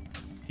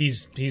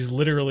he's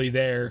literally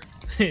there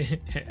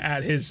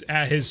at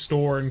his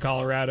store in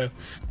Colorado.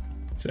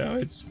 So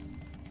it's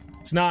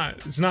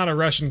not a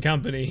Russian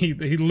company. He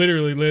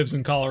literally lives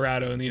in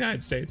Colorado in the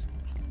United States.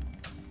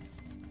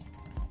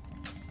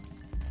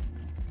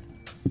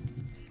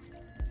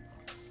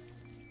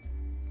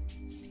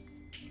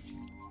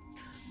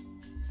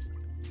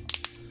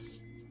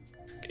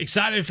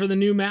 Excited for the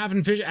new map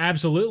and fish?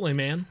 Absolutely,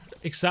 man.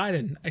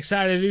 Excited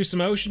to do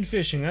some ocean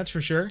fishing, that's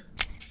for sure.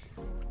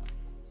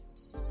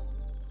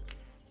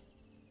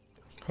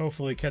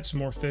 Hopefully catch some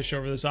more fish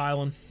over this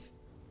island.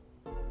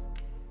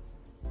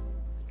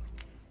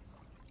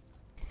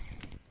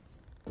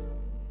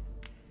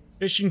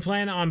 Fishing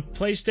plan on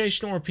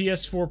PlayStation or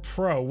PS4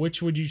 Pro?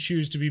 Which would you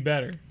choose to be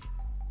better?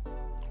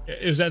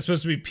 Is that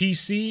supposed to be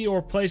PC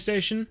or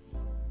PlayStation?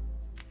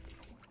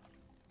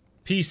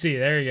 PC,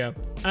 there you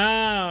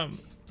go.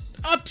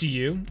 Up to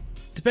you.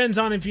 Depends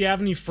on if you have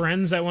any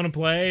friends that want to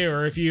play,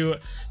 or if you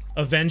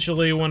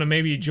eventually want to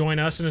maybe join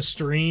us in a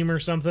stream or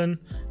something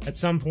at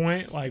some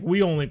point. Like,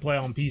 we only play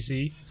on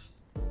PC.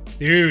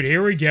 Dude,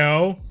 here we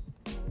go.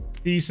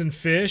 Decent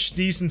fish,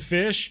 decent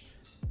fish.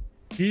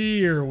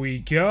 Here we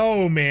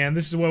go, man.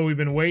 This is what we've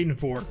been waiting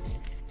for.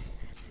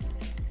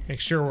 Make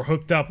sure we're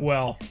hooked up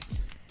well.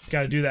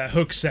 Got to do that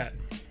hook set.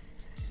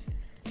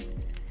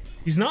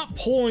 He's not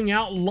pulling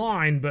out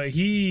line, but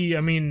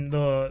I mean,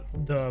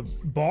 the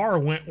bar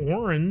went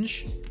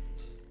orange.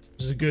 Which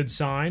is a good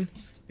sign.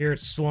 Here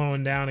it's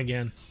slowing down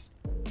again.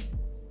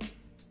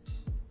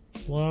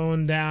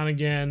 Slowing down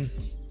again.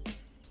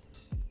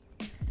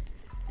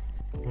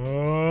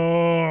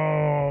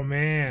 Oh,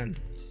 man.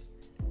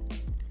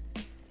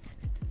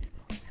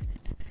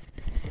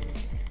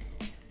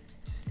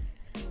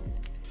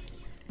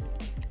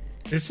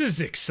 This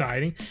is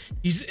exciting.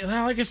 He's,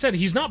 like I said,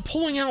 he's not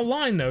pulling out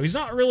line, though. He's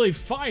not really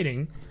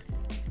fighting,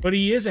 but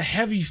he is a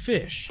heavy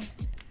fish.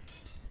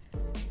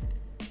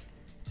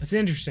 That's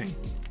interesting.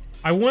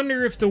 I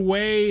wonder if the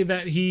way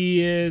that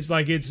he is,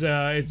 like, it's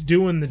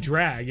doing the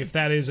drag, if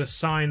that is a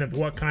sign of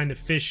what kind of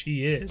fish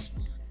he is.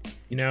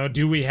 You know,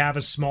 do we have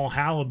a small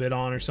halibut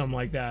on or something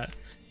like that?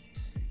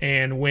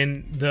 And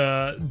when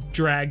the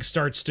drag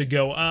starts to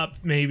go up,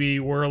 maybe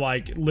we're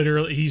like,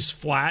 literally, he's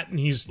flat, and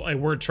he's like,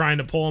 we're trying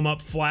to pull him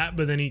up flat,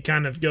 but then he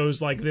kind of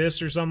goes like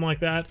this or something like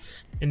that,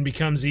 and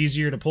becomes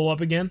easier to pull up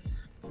again.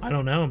 I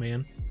don't know,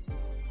 man.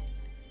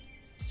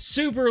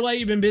 Super late,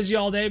 you've been busy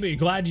all day, but you're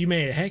glad you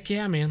made it. Heck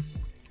yeah, man.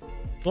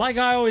 Like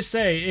I always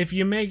say, if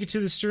you make it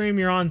to the stream,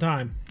 you're on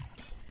time.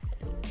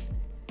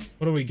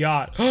 What do we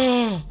got?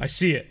 Oh, I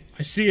see it.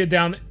 I see it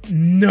down there.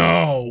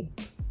 No.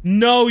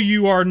 No,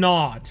 you are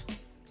not.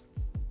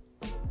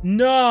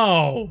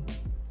 No!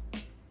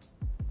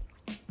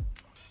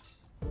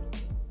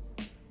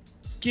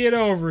 Get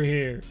over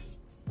here.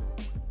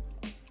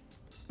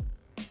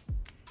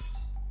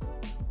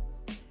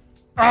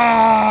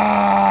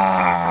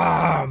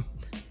 Ah!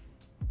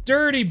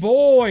 Dirty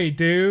boy,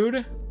 dude.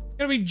 You're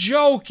gonna be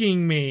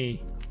joking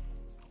me.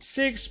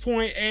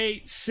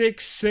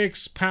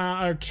 6.866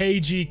 pound or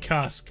kg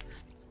cusk.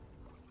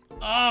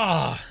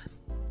 Ah!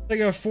 Like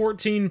a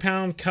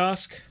 14-pound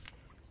cusk.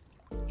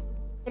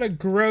 What a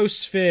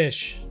gross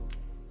fish.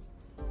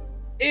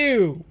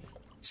 Ew.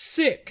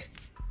 Sick.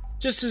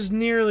 Just as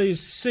nearly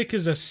as sick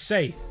as a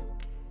Saith.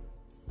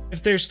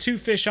 If there's two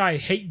fish I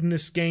hate in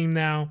this game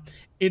now,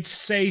 it's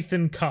Saith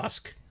and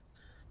Cusk.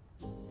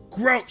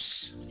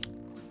 Gross.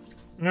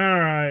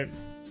 Alright.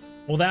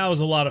 Well, that was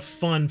a lot of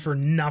fun for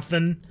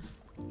nothing.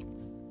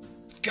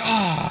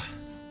 God,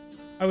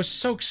 I was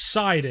so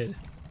excited.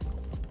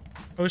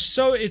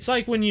 It's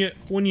like when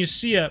you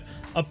see a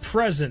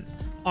present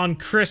on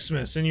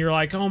Christmas and you're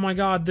like, oh my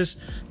god, this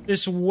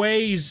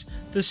weighs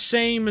the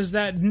same as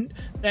that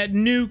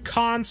new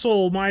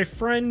console my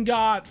friend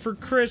got for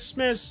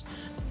Christmas.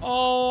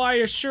 Oh,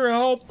 I sure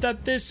hope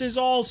that this is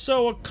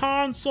also a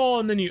console.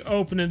 And then you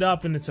open it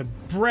up and it's a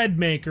bread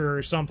maker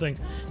or something.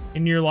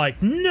 And you're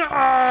like,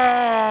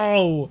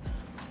 no!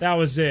 That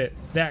was it.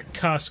 That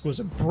cusk was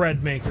a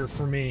bread maker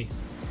for me.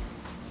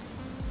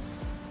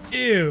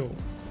 Ew.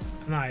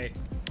 And I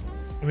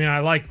mean, I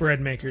like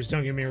bread makers,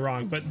 don't get me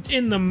wrong, but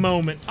in the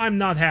moment, I'm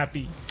not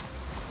happy.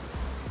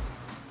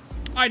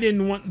 I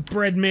didn't want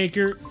bread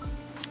maker.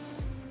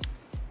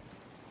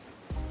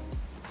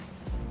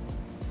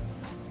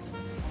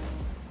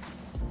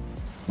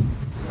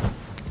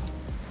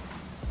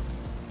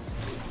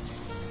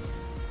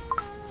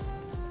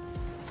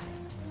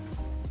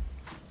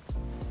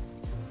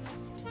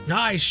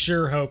 I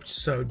sure hoped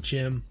so,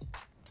 Jim.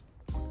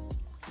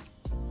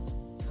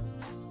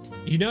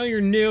 You know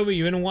you're new, but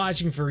you've been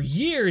watching for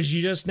years.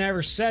 You just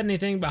never said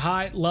anything, but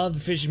hi, love the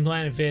Fishing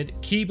Planet vid.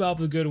 Keep up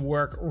the good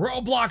work.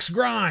 Roblox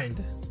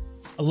grind!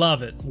 I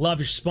love it. Love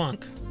your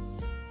spunk.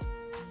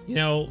 You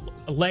know,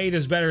 late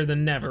is better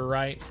than never,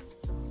 right?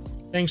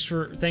 Thanks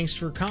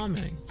for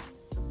commenting.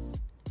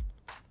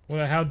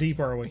 Well, how deep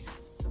are we?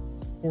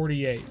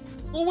 48.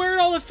 Well, where'd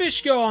all the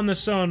fish go on the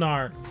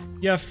sonar?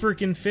 You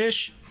freaking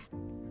fish.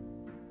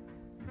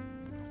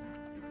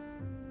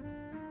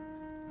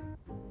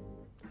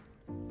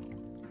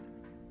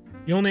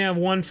 You only have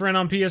one friend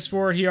on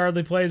PS4, he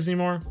hardly plays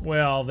anymore?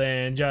 Well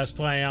then, just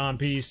play on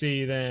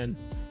PC then.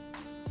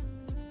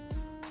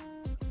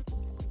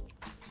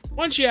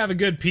 Once you have a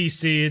good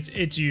PC,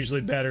 it's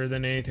usually better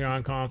than anything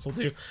on console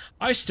too.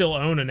 I still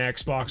own an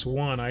Xbox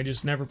One, I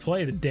just never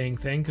play the dang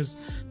thing, because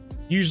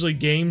usually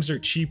games are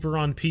cheaper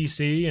on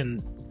PC,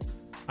 and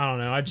I don't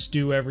know, I just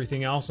do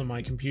everything else on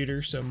my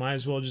computer, so might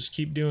as well just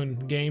keep doing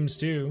games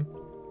too.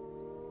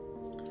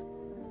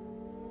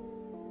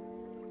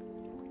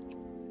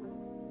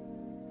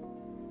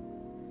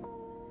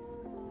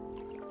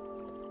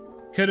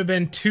 Could have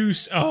been too.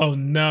 Oh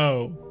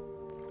no!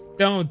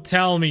 Don't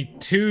tell me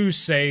too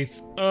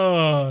safe.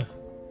 Ugh.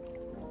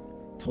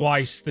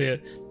 Twice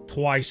the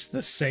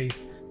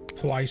safe,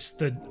 twice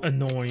the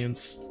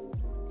annoyance.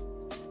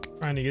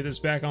 Trying to get this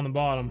back on the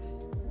bottom.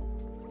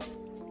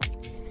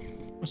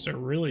 Must have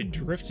really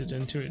drifted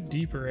into a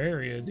deeper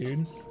area,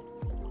 dude.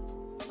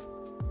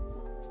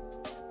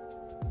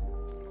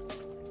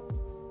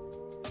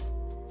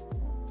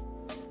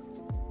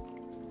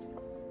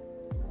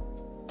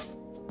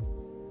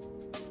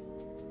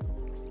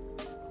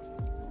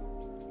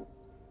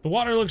 The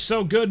water looks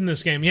so good in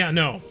this game. Yeah,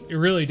 no, it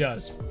really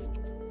does.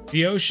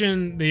 The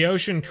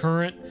ocean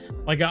current,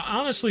 like, I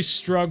honestly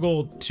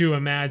struggled to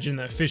imagine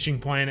that Fishing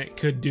Planet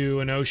could do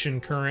an ocean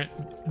current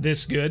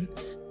this good,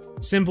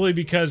 simply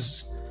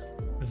because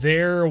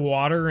their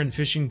water in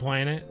Fishing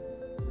Planet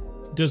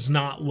does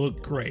not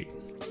look great.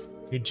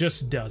 It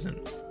just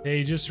doesn't.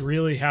 They just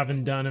really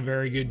haven't done a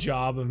very good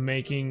job of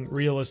making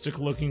realistic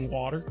looking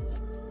water,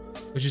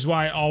 which is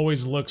why it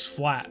always looks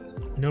flat,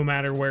 no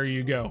matter where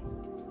you go.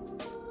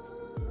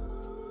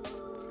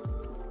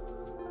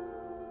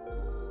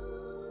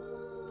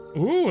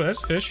 Ooh, that's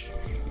fish.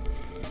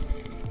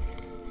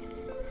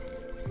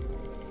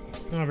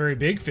 Not a very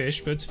big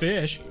fish, but it's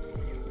fish.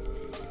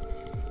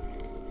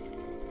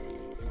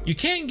 You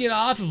can't get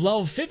off of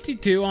level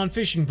 52 on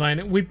Fishing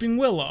Planet Weeping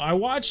Willow. I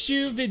watched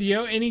your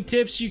video. Any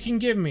tips you can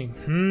give me?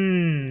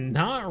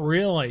 Not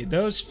really.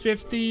 Those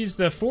 50s,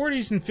 the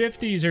 40s and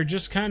 50s are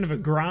just kind of a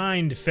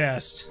grind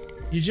fest.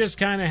 You just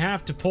kind of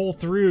have to pull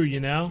through, you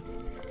know?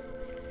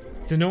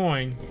 It's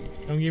annoying.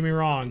 Don't get me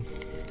wrong.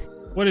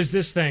 What is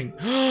this thing?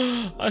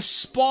 A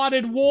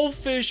spotted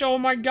wolffish! Oh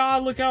my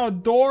god, look how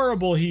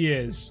adorable he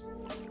is!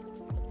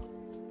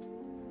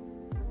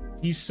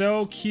 He's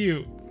so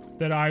cute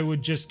that I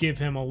would just give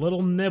him a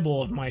little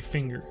nibble of my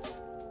finger.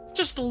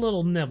 Just a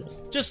little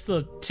nibble. Just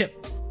the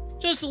tip.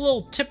 Just a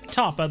little tip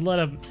top. I'd let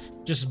him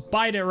just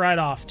bite it right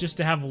off just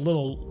to have a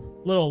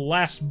little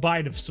last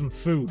bite of some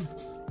food.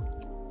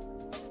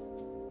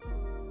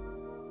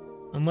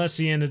 Unless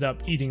he ended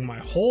up eating my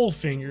whole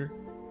finger,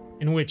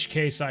 in which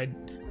case I'd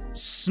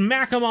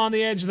smack him on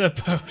the edge of the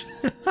boat.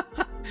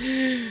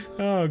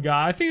 Oh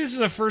god, I think this is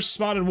the first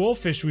spotted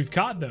wolffish we've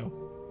caught though.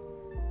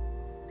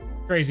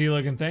 Crazy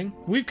looking thing.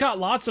 We've caught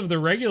lots of the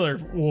regular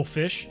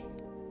wolffish.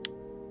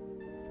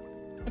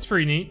 That's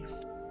pretty neat.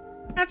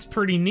 That's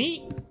pretty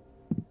neat.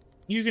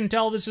 You can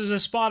tell this is a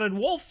spotted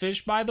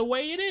wolffish by the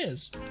way it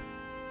is.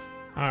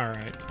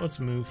 Alright, let's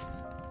move.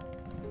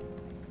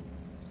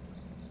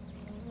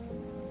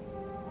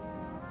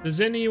 Does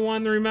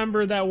anyone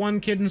remember that one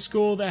kid in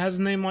school that has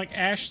a name like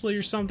Ashley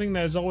or something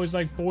that is always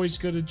like, boys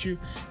good at you?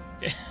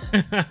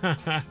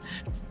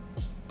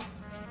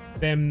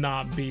 Them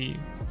not be.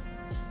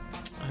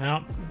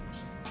 Yep.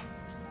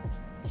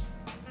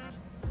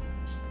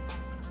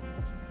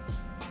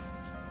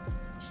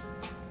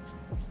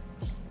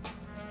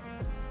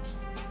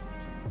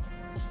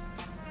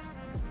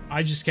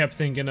 I just kept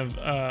thinking of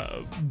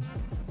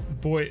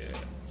boys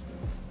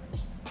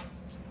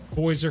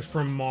are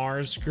from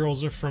Mars,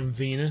 girls are from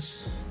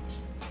Venus.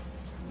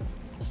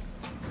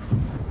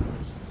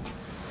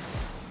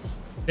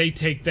 They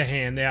take the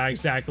hand. Yeah,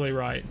 exactly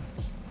right.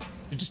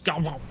 They just go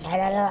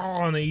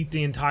and they eat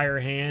the entire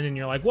hand, and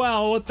you're like,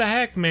 well, what the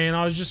heck, man?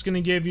 I was just gonna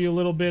give you a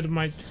little bit of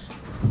my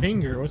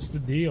finger. What's the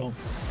deal?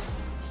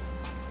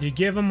 You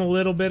give him a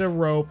little bit of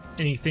rope,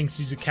 and he thinks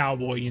he's a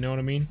cowboy. You know what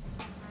I mean?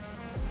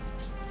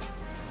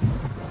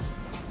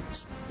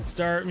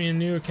 Start me a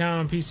new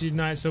account on PC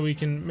tonight so we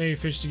can maybe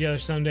fish together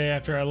someday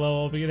after I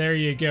level up. There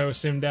you go,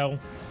 Sim Devil.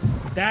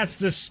 That's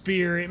the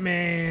spirit,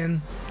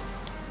 man.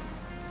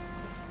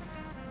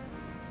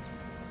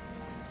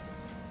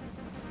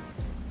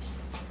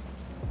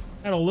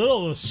 Had a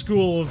little of a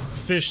school of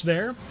fish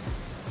there.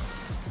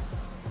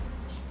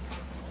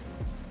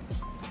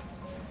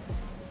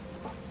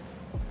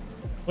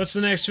 What's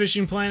the next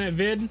Fishing Planet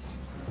vid?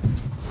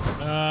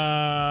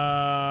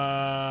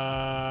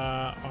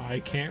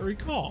 I can't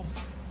recall.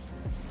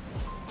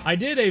 I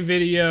did a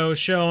video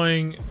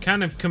showing,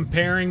 kind of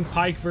comparing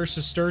pike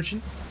versus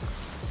sturgeon.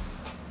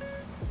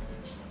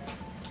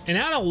 And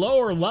at a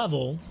lower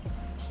level,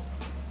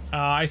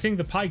 I think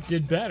the pike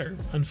did better,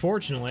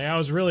 unfortunately. I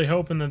was really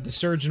hoping that the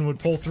sturgeon would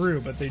pull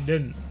through, but they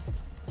didn't.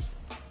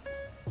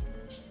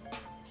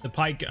 The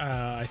pike,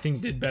 I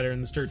think, did better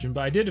than the sturgeon, but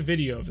I did a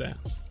video of that.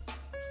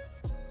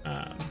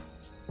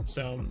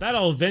 So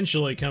that'll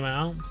eventually come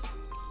out,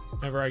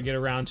 whenever I get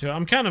around to it.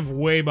 I'm kind of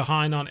way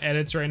behind on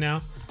edits right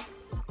now.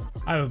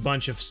 I have a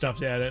bunch of stuff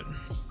to edit.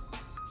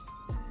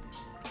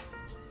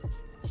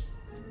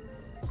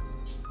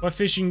 What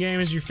fishing game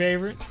is your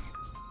favorite?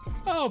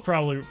 Oh,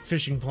 probably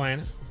Fishing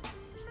Planet.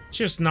 It's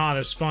just not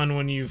as fun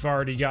when you've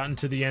already gotten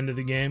to the end of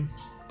the game.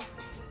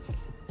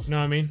 You know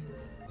what I mean?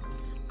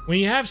 When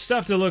you have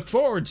stuff to look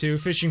forward to,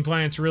 Fishing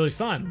Planet's really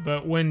fun.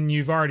 But when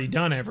you've already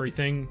done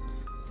everything,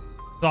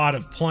 thought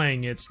of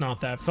playing it's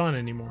not that fun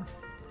anymore.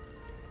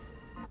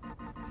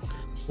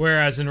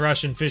 Whereas in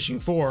Russian Fishing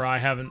 4, I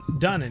haven't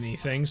done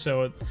anything,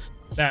 so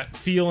that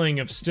feeling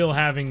of still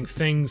having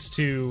things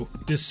to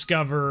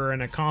discover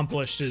and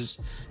accomplish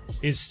is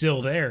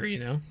still there, you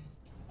know?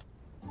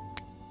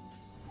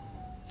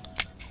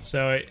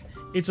 So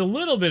it's a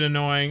little bit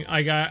annoying.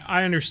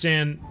 I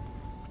understand,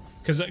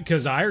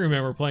 because I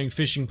remember playing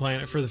Fishing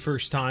Planet for the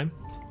first time,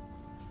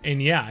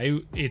 and yeah,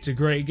 it's a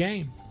great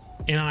game.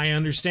 And I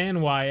understand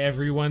why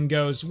everyone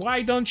goes,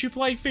 why don't you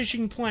play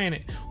Fishing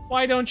Planet?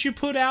 Why don't you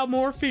put out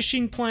more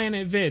Fishing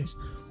Planet vids?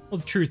 Well,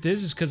 the truth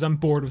is because I'm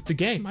bored with the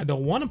game. I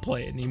don't want to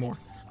play it anymore.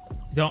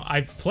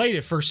 I've played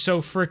it for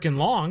so freaking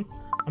long,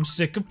 I'm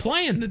sick of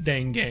playing the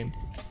dang game.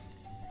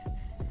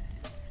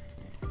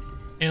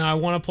 And I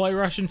want to play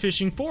Russian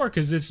Fishing 4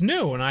 because it's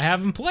new and I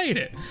haven't played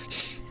it.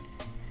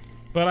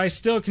 But I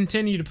still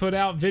continue to put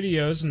out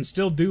videos and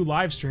still do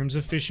live streams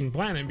of Fishing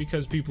Planet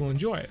because people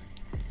enjoy it.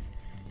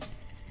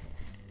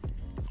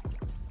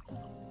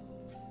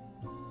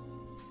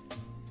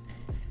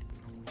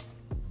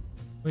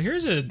 Well,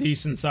 here's a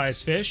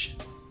decent-sized fish.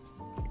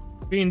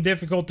 Being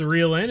difficult to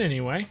reel in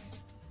anyway.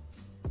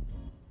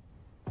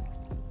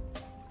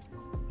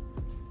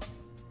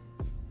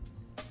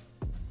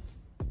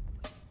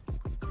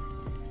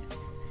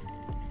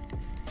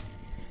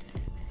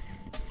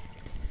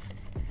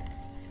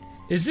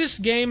 Is this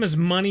game as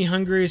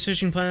money-hungry as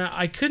Fishing Planet?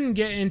 I couldn't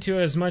get into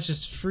it as much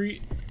as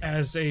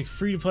a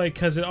free-to-play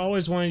because it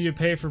always wanted you to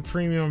pay for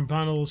premium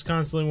bundles,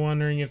 constantly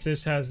wondering if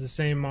this has the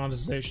same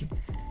monetization.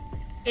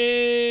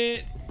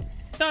 It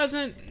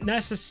doesn't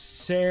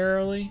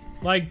necessarily.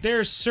 Like,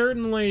 there's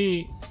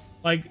certainly,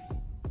 like,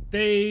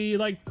 they,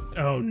 like,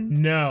 oh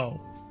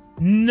no.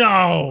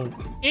 No!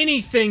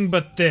 Anything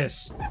but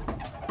this.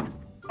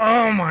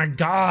 Oh my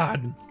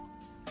god.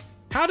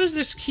 How does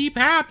this keep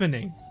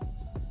happening?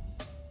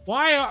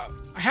 Why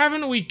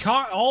haven't we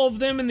caught all of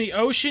them in the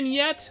ocean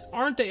yet?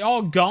 Aren't they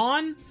all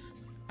gone?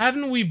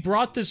 Haven't we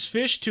brought this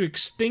fish to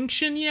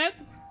extinction yet?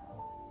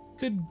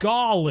 Good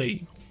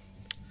golly.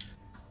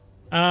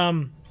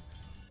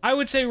 I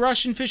would say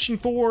Russian Fishing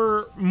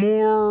 4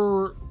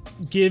 more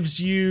gives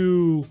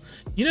you...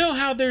 You know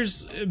how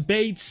there's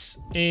baits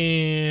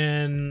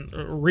and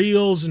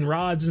reels and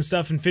rods and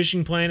stuff in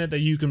Fishing Planet that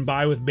you can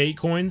buy with bait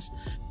coins?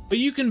 But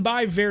you can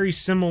buy very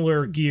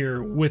similar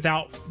gear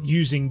without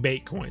using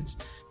bait coins.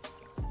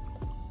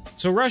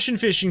 So Russian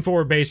Fishing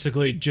 4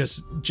 basically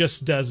just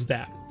does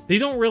that. They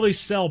don't really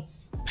sell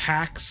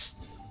packs,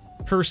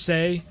 per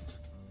se.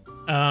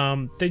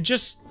 They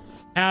just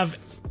have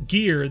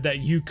gear that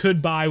you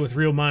could buy with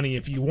real money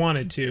if you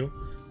wanted to,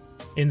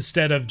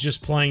 instead of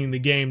just playing the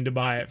game to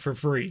buy it for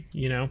free,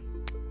 you know?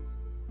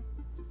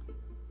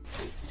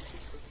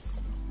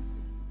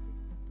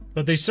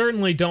 But they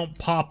certainly don't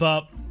pop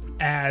up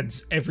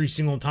ads every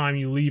single time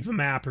you leave a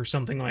map or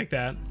something like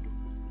that.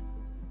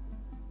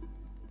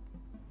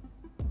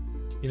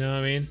 You know what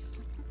I mean?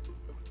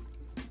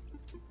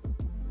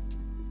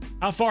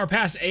 How far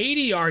past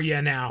 80 are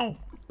you now?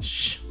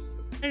 Shh,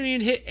 I didn't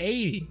even hit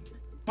 80.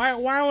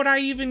 Why would I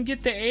even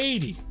get to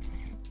 80?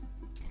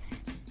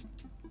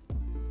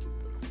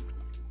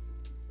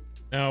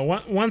 No,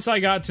 once I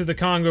got to the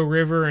Congo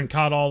River and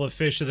caught all the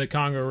fish of the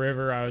Congo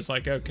River, I was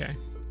like, okay,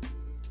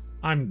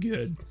 I'm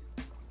good.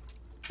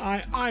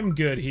 I'm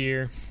good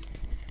here.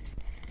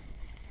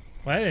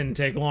 Well, that didn't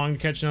take long to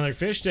catch another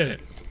fish, did it?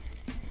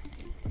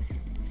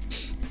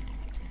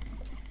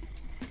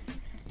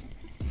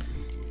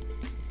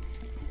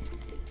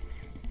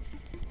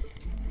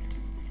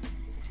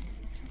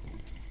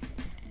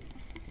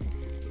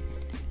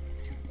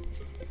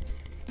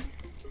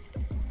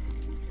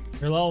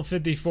 You're level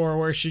 54.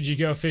 Where should you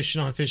go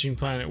fishing on Fishing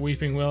Planet?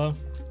 Weeping Willow?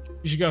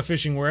 You should go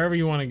fishing wherever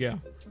you want to go.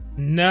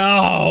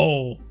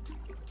 No!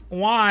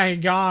 Why,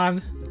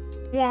 God?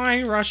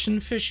 Why, Russian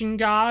fishing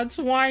gods?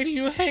 Why do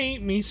you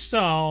hate me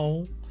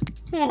so?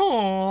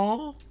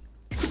 Aww.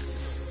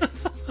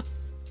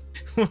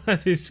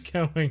 What is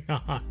going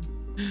on?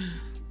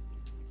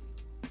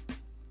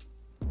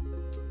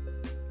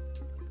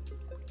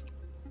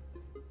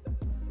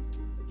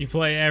 You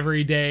play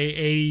every day,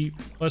 80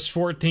 plus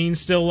 14,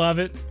 still love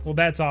it? Well,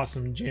 that's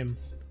awesome, Jim.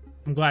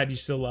 I'm glad you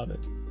still love it.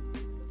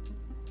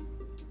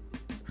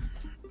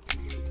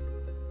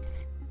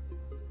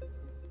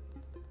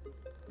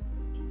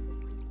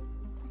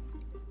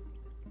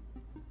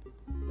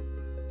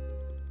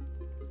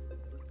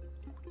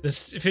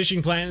 Does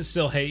Fishing Planet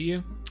still hate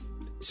you?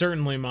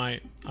 Certainly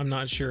might. I'm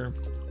not sure.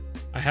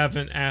 I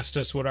haven't asked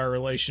us what our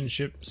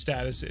relationship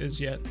status is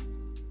yet.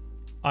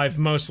 I've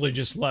mostly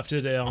just left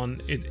it on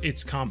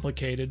it's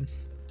complicated.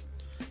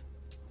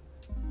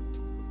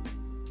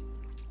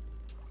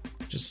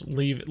 Just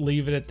leave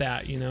it at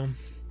that, you know?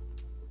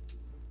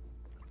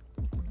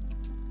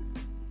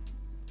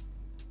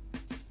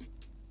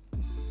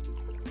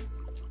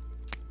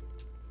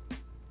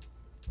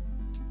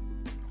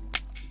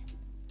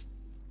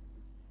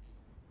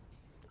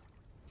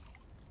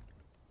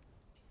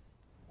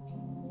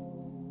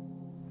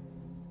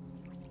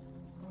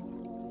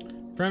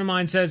 A friend of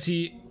mine says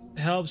he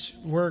helps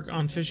work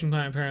on Fishing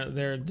Planet. Apparently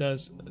there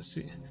does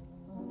see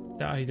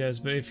that he does,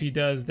 but if he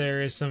does,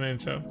 there is some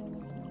info.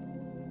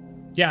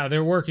 Yeah,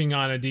 they're working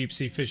on a deep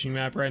sea fishing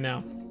map right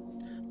now.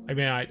 I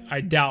mean,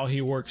 I doubt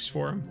he works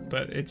for him,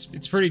 but it's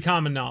pretty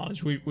common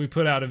knowledge. We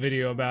put out a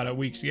video about it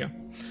weeks ago.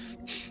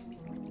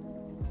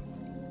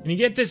 Can you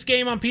get this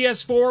game on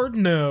PS4?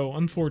 No,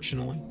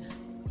 unfortunately.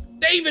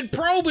 David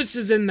Probus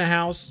is in the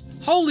house.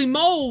 Holy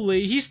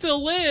moly, he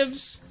still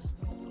lives.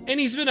 And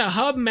he's been a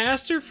hub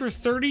master for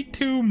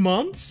 32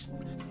 months?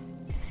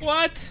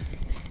 What?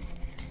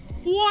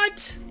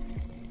 What?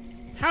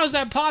 How's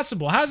that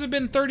possible? How's it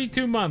been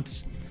 32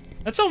 months?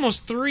 That's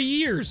almost 3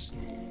 years.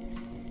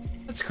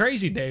 That's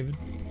crazy, David.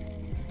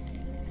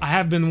 I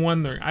have been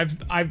wondering.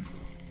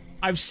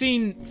 I've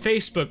seen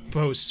Facebook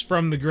posts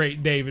from the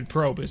great David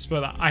Probus,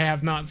 but I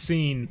have not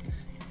seen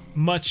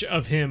much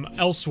of him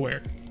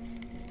elsewhere.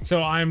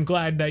 So I'm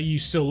glad that you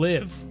still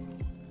live.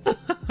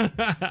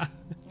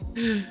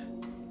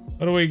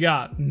 What do we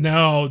got?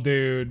 No,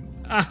 dude.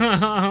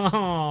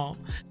 Oh,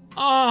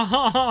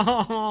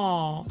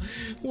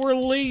 we're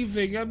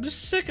leaving. I'm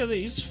just sick of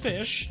these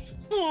fish.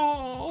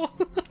 Oh.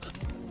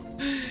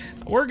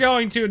 We're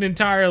going to an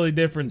entirely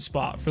different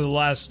spot for the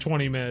last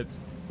 20 minutes.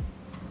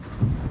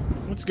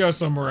 Let's go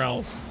somewhere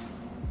else.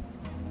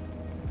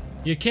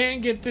 You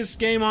can't get this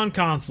game on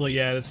console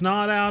yet. It's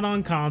not out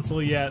on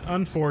console yet,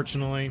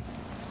 unfortunately.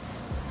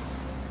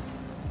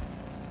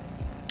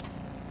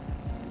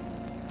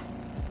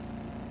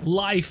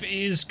 Life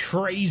is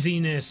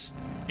craziness.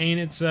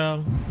 Ain't it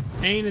so?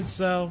 Ain't it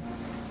so?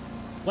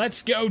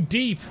 Let's go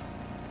deep.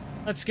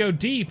 Let's go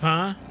deep,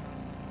 huh?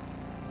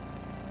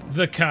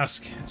 The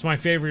cusk. It's my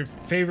favorite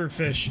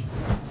fish.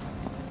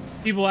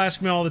 People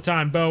ask me all the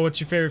time, Bo,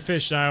 what's your favorite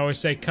fish? And I always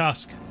say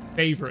cusk.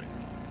 Favorite.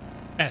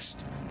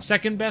 Best.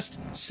 Second best,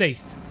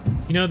 saith.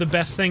 You know the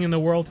best thing in the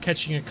world?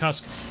 Catching a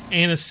cusk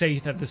and a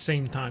saith at the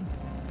same time.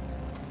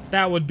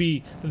 That would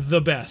be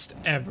the best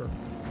ever.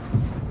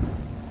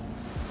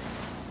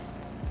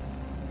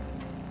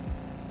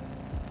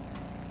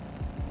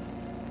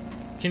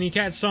 Can you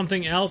catch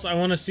something else? I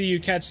want to see you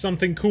catch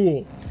something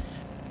cool.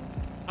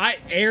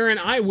 Aaron,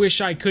 I wish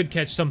I could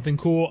catch something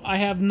cool. I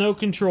have no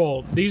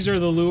control. These are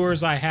the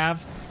lures I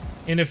have.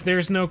 And if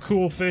there's no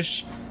cool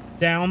fish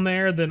down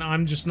there, then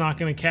I'm just not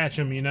going to catch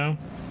them, you know?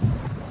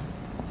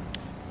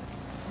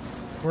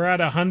 We're at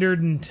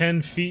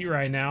 110 feet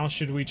right now.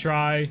 Should we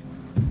try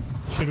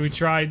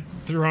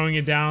throwing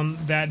it down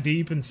that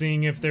deep and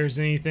seeing if there's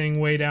anything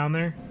way down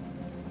there?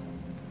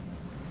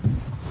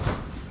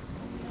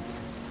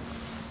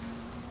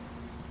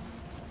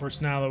 Of course,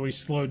 now that we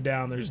slowed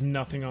down, there's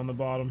nothing on the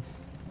bottom.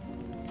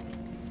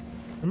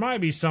 There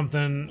might be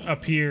something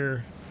up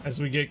here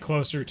as we get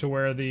closer to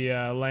where the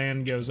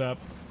land goes up.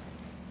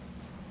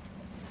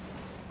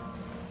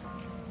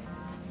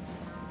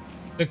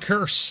 The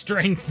curse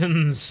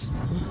strengthens.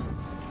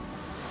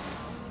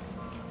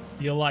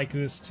 You'll like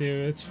this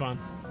too, it's fun.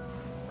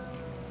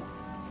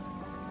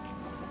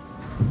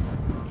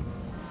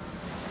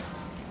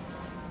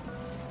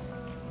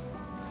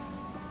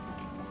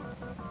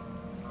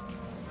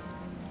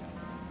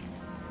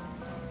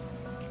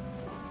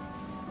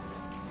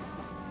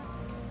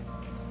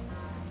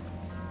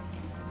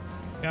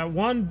 Got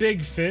one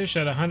big fish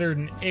at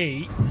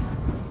 108.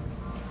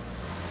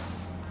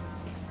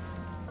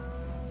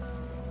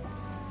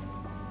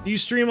 Do you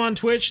stream on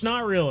Twitch?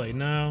 Not really,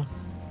 no.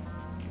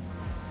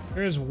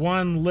 There's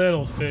one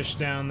little fish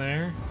down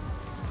there.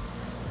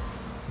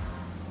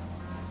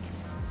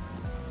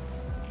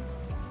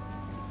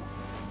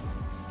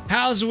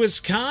 How's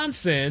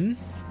Wisconsin?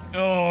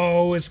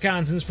 Oh,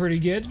 Wisconsin's pretty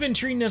good. It's been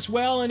treating us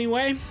well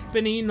anyway.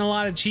 Been eating a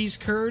lot of cheese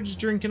curds,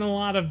 drinking a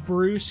lot of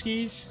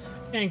brewskis.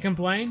 Can't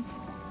complain.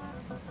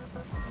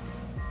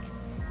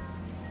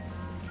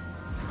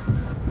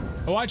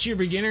 I watched your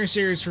beginner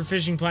series for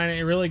Fishing Planet.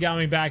 It really got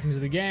me back into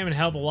the game and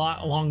helped a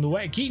lot along the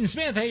way. Keaton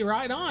Smith, hey,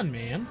 right on,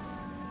 man.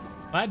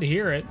 Glad to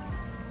hear it.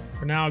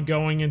 We're now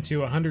going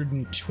into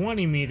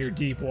 120 meter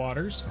deep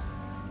waters.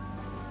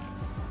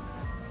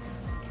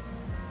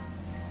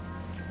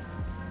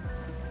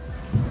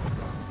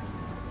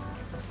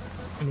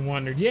 And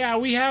wondered, yeah,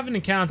 we have an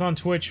account on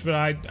Twitch, but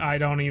I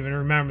don't even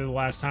remember the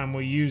last time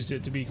we used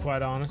it, to be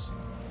quite honest.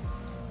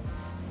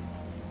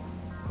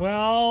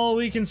 Well,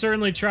 we can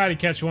certainly try to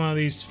catch one of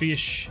these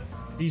fish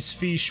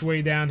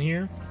way down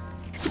here.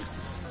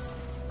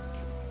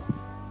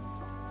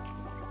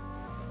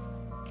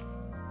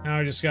 Now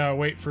I just gotta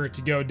wait for it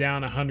to go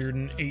down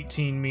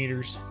 118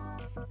 meters.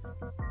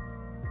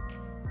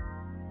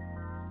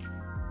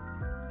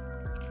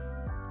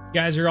 You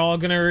guys are all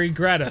gonna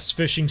regret us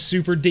fishing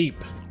super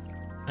deep.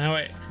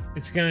 Now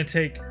it's gonna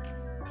take,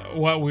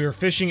 what, we were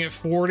fishing at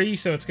 40,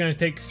 so it's gonna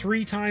take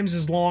 3 times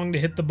as long to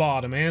hit the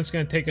bottom, and it's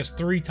gonna take us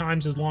 3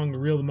 times as long to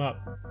reel them up.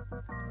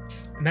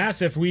 And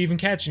that's if we even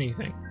catch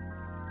anything.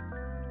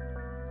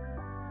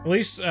 At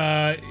least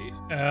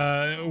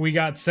we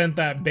got sent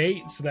that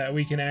bait so that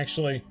we can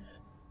actually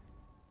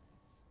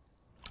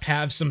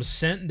have some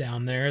scent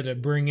down there to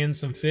bring in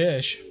some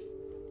fish.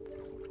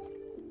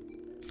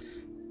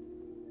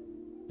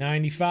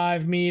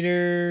 95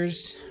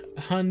 meters,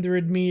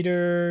 100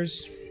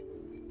 meters.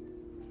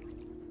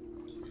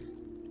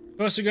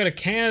 Supposed to go to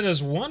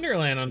Canada's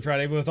Wonderland on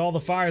Friday, but with all the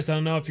fires, I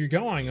don't know if you're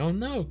going. Oh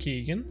no,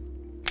 Keegan.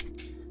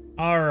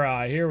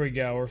 Alright, here we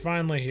go. We're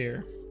finally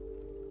here.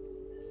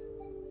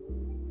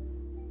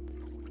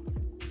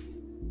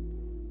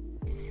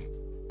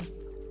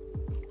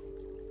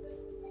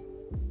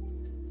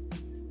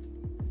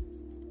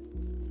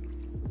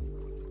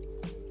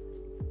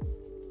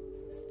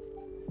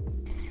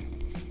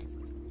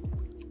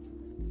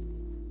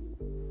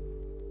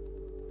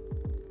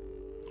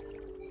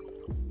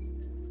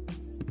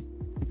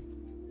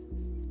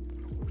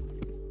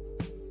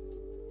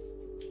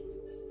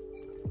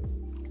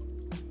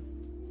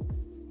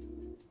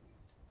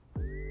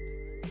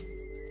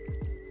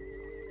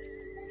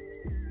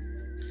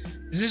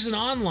 Is this an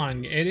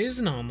online? It is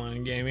an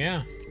online game,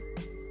 yeah.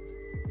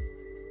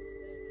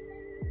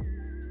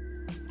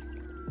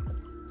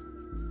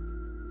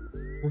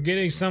 We're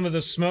getting some of the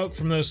smoke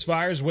from those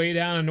fires way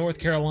down in North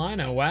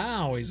Carolina.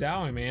 Wow, he's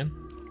owie, man.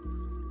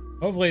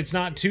 Hopefully it's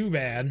not too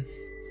bad.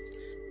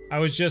 I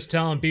was just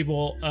telling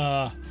people,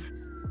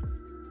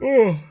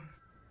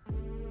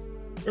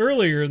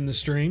 earlier in the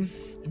stream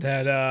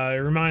that it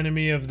reminded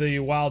me of the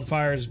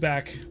wildfires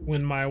back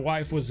when my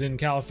wife was in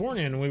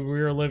California and we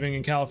were living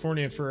in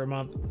California for a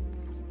month.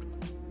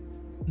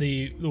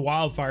 The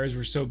wildfires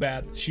were so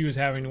bad that she was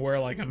having to wear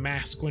like a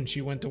mask when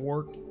she went to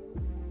work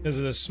because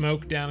of the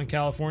smoke down in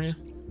California.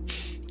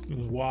 It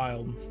was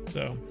wild.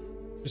 So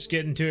just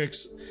getting to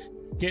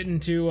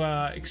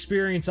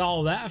experience all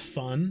of that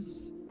fun.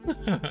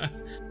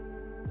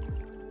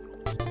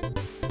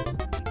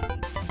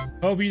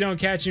 Hope you don't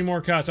catch any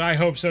more cuts. I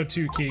hope so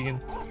too, Keegan.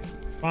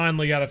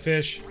 Finally got a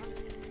fish.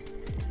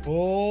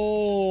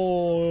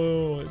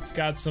 Oh, it's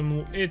got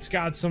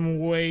some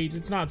weight.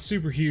 It's not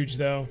super huge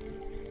though.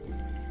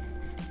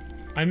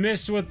 I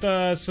missed what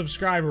the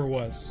subscriber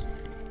was.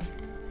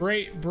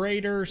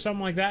 Braider or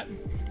something like that.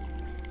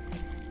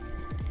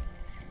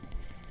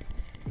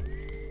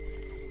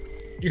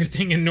 You're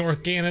thinking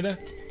North Canada?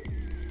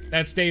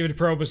 That's David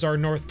Probus, our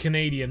North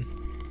Canadian.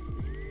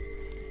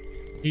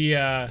 He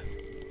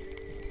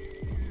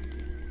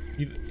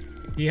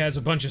has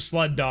a bunch of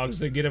sled dogs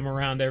that get him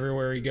around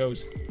everywhere he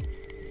goes.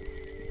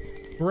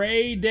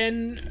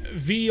 Brayden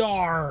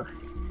VR.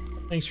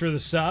 Thanks for the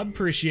sub.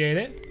 Appreciate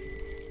it.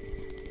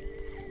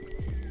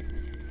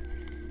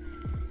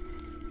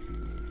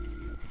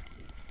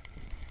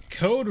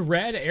 Code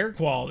red air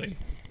quality.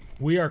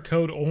 We are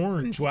code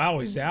orange.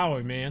 Wowie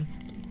zowie, man.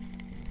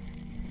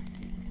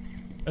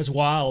 That's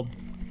wild.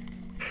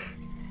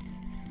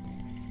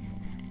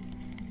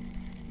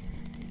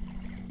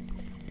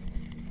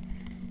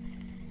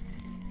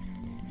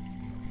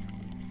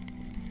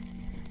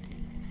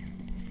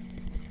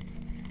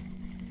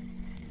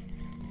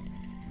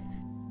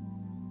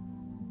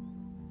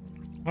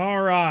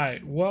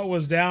 Alright, what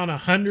was down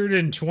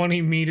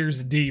 120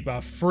 meters deep? A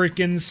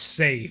freaking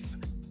safe.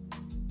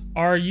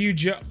 Are you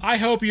I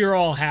hope you're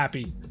all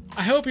happy.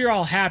 I hope you're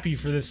all happy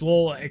for this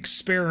little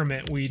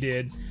experiment we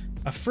did.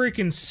 A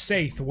freaking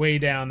safe way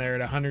down there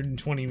at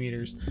 120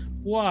 meters.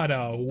 What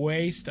a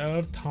waste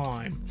of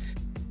time.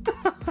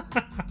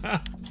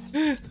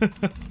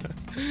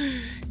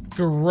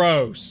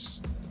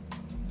 Gross.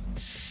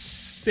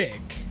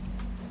 Sick.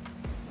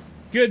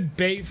 Good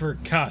bait for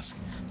Cusk.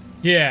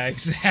 Yeah,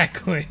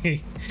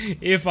 exactly.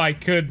 If I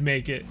could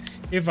make it.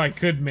 If I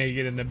could make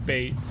it in a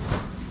bait.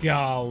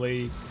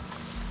 Golly.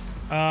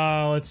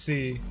 Let's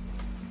see.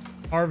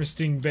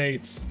 Harvesting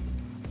baits.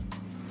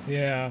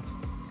 Yeah.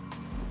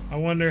 I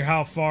wonder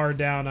how far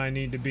down I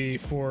need to be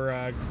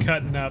for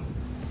cutting up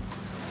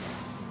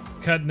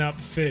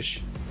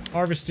fish.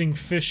 Harvesting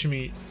fish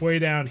meat. Way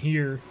down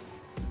here.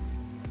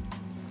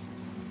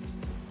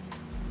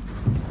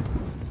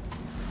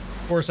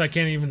 Of course, I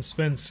can't even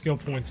spend skill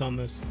points on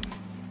this.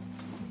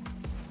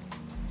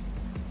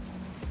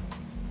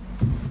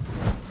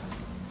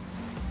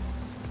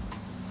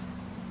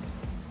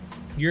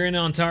 You're in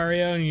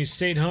Ontario and you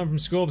stayed home from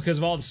school because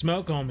of all the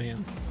smoke? Oh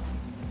man.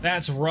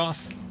 That's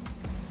rough.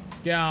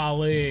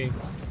 Golly.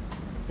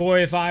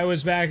 Boy, if I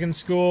was back in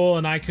school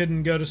and I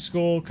couldn't go to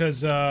school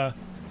because the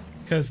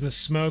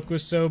smoke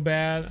was so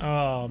bad.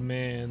 Oh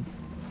man.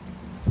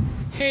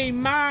 Hey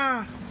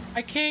Ma,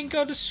 I can't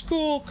go to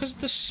school because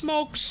the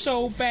smoke's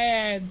so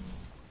bad.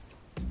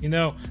 You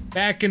know,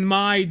 back in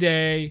my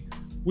day,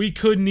 we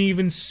couldn't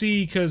even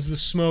see because the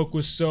smoke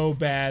was so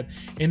bad.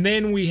 And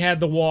then we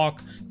had to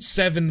walk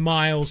 7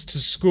 miles to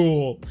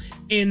school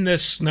in the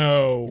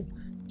snow.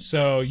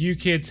 So you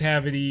kids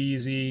have it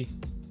easy.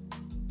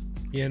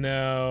 You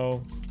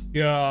know,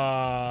 we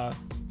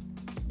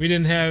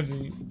didn't have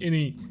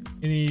any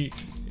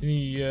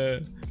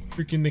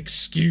freaking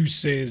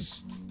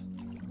excuses.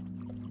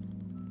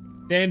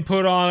 Then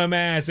put on a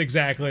mask.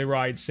 Exactly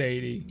right,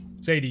 Sadie.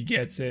 Sadie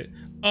gets it.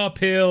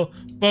 Uphill,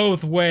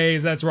 both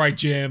ways. That's right,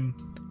 Jim.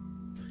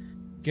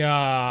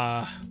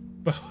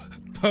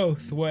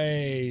 Both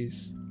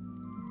ways.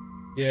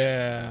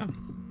 Yeah.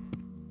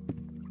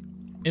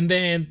 And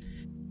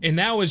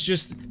that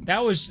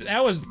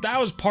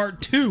was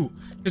part 2,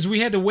 because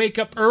we had to wake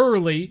up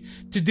early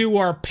to do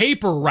our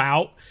paper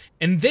route,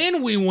 and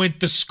then we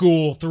went to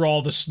school through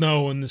all the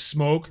snow and the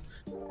smoke.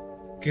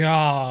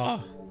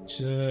 God.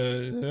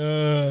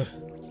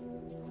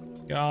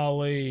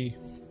 Golly.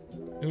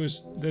 It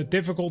was the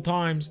difficult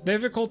times.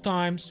 Difficult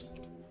times.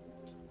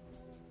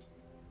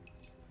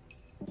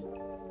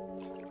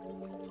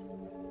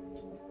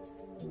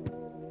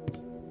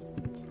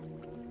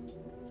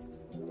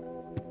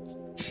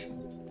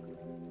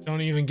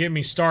 Don't even get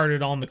me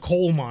started on the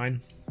coal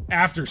mine.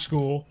 After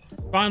school,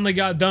 finally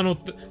got done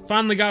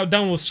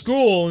with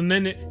school, and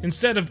then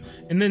instead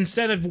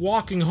of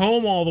walking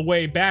home all the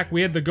way back,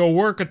 we had to go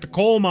work at the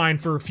coal mine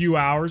for a few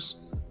hours.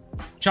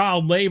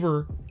 Child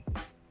labor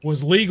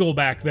was legal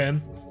back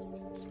then,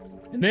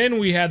 and then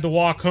we had to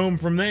walk home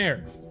from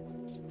there.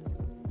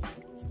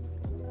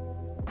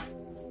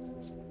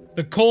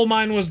 The coal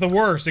mine was the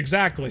worst.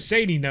 Exactly.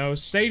 Sadie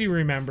knows. Sadie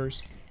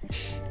remembers.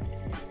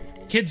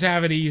 Kids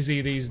have it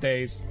easy these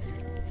days.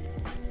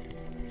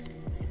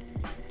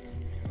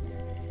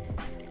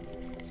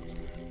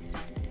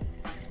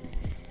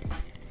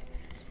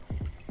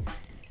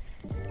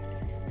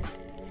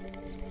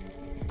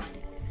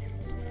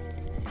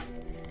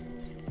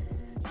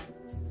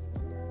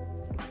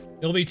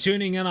 You'll be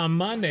tuning in on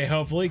Monday,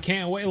 hopefully.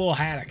 Can't wait. Little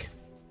Haddock.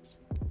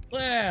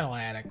 Little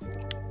Haddock.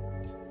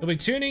 You'll be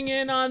tuning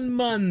in on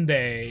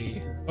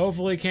Monday.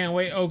 Hopefully, can't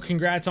wait. Oh,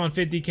 congrats on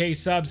 50K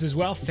subs as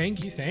well.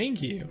 Thank you,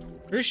 thank you.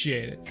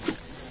 Appreciate it.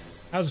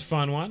 That was a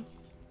fun one.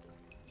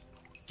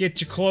 Get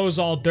your clothes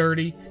all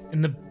dirty,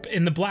 and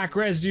the black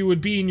residue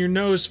would be in your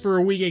nose for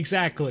a week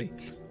exactly.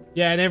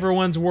 Yeah, and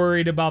everyone's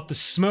worried about the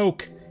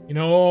smoke. You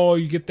know, oh,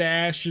 you get the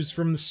ashes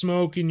from the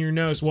smoke in your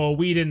nose. Well,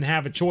 we didn't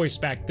have a choice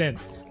back then.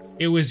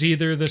 It was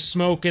either the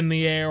smoke in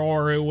the air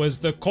or it was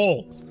the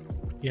coal.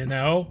 You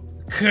know?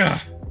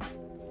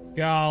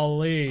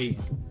 Golly.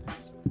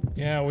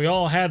 Yeah, we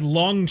all had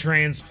lung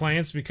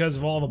transplants because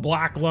of all the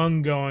black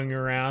lung going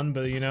around,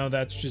 but you know,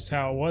 that's just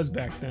how it was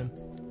back then.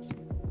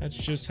 That's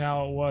just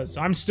how it was.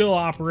 I'm still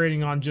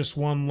operating on just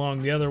one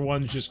lung. The other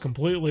one's just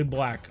completely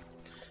black.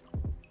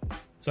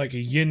 It's like a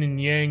yin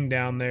and yang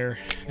down there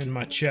in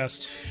my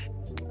chest.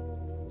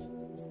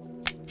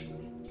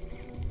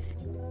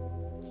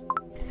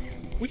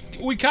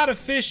 We caught a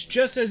fish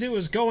just as it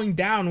was going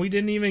down. We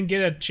didn't even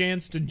get a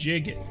chance to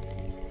jig it.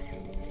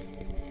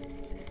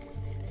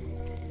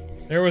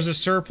 There was a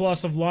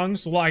surplus of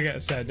lungs. Well, like I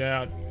said,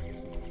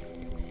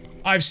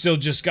 I've still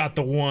just got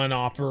the one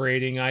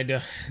operating.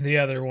 The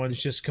other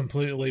one's just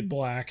completely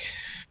black.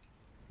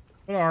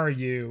 What are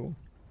you?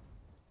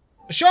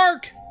 A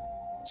shark!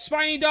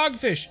 Spiny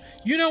dogfish.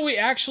 You know, we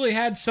actually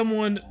had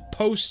someone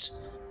post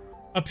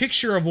a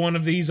picture of one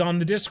of these on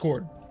the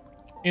Discord.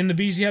 In the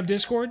BZ Hub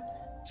Discord.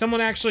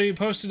 Someone actually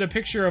posted a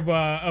picture of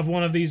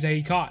one of these that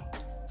he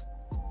caught.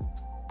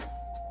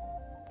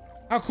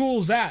 How cool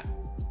is that?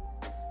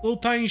 Little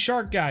tiny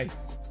shark guy.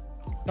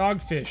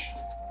 Dogfish.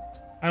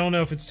 I don't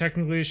know if it's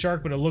technically a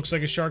shark, but it looks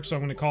like a shark, so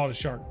I'm going to call it a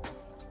shark.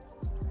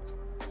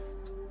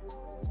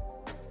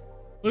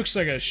 Looks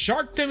like a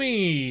shark to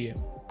me.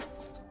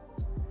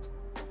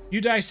 You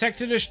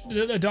dissected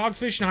a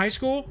dogfish in high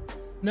school?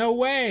 No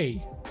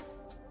way.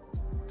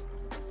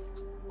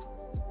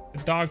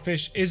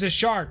 dogfish is a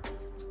shark.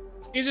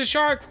 He's a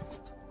shark.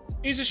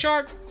 He's a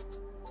shark.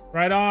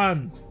 Right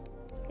on.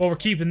 Well, we're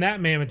keeping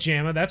that mamma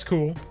jamma. That's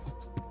cool.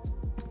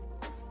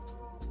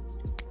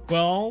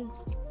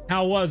 Well,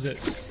 how was it?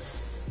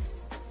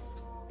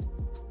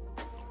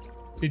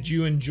 Did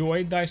you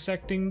enjoy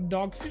dissecting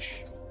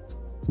dogfish?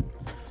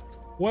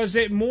 Was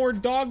it more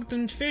dog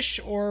than fish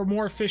or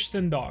more fish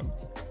than dog?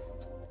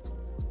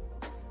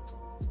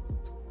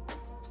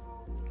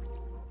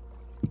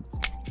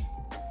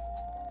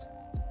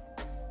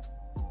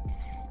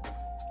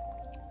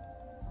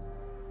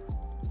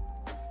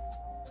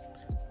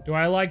 Do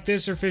I like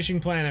this or Fishing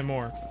Planet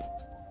more?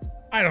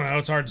 I don't know,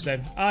 it's hard to say.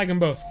 I like them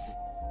both.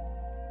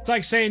 It's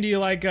like saying, do you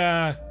like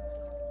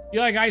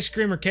ice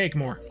cream or cake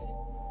more?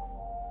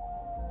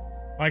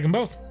 I like them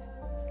both.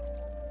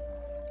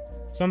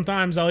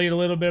 Sometimes I'll eat a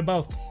little bit of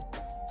both.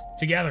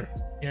 Together,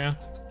 you know?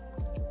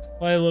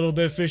 Play a little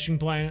bit of Fishing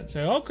Planet,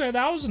 say, okay,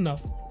 that was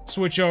enough.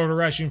 Switch over to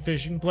Russian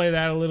fishing, play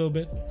that a little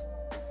bit.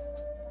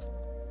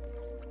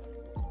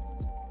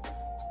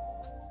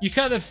 You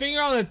cut the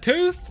finger on the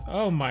tooth?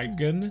 Oh my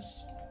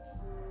goodness.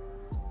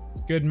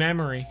 Good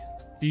memory.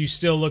 Do you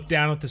still look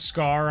down at the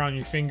scar on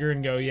your finger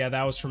and go, yeah,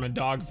 that was from a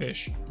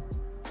dogfish?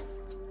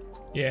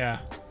 Yeah.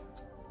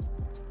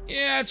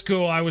 Yeah, it's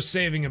cool. I was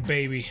saving a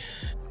baby,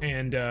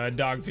 and a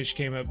dogfish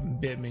came up and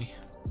bit me.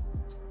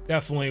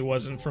 Definitely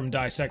wasn't from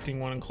dissecting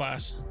one in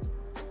class.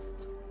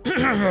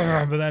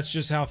 But that's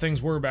just how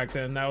things were back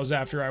then. That was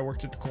after I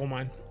worked at the coal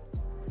mine.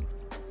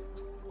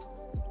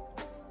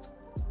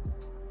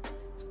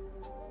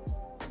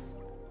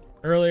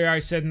 Earlier I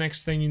said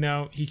next thing you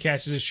know, he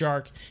catches a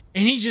shark.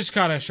 And he just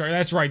caught a shark.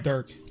 That's right,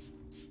 Dirk.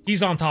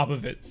 He's on top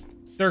of it.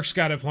 Dirk's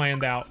got it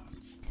planned out.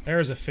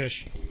 There's a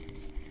fish.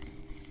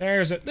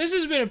 This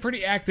has been a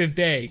pretty active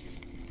day.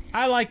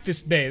 I like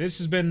this day. This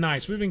has been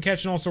nice. We've been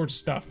catching all sorts of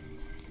stuff.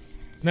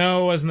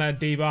 No, it wasn't that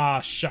deep.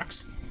 Ah,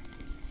 shucks.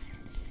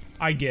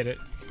 I get it.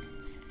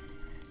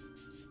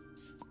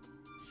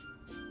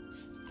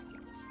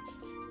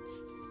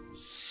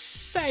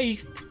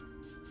 Safe.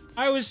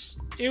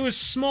 It was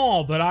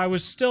small, but I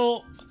was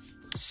still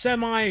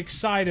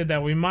semi-excited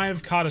that we might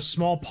have caught a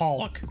small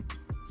pollock.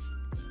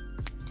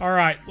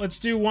 Alright, let's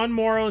do one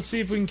more. Let's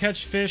see if we can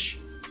catch fish.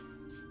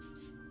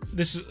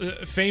 This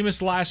is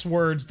famous last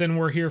words, then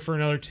we're here for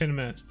another 10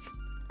 minutes.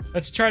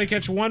 Let's try to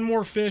catch one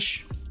more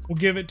fish. We'll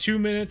give it 2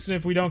 minutes, and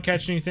if we don't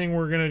catch anything,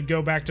 we're gonna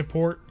go back to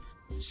port,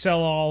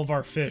 sell all of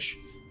our fish.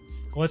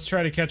 Let's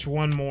try to catch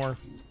one more.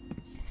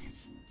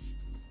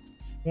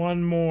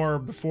 One more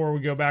before we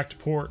go back to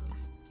port.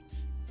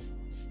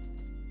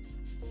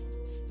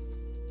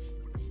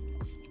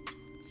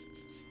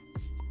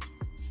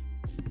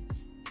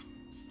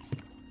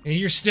 And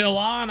you're still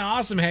on?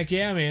 Awesome, heck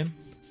yeah, man.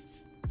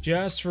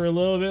 Just for a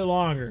little bit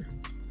longer.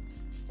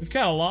 We've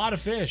got a lot of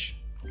fish.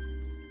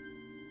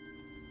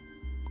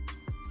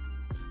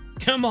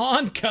 Come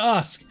on,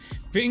 Cusk.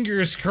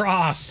 Fingers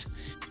crossed.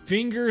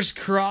 Fingers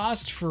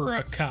crossed for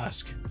a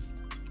Cusk.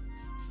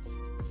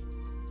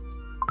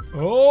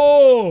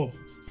 Oh!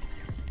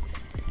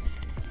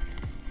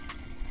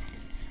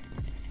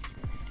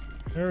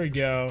 There we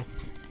go.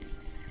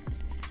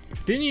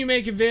 Didn't you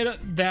make a vid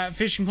that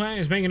Fishing Planet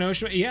is making an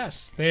ocean map?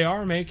 Yes, they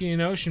are making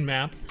an ocean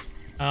map.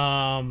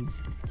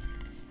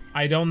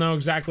 I don't know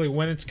exactly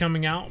when it's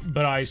coming out,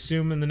 but I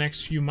assume in the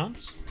next few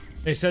months.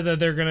 They said that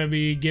they're going to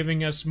be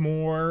giving us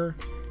more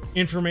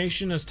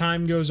information as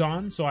time goes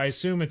on, so I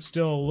assume it's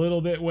still a little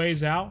bit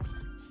ways out.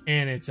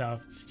 And it's a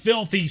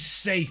filthy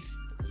safe.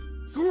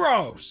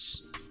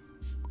 Gross!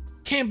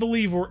 Can't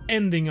believe we're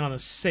ending on a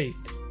safe.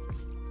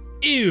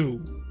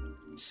 Ew.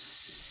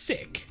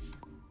 Sick.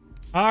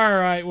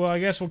 Alright, well, I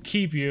guess we'll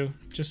keep you,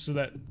 just so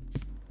that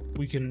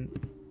we can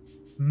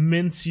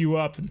mince you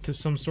up into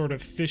some sort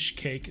of fish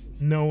cake.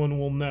 No one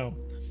will know.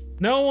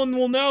 No one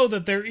will know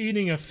that they're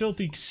eating a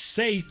filthy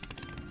safe.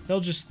 They'll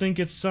just think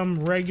it's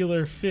some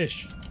regular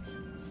fish.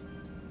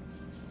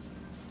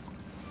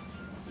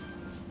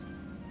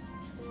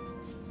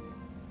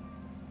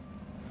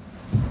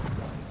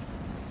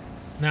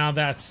 Now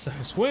that's...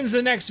 when's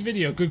the next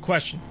video? Good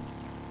question.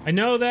 I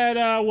know that,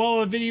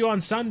 well, a video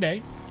on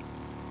Sunday.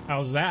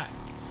 How's that?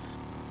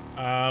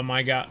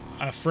 I got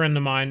a friend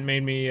of mine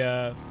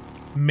A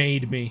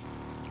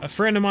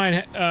friend of mine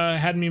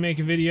had me make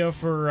a video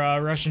for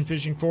Russian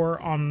Fishing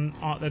 4 on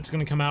that's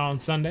going to come out on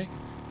Sunday.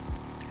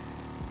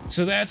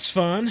 So that's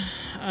fun.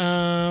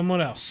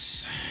 What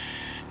else?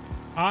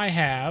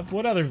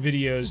 What other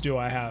videos do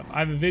I have? I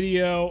have a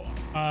video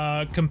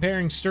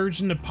comparing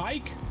sturgeon to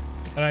pike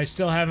that I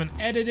still haven't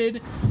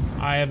edited.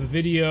 I have a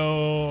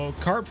video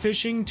carp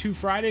fishing 2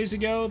 Fridays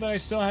ago that I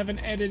still haven't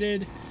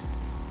edited.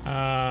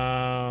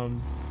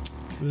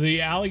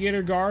 The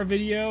alligator gar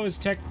video is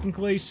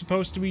technically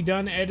supposed to be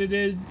done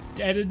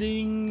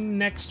editing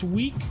next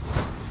week,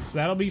 so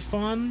that'll be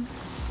fun.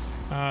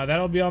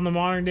 That'll be on the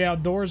Modern Day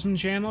Outdoorsman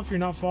channel if you're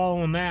not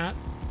following that.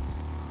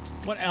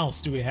 What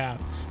else do we have?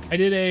 I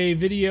did a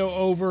video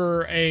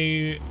over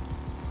a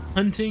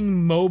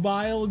hunting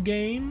mobile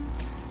game.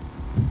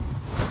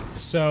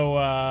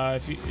 So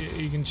if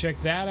you can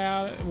check that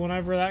out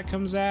whenever that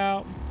comes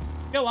out.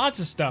 Got lots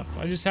of stuff.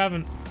 I just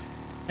haven't.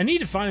 I need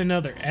to find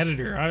another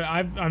editor.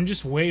 I'm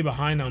just way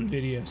behind on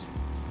videos.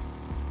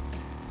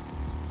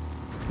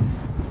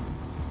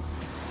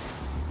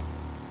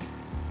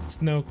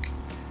 Snoke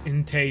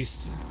in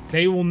taste.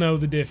 They will know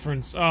the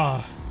difference.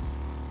 Ah.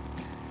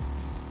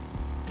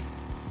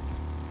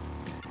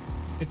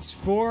 It's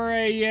 4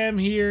 a.m.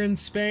 here in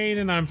Spain,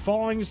 and I'm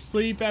falling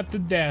asleep at the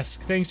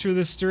desk. Thanks for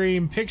the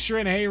stream.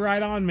 Picturing, hey,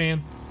 right on,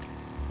 man.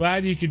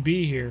 Glad you could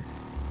be here.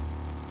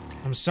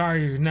 I'm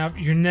sorry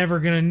you're never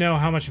gonna know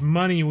how much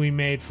money we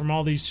made from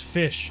all these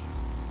fish.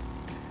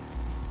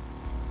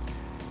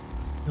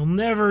 You'll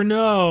never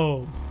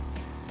know.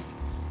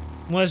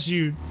 Unless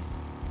you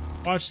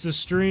watch the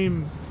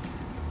stream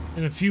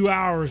in a few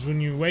hours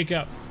when you wake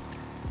up.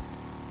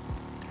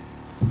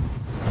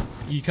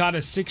 You caught a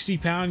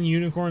 60-pound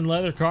unicorn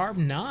leather carp?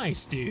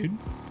 Nice, dude.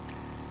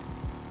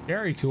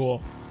 Very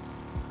cool.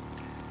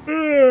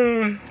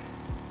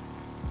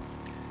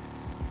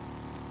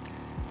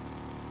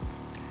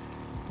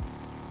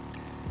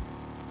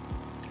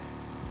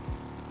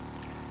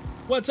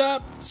 What's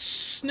up,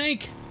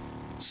 snake?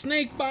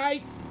 Snake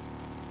bite?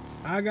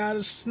 I got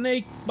a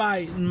snake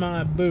bite in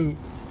my boot.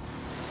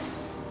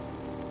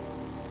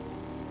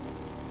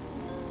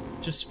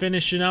 Just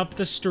finishing up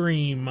the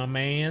stream, my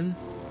man.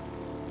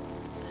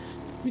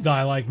 We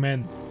die like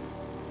men.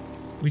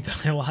 We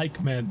die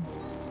like men.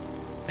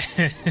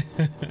 I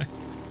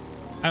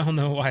don't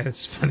know why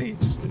that's funny, it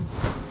just is.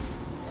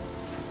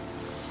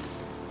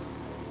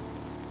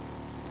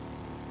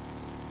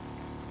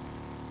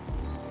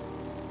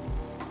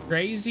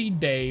 Crazy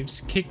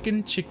Dave's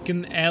Kickin'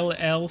 Chicken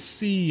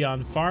LLC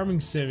on Farming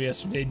Sim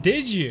yesterday.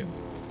 Did you?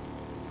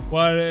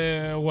 What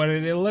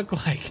did it look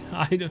like?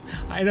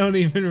 I don't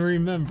even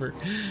remember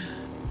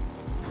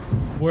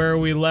where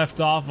we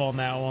left off on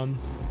that one.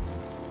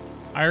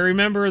 I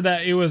remember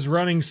that it was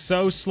running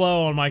so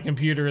slow on my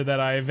computer that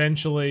I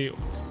eventually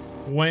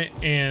went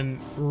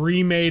and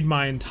remade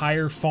my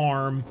entire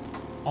farm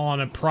on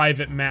a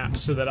private map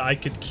so that I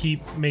could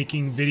keep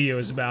making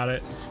videos about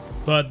it.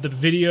 But the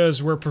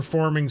videos were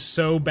performing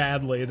so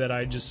badly that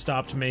I just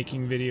stopped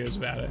making videos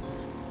about it.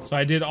 So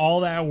I did all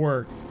that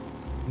work,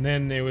 and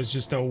then it was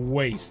just a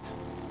waste.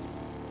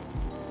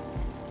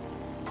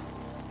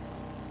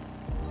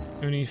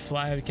 Only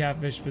flathead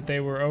catfish, but they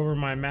were over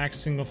my max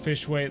single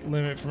fish weight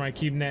limit for my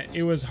cube net.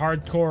 It was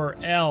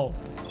hardcore L.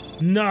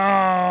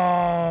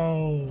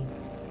 No!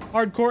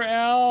 Hardcore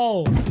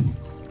L!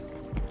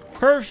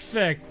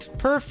 Perfect!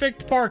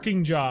 Perfect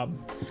parking job.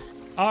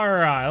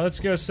 Alright, let's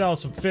go sell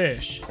some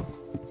fish.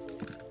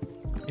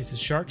 It's a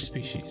shark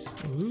species.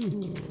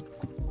 Ooh.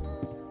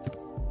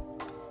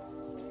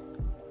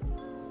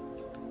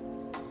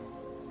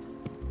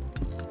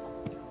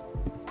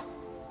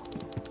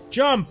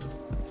 Jump!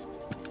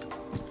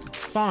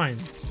 Fine.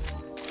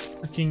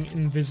 Freaking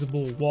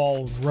invisible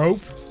wall rope.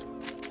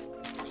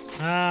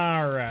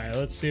 Alright,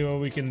 let's see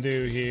what we can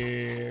do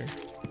here.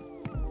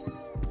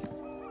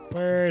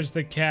 Where's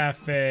the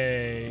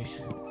cafe?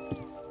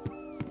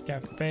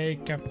 Cafe,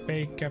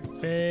 cafe,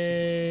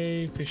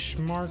 cafe. Fish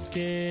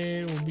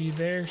market will be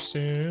there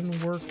soon.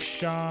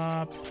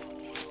 Workshop.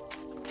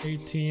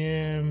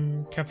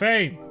 ATM.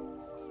 Cafe.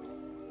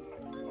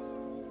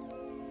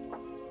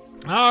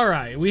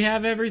 Alright, we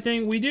have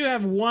everything. We do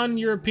have one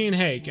European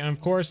hake, and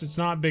of course it's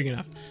not big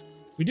enough.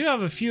 We do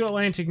have a few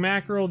Atlantic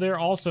mackerel. They're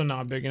also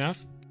not big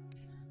enough.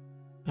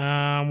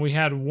 We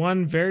had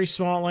one very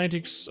small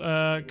Atlantic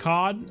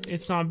cod.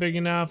 It's not big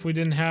enough. We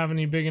didn't have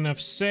any big enough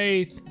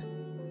saithe.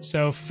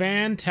 So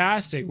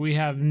fantastic. We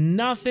have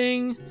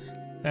nothing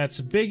that's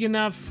big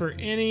enough for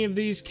any of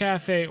these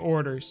cafe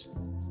orders.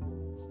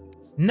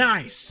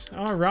 Nice.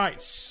 All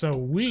right,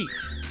 sweet.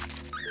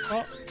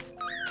 Oh.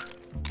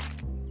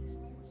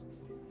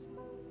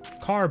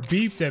 Car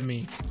beeped at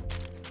me.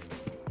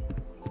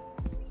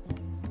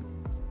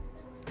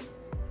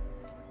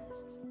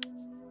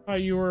 Oh,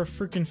 you were a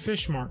freaking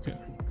fish market.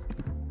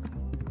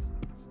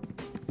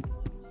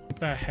 What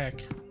the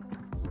heck?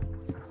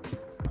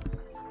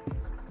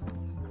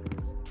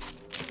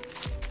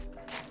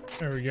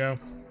 There we go.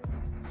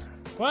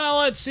 Well,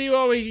 let's see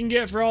what we can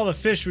get for all the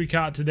fish we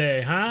caught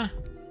today, huh?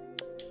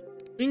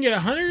 We can get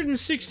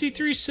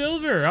 163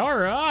 silver. All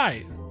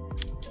right.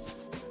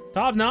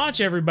 Top notch,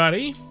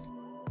 everybody.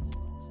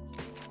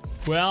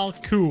 Well,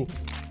 cool.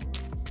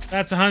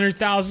 That's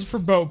 100,000 for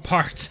boat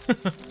parts.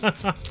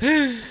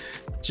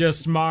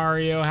 Just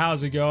Mario,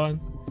 how's it going?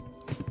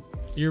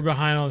 You're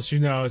behind on this. You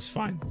know, it's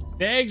fine.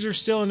 The eggs are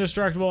still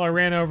indestructible. I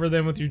ran over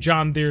them with your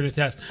John Deere to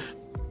test.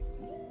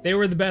 They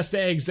were the best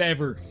eggs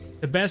ever.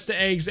 The best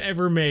eggs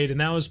ever made,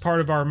 and that was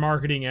part of our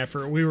marketing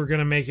effort. We were going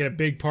to make it a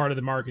big part of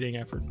the marketing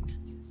effort.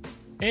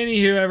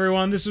 Anywho,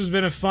 everyone, this has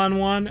been a fun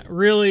one.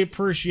 Really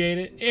appreciate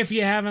it. If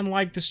you haven't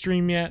liked the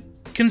stream yet,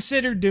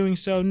 consider doing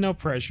so. No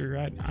pressure.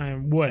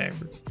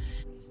 Whatever.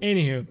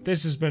 Anywho,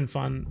 this has been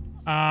fun.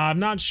 I'm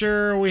not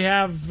sure. We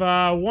have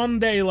 1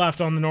 day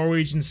left on the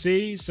Norwegian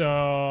Sea,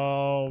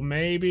 so so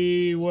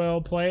maybe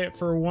we'll play it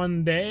for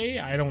one day.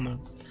 I don't know.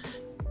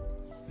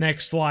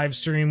 Next live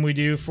stream we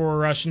do for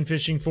Russian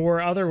Fishing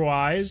 4.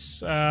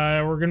 Otherwise,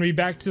 we're gonna be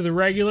back to the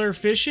regular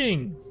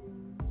fishing.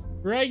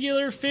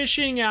 Regular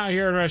fishing out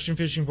here in Russian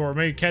Fishing 4.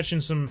 Maybe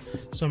catching some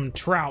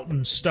trout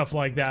and stuff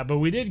like that. But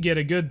we did get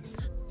a good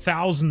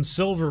 1,000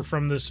 silver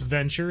from this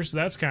venture, so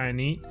that's kind of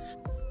neat.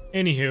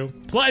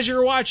 Anywho,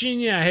 pleasure watching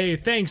ya. Hey,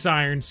 thanks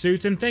Iron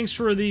Suits, and thanks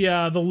for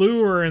the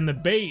lure and the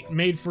bait.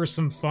 Made for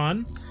some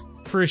fun.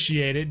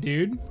 Appreciate it,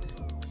 dude.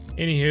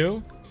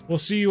 Anywho, we'll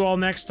see you all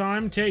next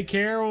time. Take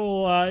care.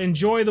 We'll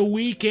enjoy the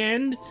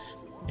weekend.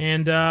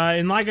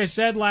 And like I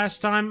said last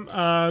time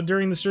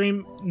during the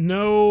stream,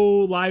 no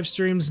live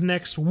streams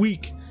next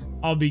week.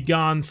 I'll be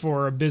gone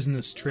for a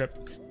business trip.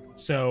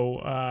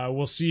 So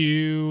we'll see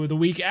you the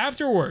week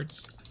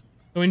afterwards.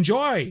 So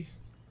enjoy.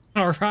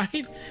 All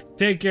right?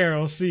 Take care.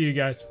 I'll see you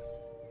guys.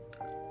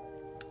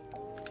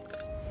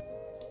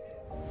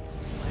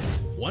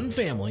 One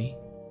family,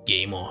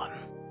 game on.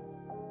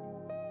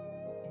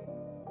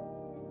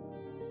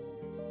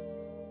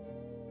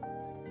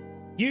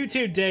 You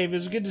too, Dave. It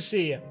was good to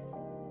see you.